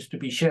knowledge is to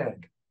be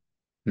shared.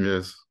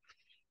 Yes.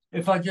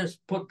 If I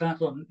just put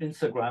that on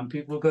Instagram,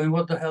 people are going,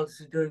 what the hell is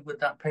he doing with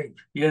that page?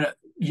 You know,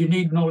 you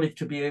need knowledge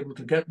to be able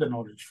to get the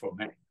knowledge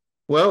from it.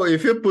 Well,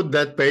 if you put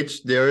that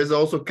page, there is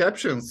also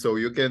captions, so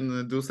you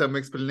can do some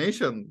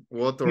explanation.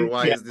 What or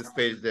why is this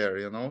page there,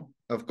 you know?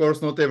 Of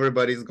course, not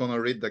everybody is going to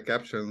read the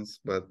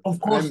captions, but... Of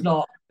course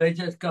not. They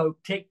just go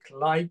tick,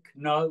 like,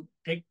 no,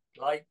 tick,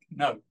 like,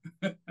 no.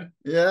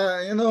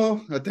 Yeah, you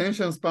know,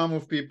 attention span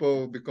of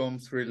people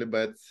becomes really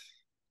bad.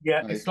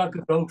 Yeah, it's like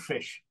a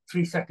goldfish,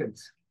 3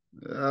 seconds.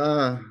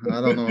 I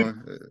don't know.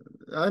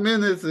 I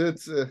mean, it's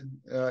for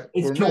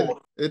me,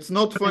 it's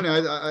not funny.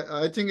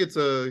 I think it's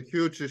a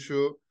huge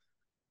issue.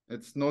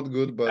 It's not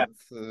good, but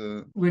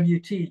when you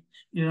teach,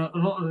 you know, a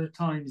lot of the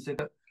times they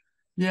go,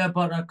 yeah,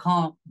 but I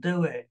can't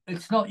do it.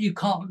 It's not you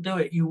can't do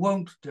it, you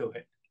won't do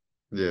it.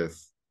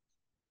 Yes.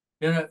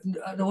 You know,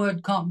 the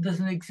word can't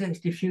doesn't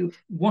exist. If you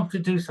want to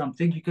do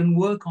something, you can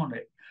work on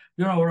it.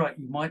 You're all right.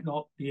 You might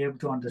not be able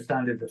to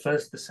understand it the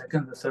first, the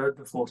second, the third,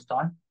 the fourth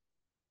time.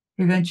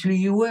 Eventually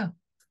you will.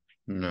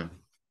 No.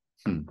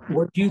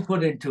 What you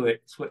put into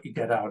it is what you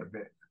get out of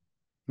it.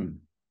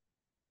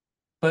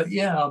 But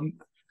yeah,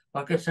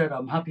 like I said,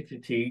 I'm happy to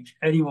teach.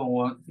 Anyone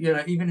wants, you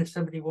know, even if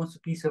somebody wants a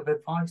piece of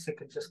advice, they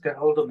can just get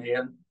hold of me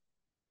and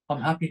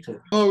I'm happy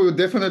to. Oh, we'll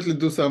definitely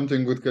do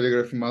something with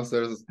Calligraphy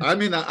Masters. I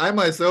mean, I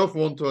myself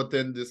want to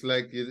attend this.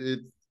 Like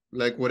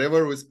like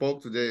whatever we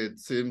spoke today, it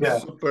seems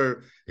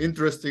super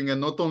interesting, and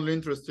not only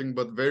interesting,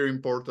 but very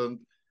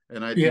important.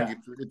 And I think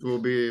it will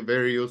be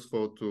very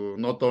useful to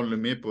not only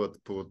me,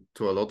 but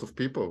to a lot of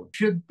people.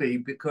 Should be,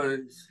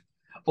 because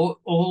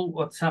all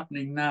what's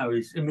happening now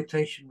is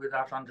imitation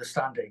without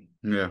understanding.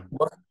 Yeah.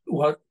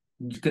 What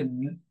you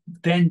can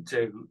then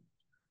do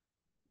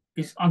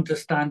is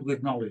understand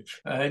with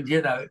knowledge. And,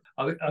 you know,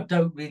 I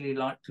don't really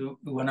like to,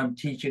 when I'm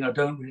teaching, I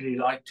don't really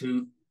like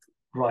to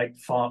write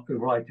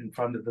in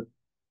front of the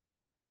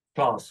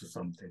class or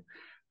something,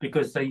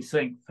 because they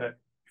think that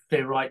if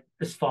they write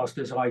as fast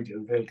as I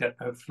do, they'll get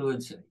no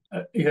fluency.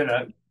 You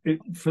know,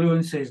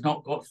 fluency is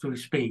not got through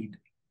speed.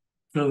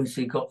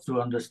 Fluency got through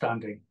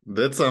understanding.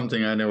 That's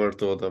something I never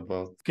thought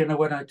about. You know,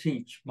 when I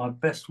teach, my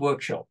best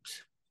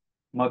workshops,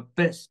 my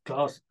best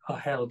class are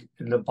held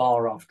in the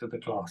bar after the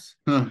class.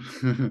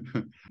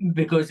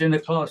 Because in the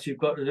class, you've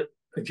got an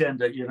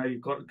agenda, you know,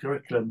 you've got a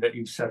curriculum that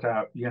you've set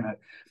out, you know,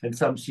 and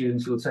some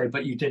students will say,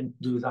 but you didn't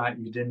do that,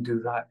 you didn't do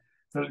that.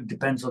 So it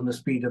depends on the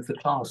speed of the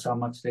class, how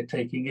much they're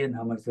taking in,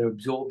 how much they're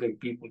absorbing.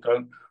 People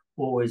don't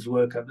always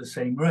work at the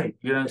same rate.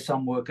 You know,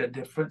 some work at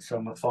different,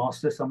 some are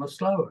faster, some are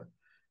slower.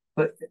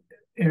 But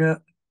in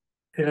a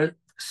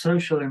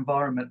social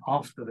environment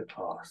after the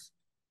class,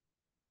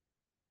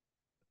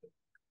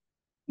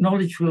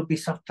 knowledge will be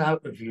sucked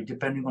out of you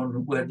depending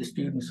on where the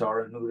students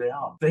are and who they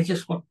are. They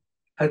just want,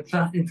 and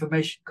that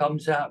information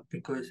comes out,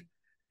 because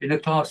in a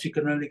class you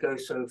can only go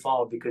so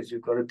far because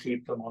you've got to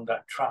keep them on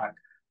that track.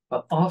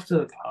 But after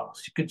the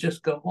class, you could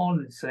just go on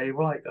and say,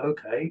 right,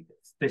 okay,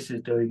 this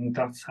is doing,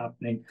 that's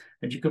happening.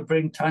 And you could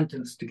bring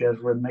tangents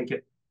together and make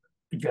it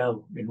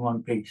gel in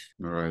one piece.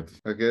 All right.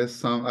 I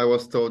guess I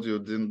was told you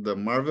did the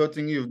Marvel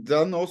thing. You've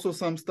done also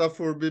some stuff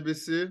for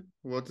BBC.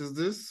 What is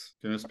this?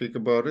 Can you speak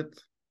about it?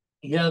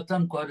 Yeah, I've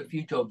done quite a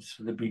few jobs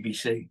for the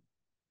BBC.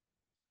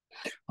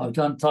 I've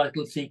done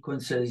title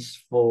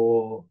sequences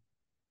for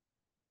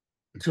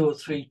 2 or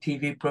 3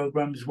 TV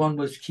programs. One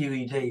was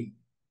QED.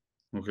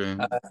 Okay.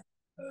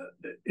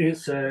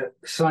 It's a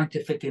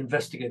scientific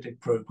investigative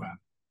program.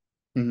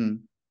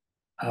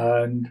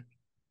 And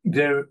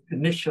their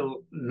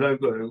initial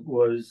logo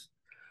was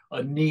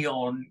a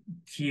neon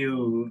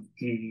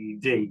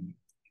QED.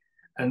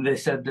 And they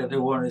said that they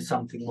wanted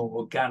something more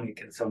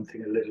organic and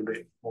something a little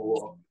bit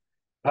more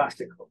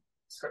practical.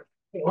 So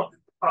what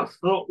I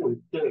thought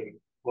we'd do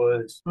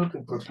was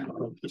looking for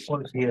this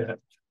one here.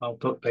 I'll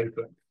put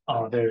paper.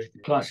 Oh, there's the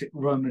classic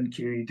Roman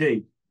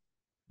QED,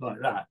 like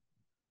that.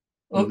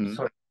 Oh,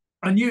 sorry.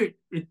 I knew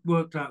it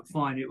worked out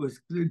fine. It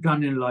was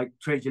done in like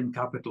Trajan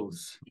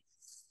capitals.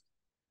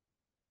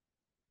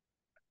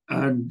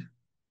 And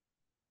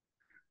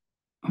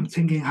I'm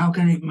thinking, how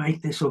can it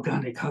make this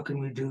organic? How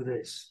can we do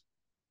this?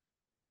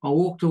 I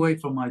walked away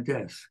from my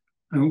desk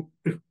and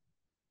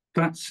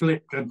that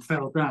slipped and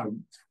fell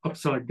down,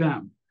 upside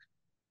down.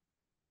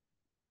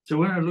 So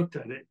when I looked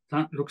at it,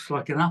 that looks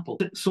like an apple.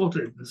 It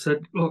sorted and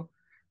said, look,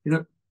 you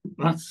know,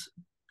 that's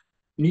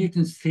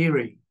Newton's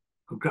theory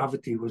of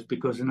gravity was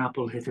because an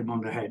apple hit him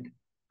on the head.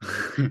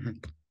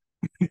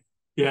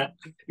 Yeah,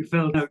 it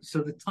fell down.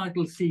 So the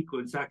title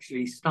sequence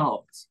actually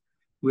starts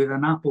with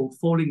an apple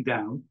falling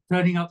down,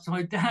 turning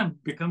upside down,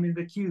 becoming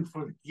the cue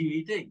for the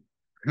GED.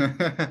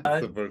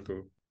 Super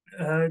cool.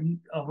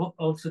 I've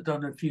also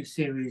done a few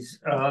series.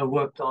 I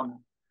worked on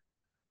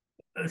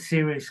a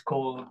series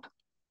called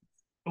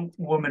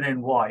Woman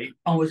in White.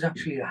 I was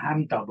actually a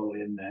hand double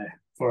in there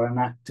for an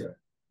actor.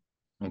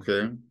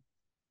 Okay.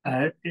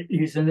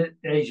 He's an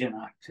Asian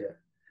actor.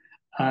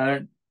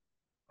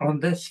 On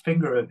this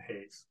finger of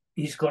his,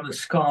 he's got a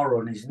scar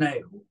on his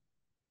nail.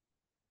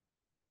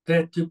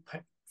 They're to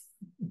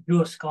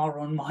drew a scar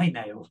on my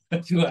nail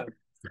as well.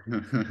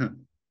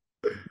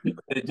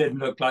 It didn't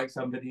look like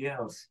somebody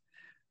else.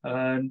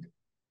 And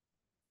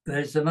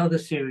there's another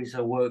series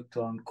I worked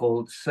on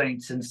called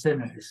Saints and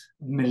Sinners,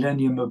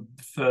 Millennium of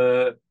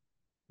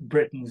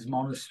Britain's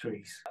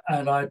Monasteries.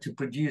 And I had to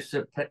produce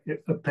a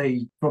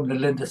page from the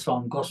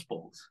Lindisfarne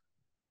Gospels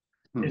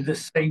in the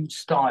same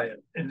style,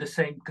 in the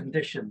same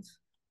conditions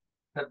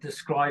that the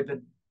scribe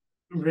had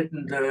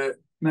written the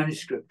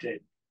manuscript in.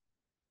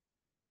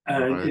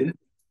 And Right.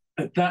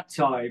 at that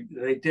time,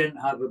 they didn't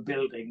have a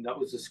building that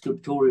was a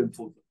scriptorium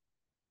for them.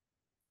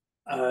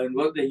 And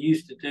what they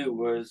used to do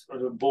was,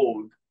 on a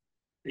board,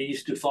 they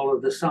used to follow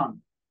the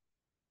sun.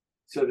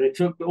 So they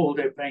took all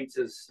their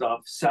painters'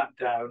 stuff, sat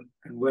down,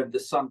 and when the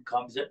sun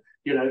comes,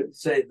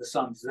 say the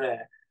sun's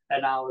there,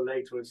 an hour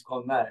later it's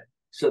gone there.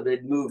 So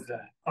they'd move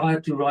that. I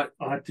had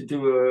to do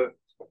a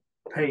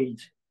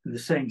page in the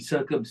same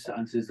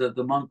circumstances that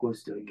the monk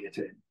was doing it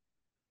in.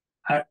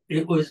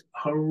 It was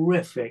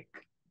horrific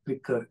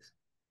because,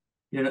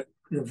 the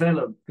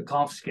vellum, the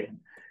calf skin,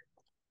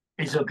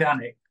 is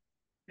organic,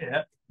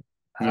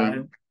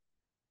 and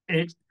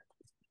it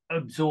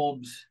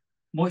absorbs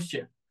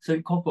moisture, so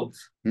it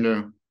cockles.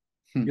 Yeah.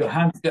 Your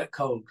hands get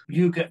cold,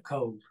 you get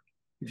cold.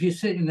 If you're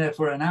sitting there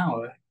for an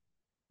hour,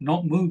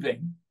 not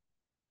moving,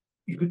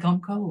 you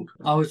become cold.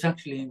 I was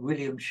actually in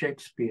William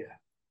Shakespeare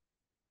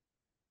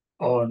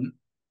on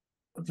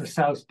the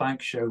South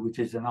Bank show, which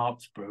is an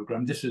arts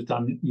program. This was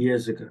done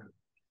years ago.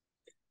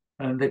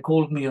 And they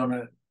called me on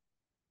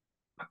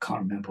I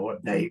can't remember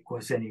what day it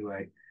was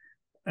anyway.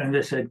 And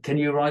they said, can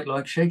you write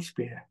like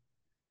Shakespeare?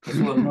 I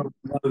said, well, no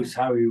one knows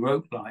how he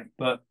wrote like,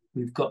 but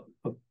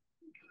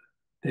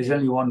there's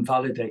only one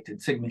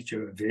validated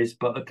signature of his,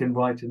 but I can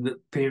write in the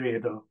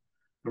period of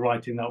the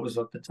writing that was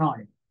at the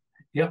time.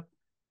 Yep.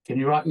 Can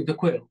you write with the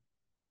quill?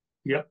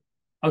 Yep.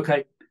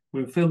 Okay.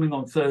 We're filming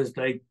on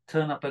Thursday.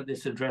 Turn up at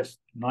this address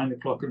 9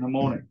 o'clock in the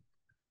morning.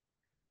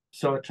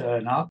 So I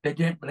turn up. They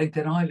didn't blink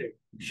an eyelid.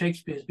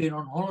 Shakespeare's been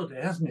on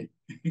holiday, hasn't he?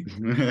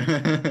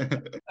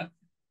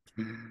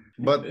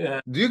 But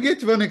do you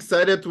get even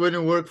excited when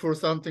you work for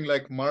something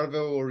like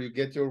Marvel, or you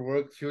get your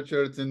work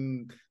featured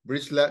in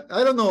British?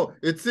 I don't know.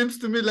 It seems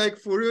to me like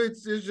for you,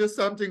 it's just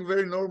something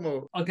very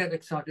normal. I get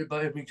excited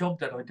by every job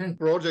that I do.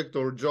 Project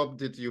or job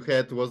that you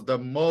had was the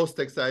most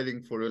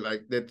exciting for you,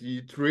 like that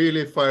it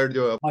really fired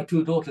you up? My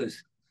 2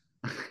 daughters.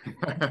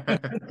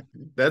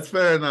 That's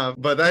fair enough.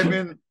 But I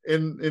mean,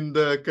 in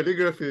the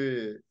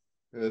calligraphy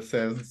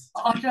sense.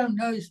 I don't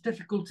know. It's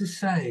difficult to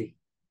say.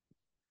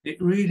 It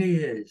really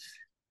is.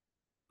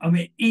 I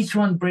mean, each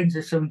one brings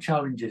its own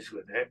challenges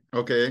with it.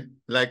 Okay.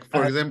 Like,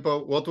 for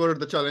example, what were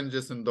the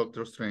challenges in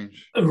Doctor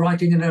Strange?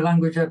 Writing in a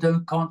language I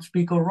can't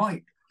speak or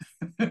write.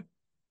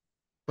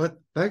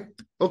 But like,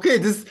 okay,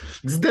 this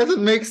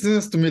doesn't make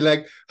sense to me.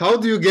 Like, how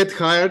do you get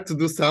hired to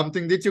do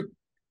something that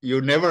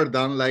you never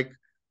done? Like,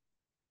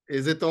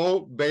 is it all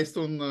based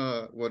on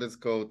what it's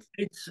called?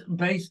 It's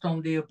based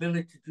on the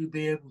ability to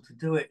be able to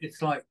do it.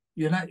 It's like,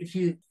 if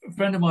a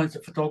friend of mine's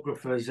a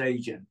photographer's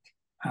agent,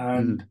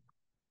 and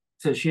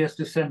so she has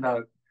to send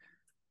out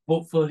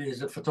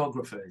portfolios of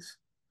photographers.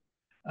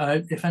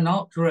 If an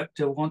art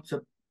director wants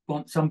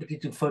somebody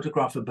to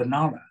photograph a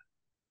banana,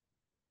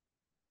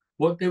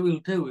 what they will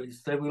do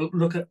is they will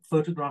look at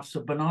photographs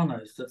of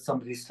bananas that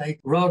somebody's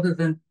taken, rather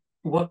than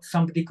what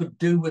somebody could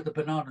do with a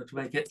banana to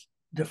make it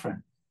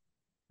different,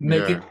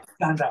 make it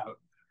stand out.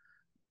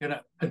 And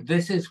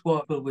this is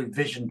what people with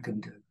vision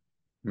can do.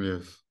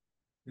 Yes.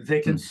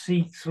 They can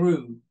see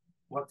through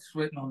what's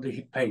written on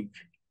the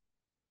page.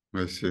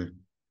 I see.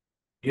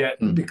 Yeah,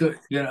 because,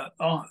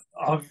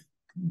 I've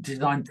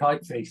designed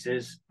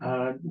typefaces.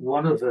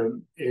 One of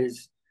them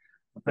is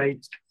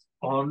based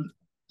on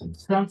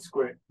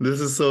Sanskrit. This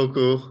is so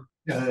cool.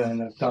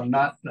 And I've done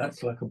that.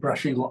 That's like a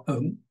brushing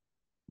one.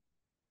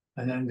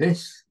 And then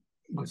this,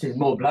 which is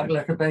more black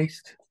letter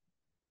based.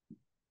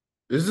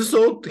 Is this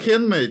all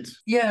handmade?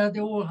 Yeah,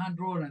 they're all hand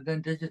drawn and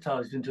then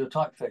digitized into a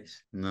typeface.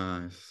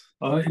 Nice.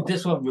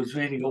 This one was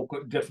really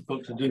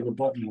difficult to do, the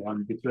bottom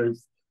one,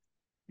 because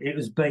it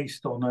was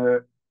based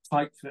on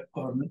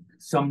on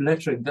some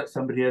lettering that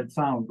somebody had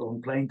found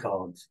on playing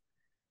cards,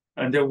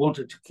 and they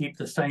wanted to keep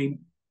the same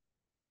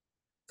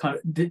kind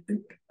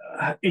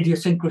of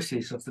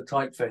idiosyncrasies of the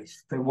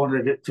typeface. They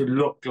wanted it to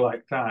look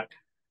like that.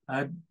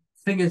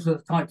 Thing is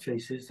with the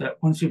typeface is that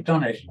once you've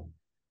done it,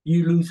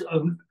 you lose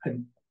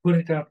and put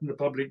it out in the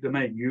public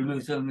domain, you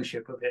lose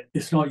ownership of it.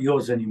 It's not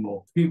yours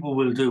anymore. People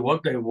will do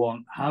what they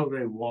want, how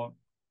they want,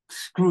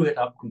 screw it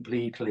up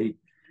completely.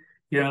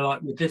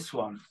 Like with this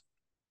one,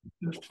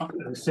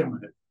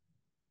 similar.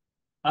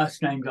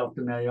 That's named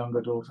after their younger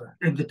daughter.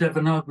 In the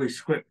Devanagari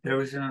script, there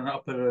isn't an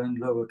upper and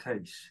lower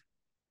case.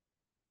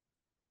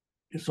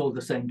 It's all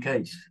the same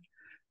case.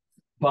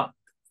 But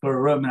for a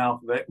Roman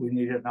alphabet, we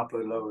need an upper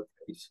and lower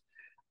case.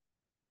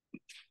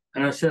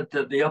 And I said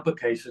that the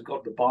uppercase has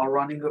got the bar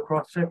running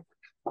across it.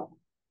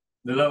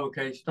 The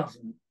lowercase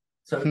doesn't.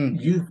 So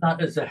use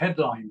that as a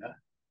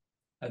headliner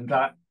and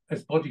that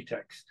as body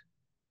text.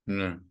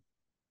 Yeah.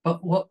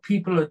 But what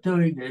people are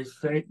doing is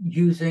they're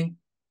using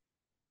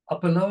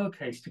upper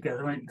lowercase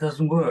together and it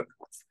doesn't work.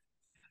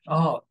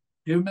 Oh,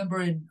 do you remember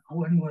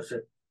when was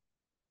it?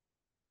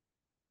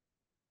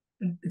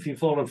 If you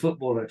follow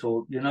football at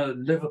all, you know,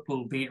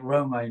 Liverpool beat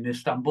Roma in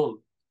Istanbul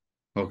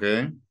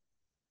Okay.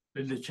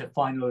 in the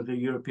final of the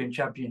European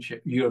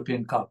Championship,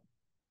 European Cup.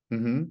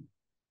 Mm-hmm.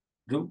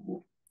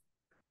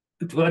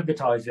 To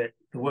advertise it,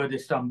 the word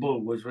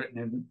Istanbul was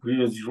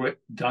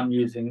done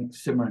using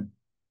Simran.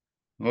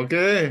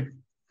 Okay.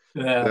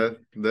 Yeah.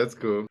 That's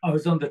cool. I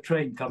was on the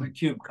train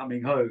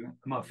coming home.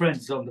 My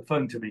friend's on the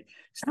phone to me.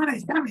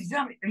 Sammy,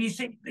 have you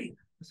seen me?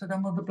 I said,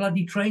 I'm on the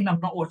bloody train. I'm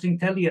not watching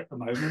telly at the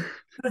moment.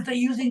 But they're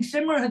using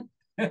Simran.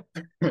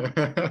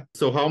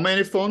 So how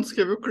many fonts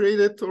have you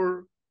created,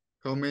 or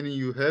how many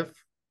you have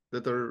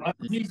that are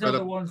These are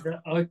the ones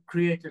that I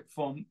created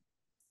from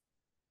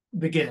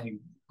beginning.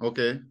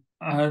 Okay.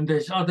 And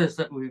there's others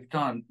that we've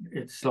done.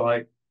 It's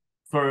like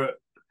for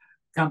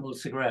Camel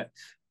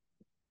cigarettes.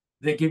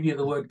 They give you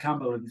the word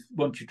camel and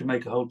want you to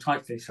make a whole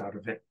typeface out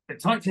of it. The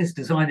typeface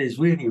design is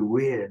really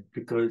weird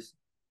because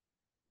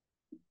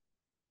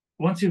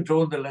once you've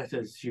drawn the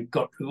letters, you've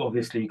got to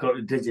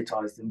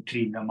digitize them,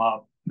 clean them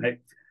up,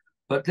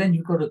 but then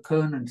you've got to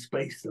kern and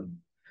space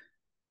them,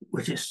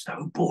 which is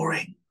so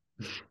boring.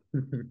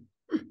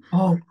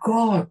 Oh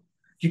God.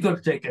 You've got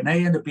to take an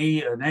A and a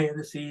B, an A and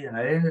a C, an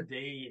A and a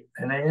D,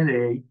 an A and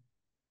a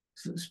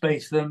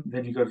space them.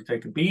 Then you've got to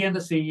take a B and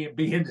a C, a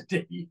B and a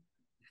D.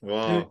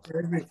 Wow. Do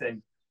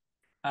everything.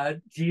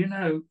 Do you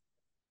know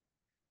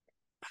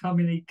how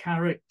many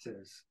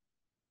characters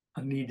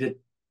are needed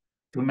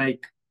to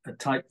make a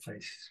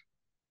typeface?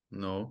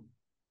 No.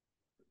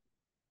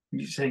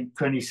 You say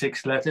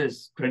 26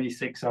 letters,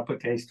 26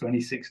 uppercase,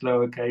 26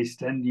 lowercase,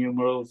 10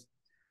 numerals,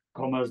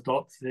 commas,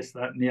 dots, this,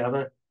 that, and the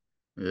other.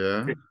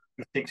 Yeah. 50,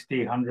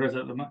 60, 100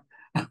 at the moment.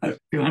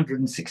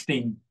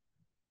 216.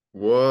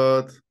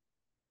 What?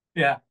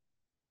 Yeah.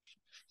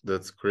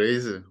 That's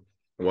crazy.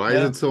 Why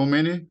is it so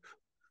many?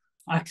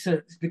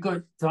 Accents,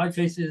 because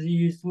typefaces are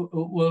used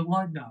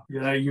worldwide now. You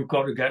know, you've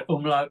got to get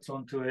umlauts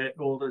onto it,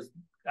 all those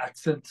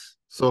accents.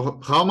 So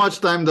how much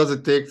time does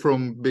it take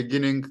from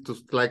beginning to,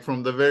 like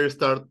from the very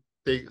start,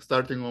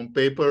 starting on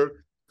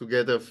paper to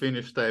get a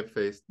finished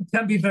typeface? It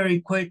can be very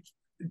quick.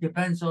 It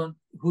depends on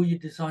who you're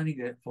designing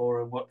it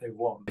for and what they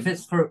want. If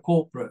it's for a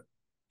corporate,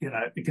 you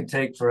know, it can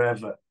take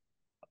forever.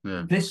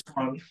 Yeah. This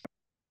one,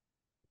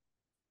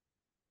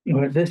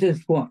 this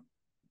is what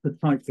the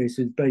typeface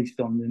is based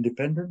on,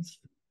 independence.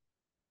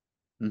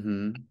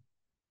 Mm-hmm.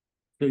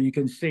 So you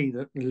can see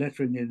that the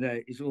lettering in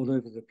there is all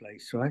over the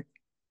place, right?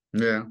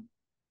 Yeah.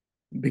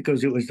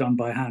 Because it was done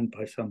by hand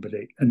by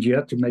somebody, and you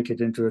had to make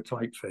it into a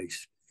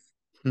typeface.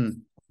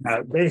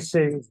 Now, this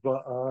is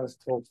what I was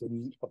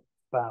talking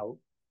about.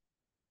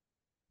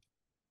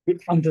 You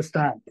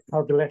understand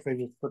how the lettering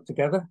is put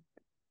together,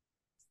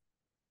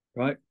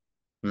 right?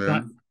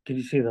 Yeah. Can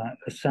you see that?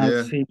 A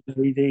South Sea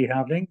 3D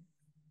having,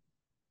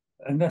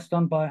 and that's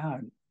done by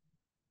hand.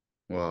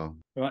 Wow.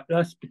 Right,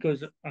 that's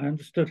because I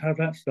understood how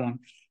that's done.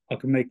 I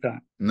can make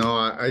that. No,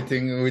 I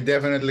think we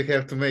definitely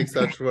have to make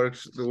such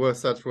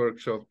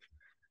workshop.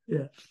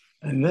 Yeah,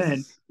 and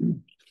then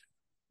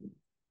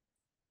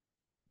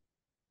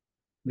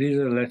these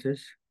are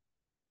letters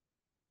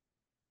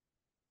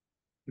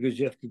because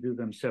you have to do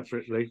them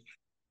separately.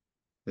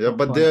 Yeah,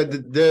 but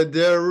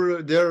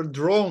they're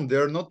drawn.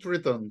 They're not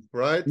written,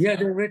 right? Yeah,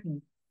 they're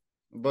written.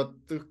 But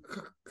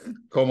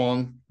come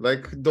on,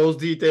 like those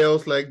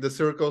details, like the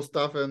circle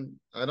stuff, and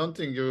I don't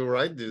think you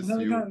write this.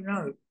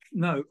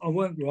 No, I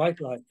won't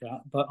write like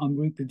that, but I'm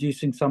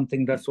reproducing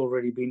something that's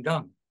already been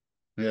done.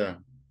 Yeah.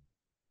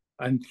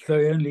 And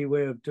the only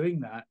way of doing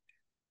that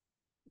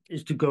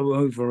is to go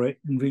over it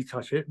and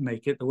retouch it and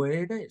make it the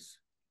way it is.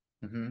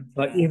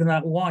 Like even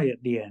that Y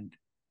at the end.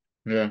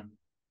 Yeah.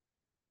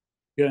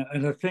 Yeah,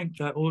 and I think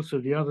that also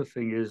the other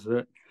thing is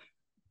that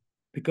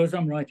because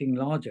I'm writing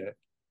larger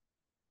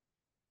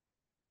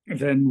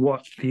than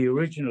what the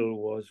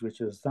original was, which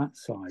was that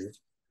size.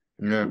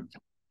 Yeah.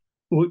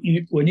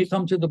 When you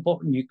come to the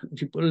bottom, you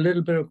put a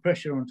little bit of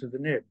pressure onto the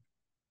nib.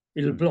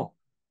 It'll block.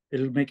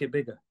 It'll make it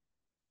bigger.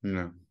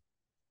 Yeah.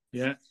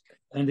 Yeah,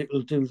 and it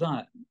will do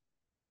that.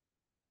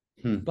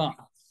 But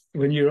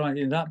when you're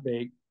writing that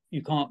big,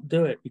 you can't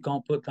do it. You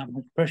can't put that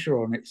much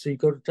pressure on it, so you've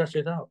got to touch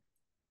it out.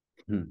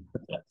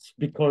 That's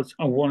because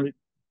client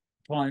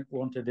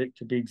wanted it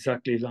to be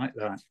exactly like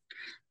that.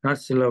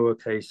 That's the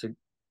lowercase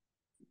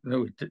that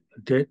we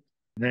did.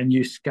 Then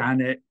you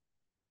scan it,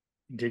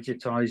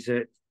 digitize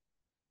it,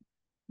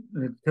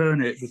 and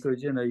turn it,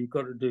 because you know you've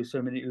got to do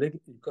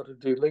you've got to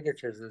do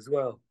ligatures as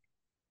well.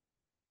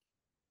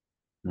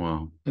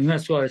 Wow. And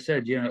that's why I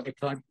said, you know, a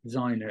type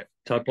designer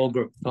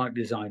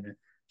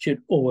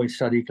should always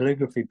study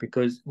calligraphy,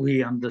 because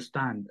we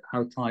understand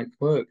how type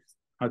works,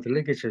 how the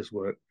ligatures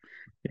work.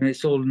 You know,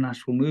 it's all a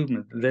natural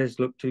movement. The letters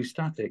look too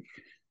static.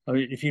 I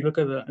mean, if you look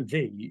at a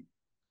V,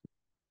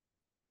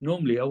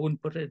 normally I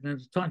wouldn't put it in a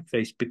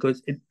typeface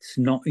because it's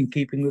not in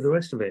keeping with the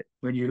rest of it.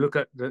 When you look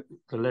at the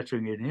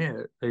lettering in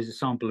here, there's a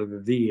sample of a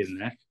V in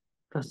there.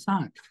 That's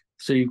that.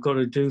 So you've got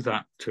to do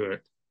that to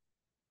it.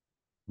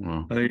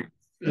 Wow.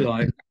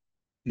 like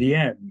the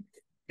M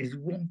is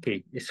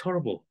wonky. It's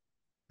horrible.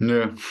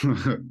 Yeah.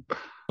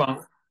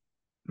 But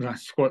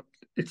that's what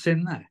it's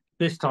in there.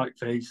 This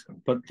typeface,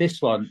 but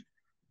this one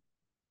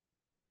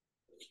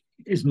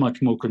is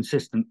much more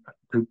consistent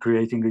to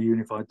creating a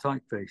unified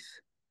typeface.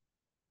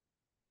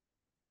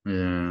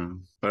 Yeah.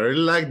 I really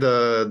like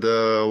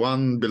the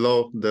one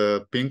below,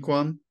 the pink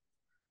one.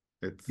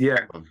 It's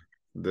Yeah.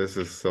 This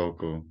is so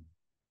cool.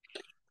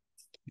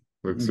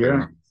 Looks very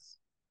Yeah. nice.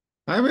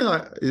 I mean,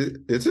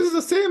 it is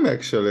the same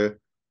actually,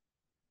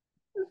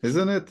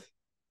 isn't it?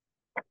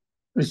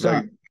 It's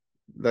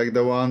Like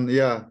the one,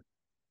 yeah.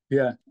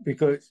 Yeah,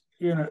 because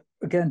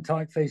again,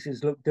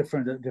 typefaces look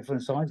different at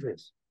different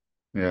sizes.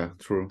 Yeah,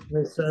 true.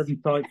 There's certain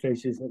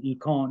typefaces that you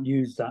can't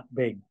use that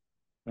big,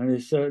 and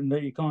there's certain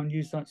that you can't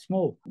use that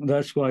small.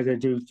 That's why they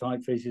do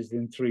typefaces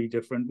in 3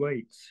 different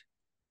weights.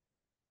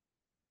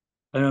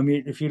 And I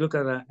mean, if you look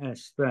at that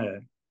S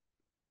there,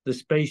 the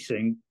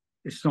spacing,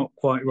 it's not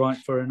quite right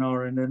for an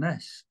R and an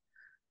S.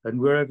 And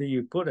wherever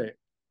you put it,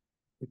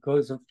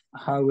 because of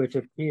how it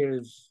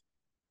appears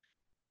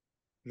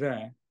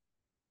there,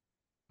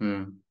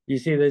 Yeah. you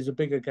see there's a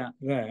bigger gap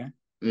there.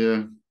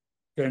 Yeah.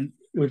 Then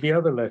with the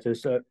other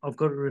letters, I've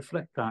got to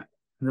reflect that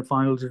in the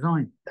final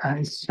design. And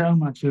it's so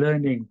much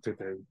learning to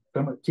do,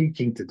 so much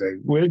teaching to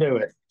do. We'll do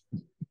it.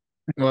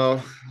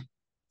 Well,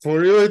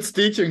 for you it's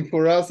teaching,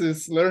 for us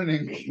it's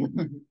learning.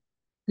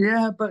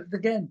 Yeah, but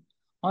again,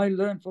 I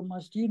learn from my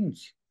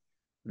students.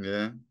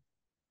 Yeah.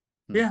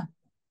 Yeah.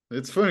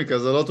 It's funny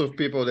because a lot of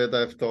people that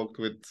I've talked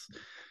with,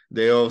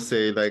 they all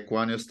say like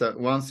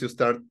once you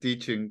start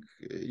teaching,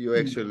 you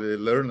actually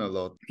learn a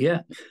lot.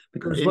 Yeah,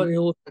 because what it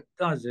all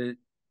does is,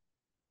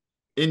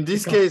 in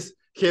this case,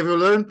 have you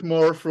learned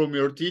more from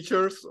your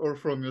teachers or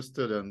from your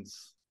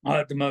students?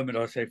 at the moment,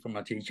 I say from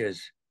my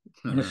teachers,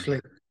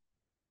 honestly,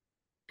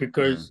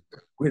 because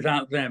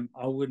without them,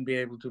 I wouldn't be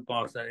able to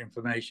pass that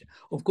information.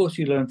 Of course,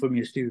 you learn from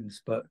your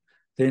students, but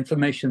the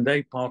information they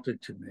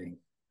imparted to me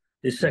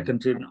is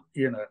second to,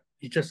 you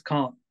just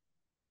can't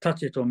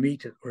touch it or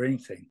meet it or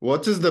anything.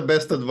 What is the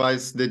best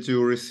advice that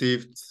you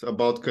received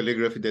about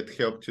calligraphy that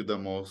helped you the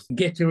most?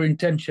 Get your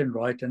intention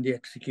right and the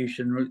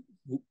execution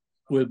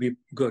will be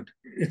good.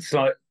 It's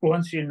like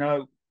once you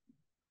know,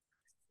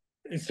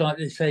 it's like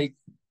they say,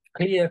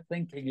 clear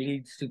thinking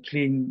leads to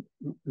clean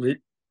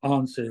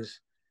answers.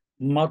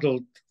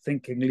 Muddled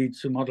thinking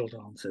leads to muddled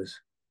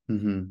answers.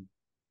 Mm-hmm.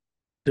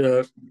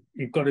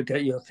 You've got to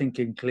get your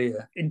thinking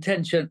clear.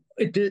 Intention,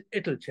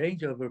 it'll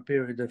change over a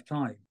period of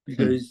time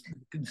because you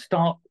can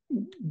start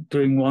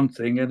doing one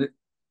thing and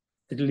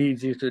it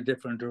leads you to a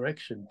different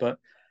direction. But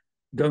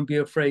don't be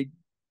afraid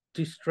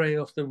to stray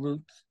off the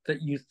route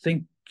that you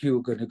think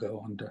you're going to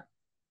go under,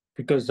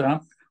 because the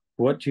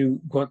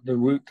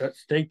route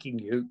that's taking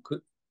you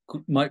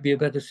might be a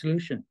better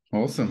solution.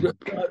 Awesome.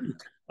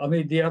 I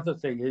mean, the other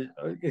thing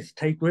is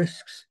take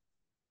risks.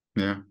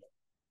 Yeah.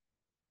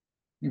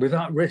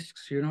 Without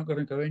risks, you're not going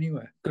to go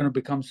anywhere. You're going to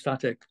become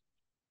static.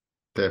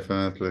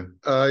 Definitely.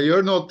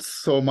 You're not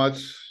so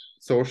much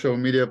social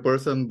media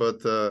person,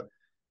 but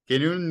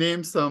can you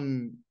name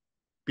some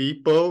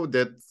people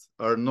that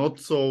are not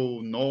so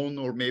known,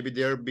 or maybe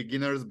they're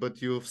beginners, but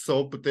you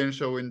saw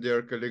potential in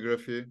their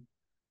calligraphy?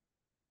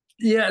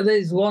 Yeah,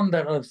 there's one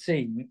that I've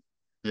seen.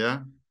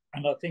 Yeah?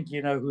 And I think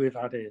you know who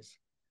that is.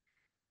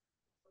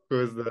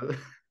 Who is that?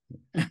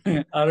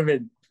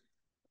 Arvind.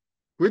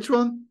 Which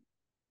one?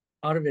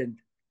 Arvind.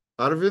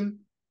 Arvind?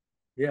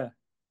 Yeah.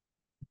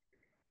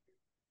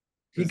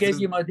 He gave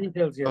you my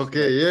details yesterday.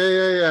 Okay,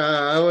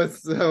 yeah.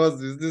 Is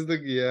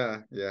this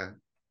yeah.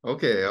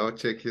 Okay, I'll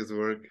check his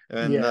work.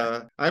 And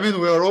I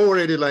mean, we are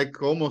already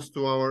like almost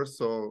 2 hours,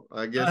 so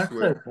I guess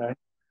That's okay.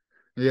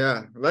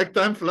 Yeah, like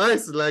time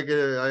flies. Like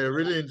I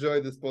really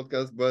enjoyed this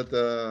podcast, but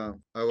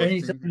I was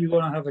anytime you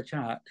want to have a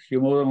chat,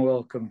 you're more than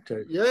welcome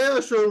to.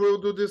 Yeah, sure,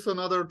 we'll do this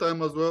another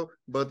time as well.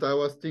 But I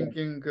was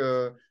thinking,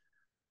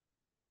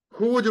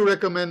 who would you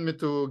recommend me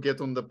to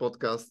get on the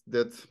podcast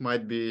that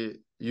might be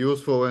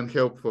useful and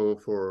helpful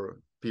for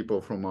people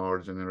from our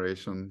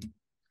generation?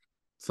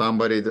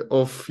 Somebody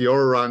of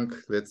your rank,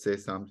 let's say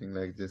something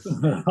like this.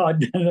 I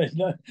don't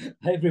know.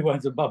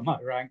 Everyone's above my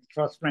rank,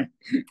 trust me.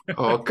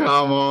 Oh,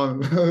 come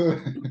on.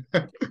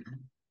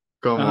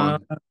 Come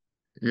on.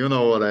 You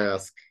know what I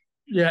ask.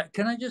 Yeah,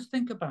 can I just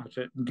think about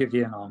it and give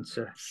you an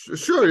answer?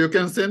 Sure, you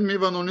can send me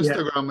one on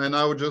Instagram and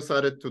I will just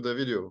add it to the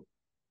video.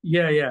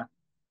 Yeah.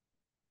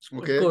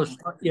 Okay. Of course,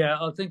 yeah,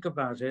 I'll think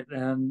about it,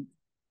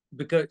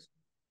 because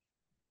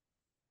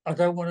I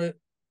don't want to,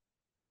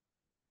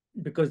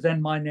 because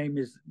then my name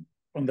is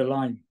on the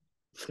line.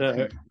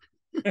 So.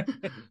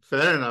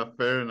 Fair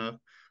enough.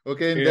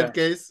 Okay, in that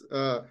case,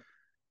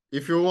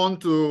 if you want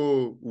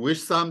to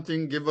wish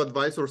something, give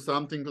advice or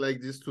something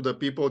like this to the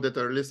people that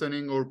are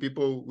listening or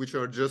people which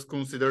are just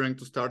considering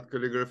to start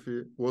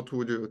calligraphy, what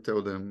would you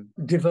tell them?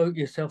 Devote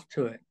yourself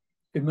to it.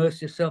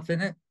 Immerse yourself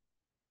in it.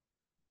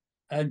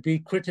 And be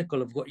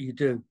critical of what you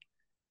do.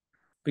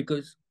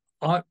 Because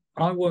I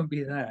won't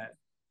be there,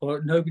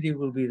 or nobody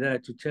will be there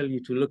to tell you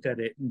to look at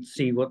it and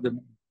see what the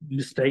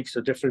mistakes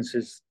or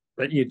differences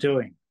that you're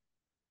doing.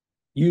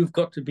 You've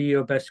got to be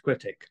your best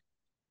critic.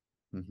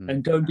 Mhm.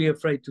 And don't be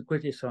afraid to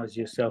criticize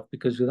yourself,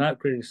 because without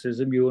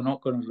criticism, you are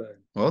not going to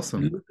learn.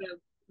 Awesome.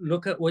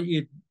 Look at what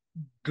you're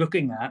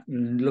looking at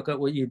and look at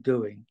what you're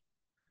doing.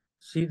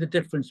 See the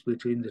difference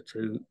between the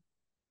two,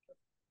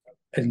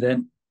 and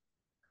then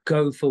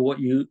go for what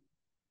you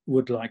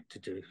would like to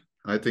do.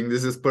 I think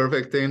this is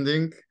perfect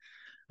ending.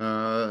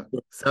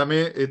 Sami,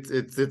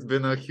 it's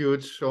been a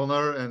huge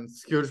honor and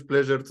huge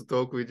pleasure to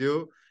talk with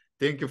you.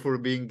 Thank you for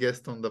being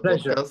guest on the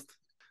Pleasure. podcast.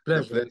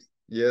 Pleasure.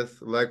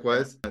 Yes,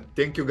 likewise.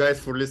 Thank you guys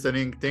for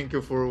listening. Thank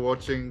you for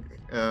watching.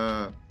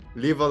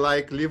 Leave a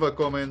like, leave a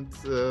comment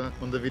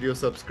on the video,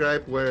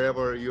 subscribe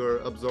wherever you're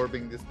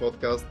absorbing this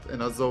podcast.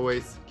 And as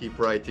always, keep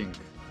writing.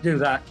 Do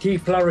that.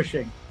 Keep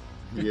flourishing.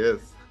 Yes,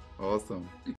 awesome.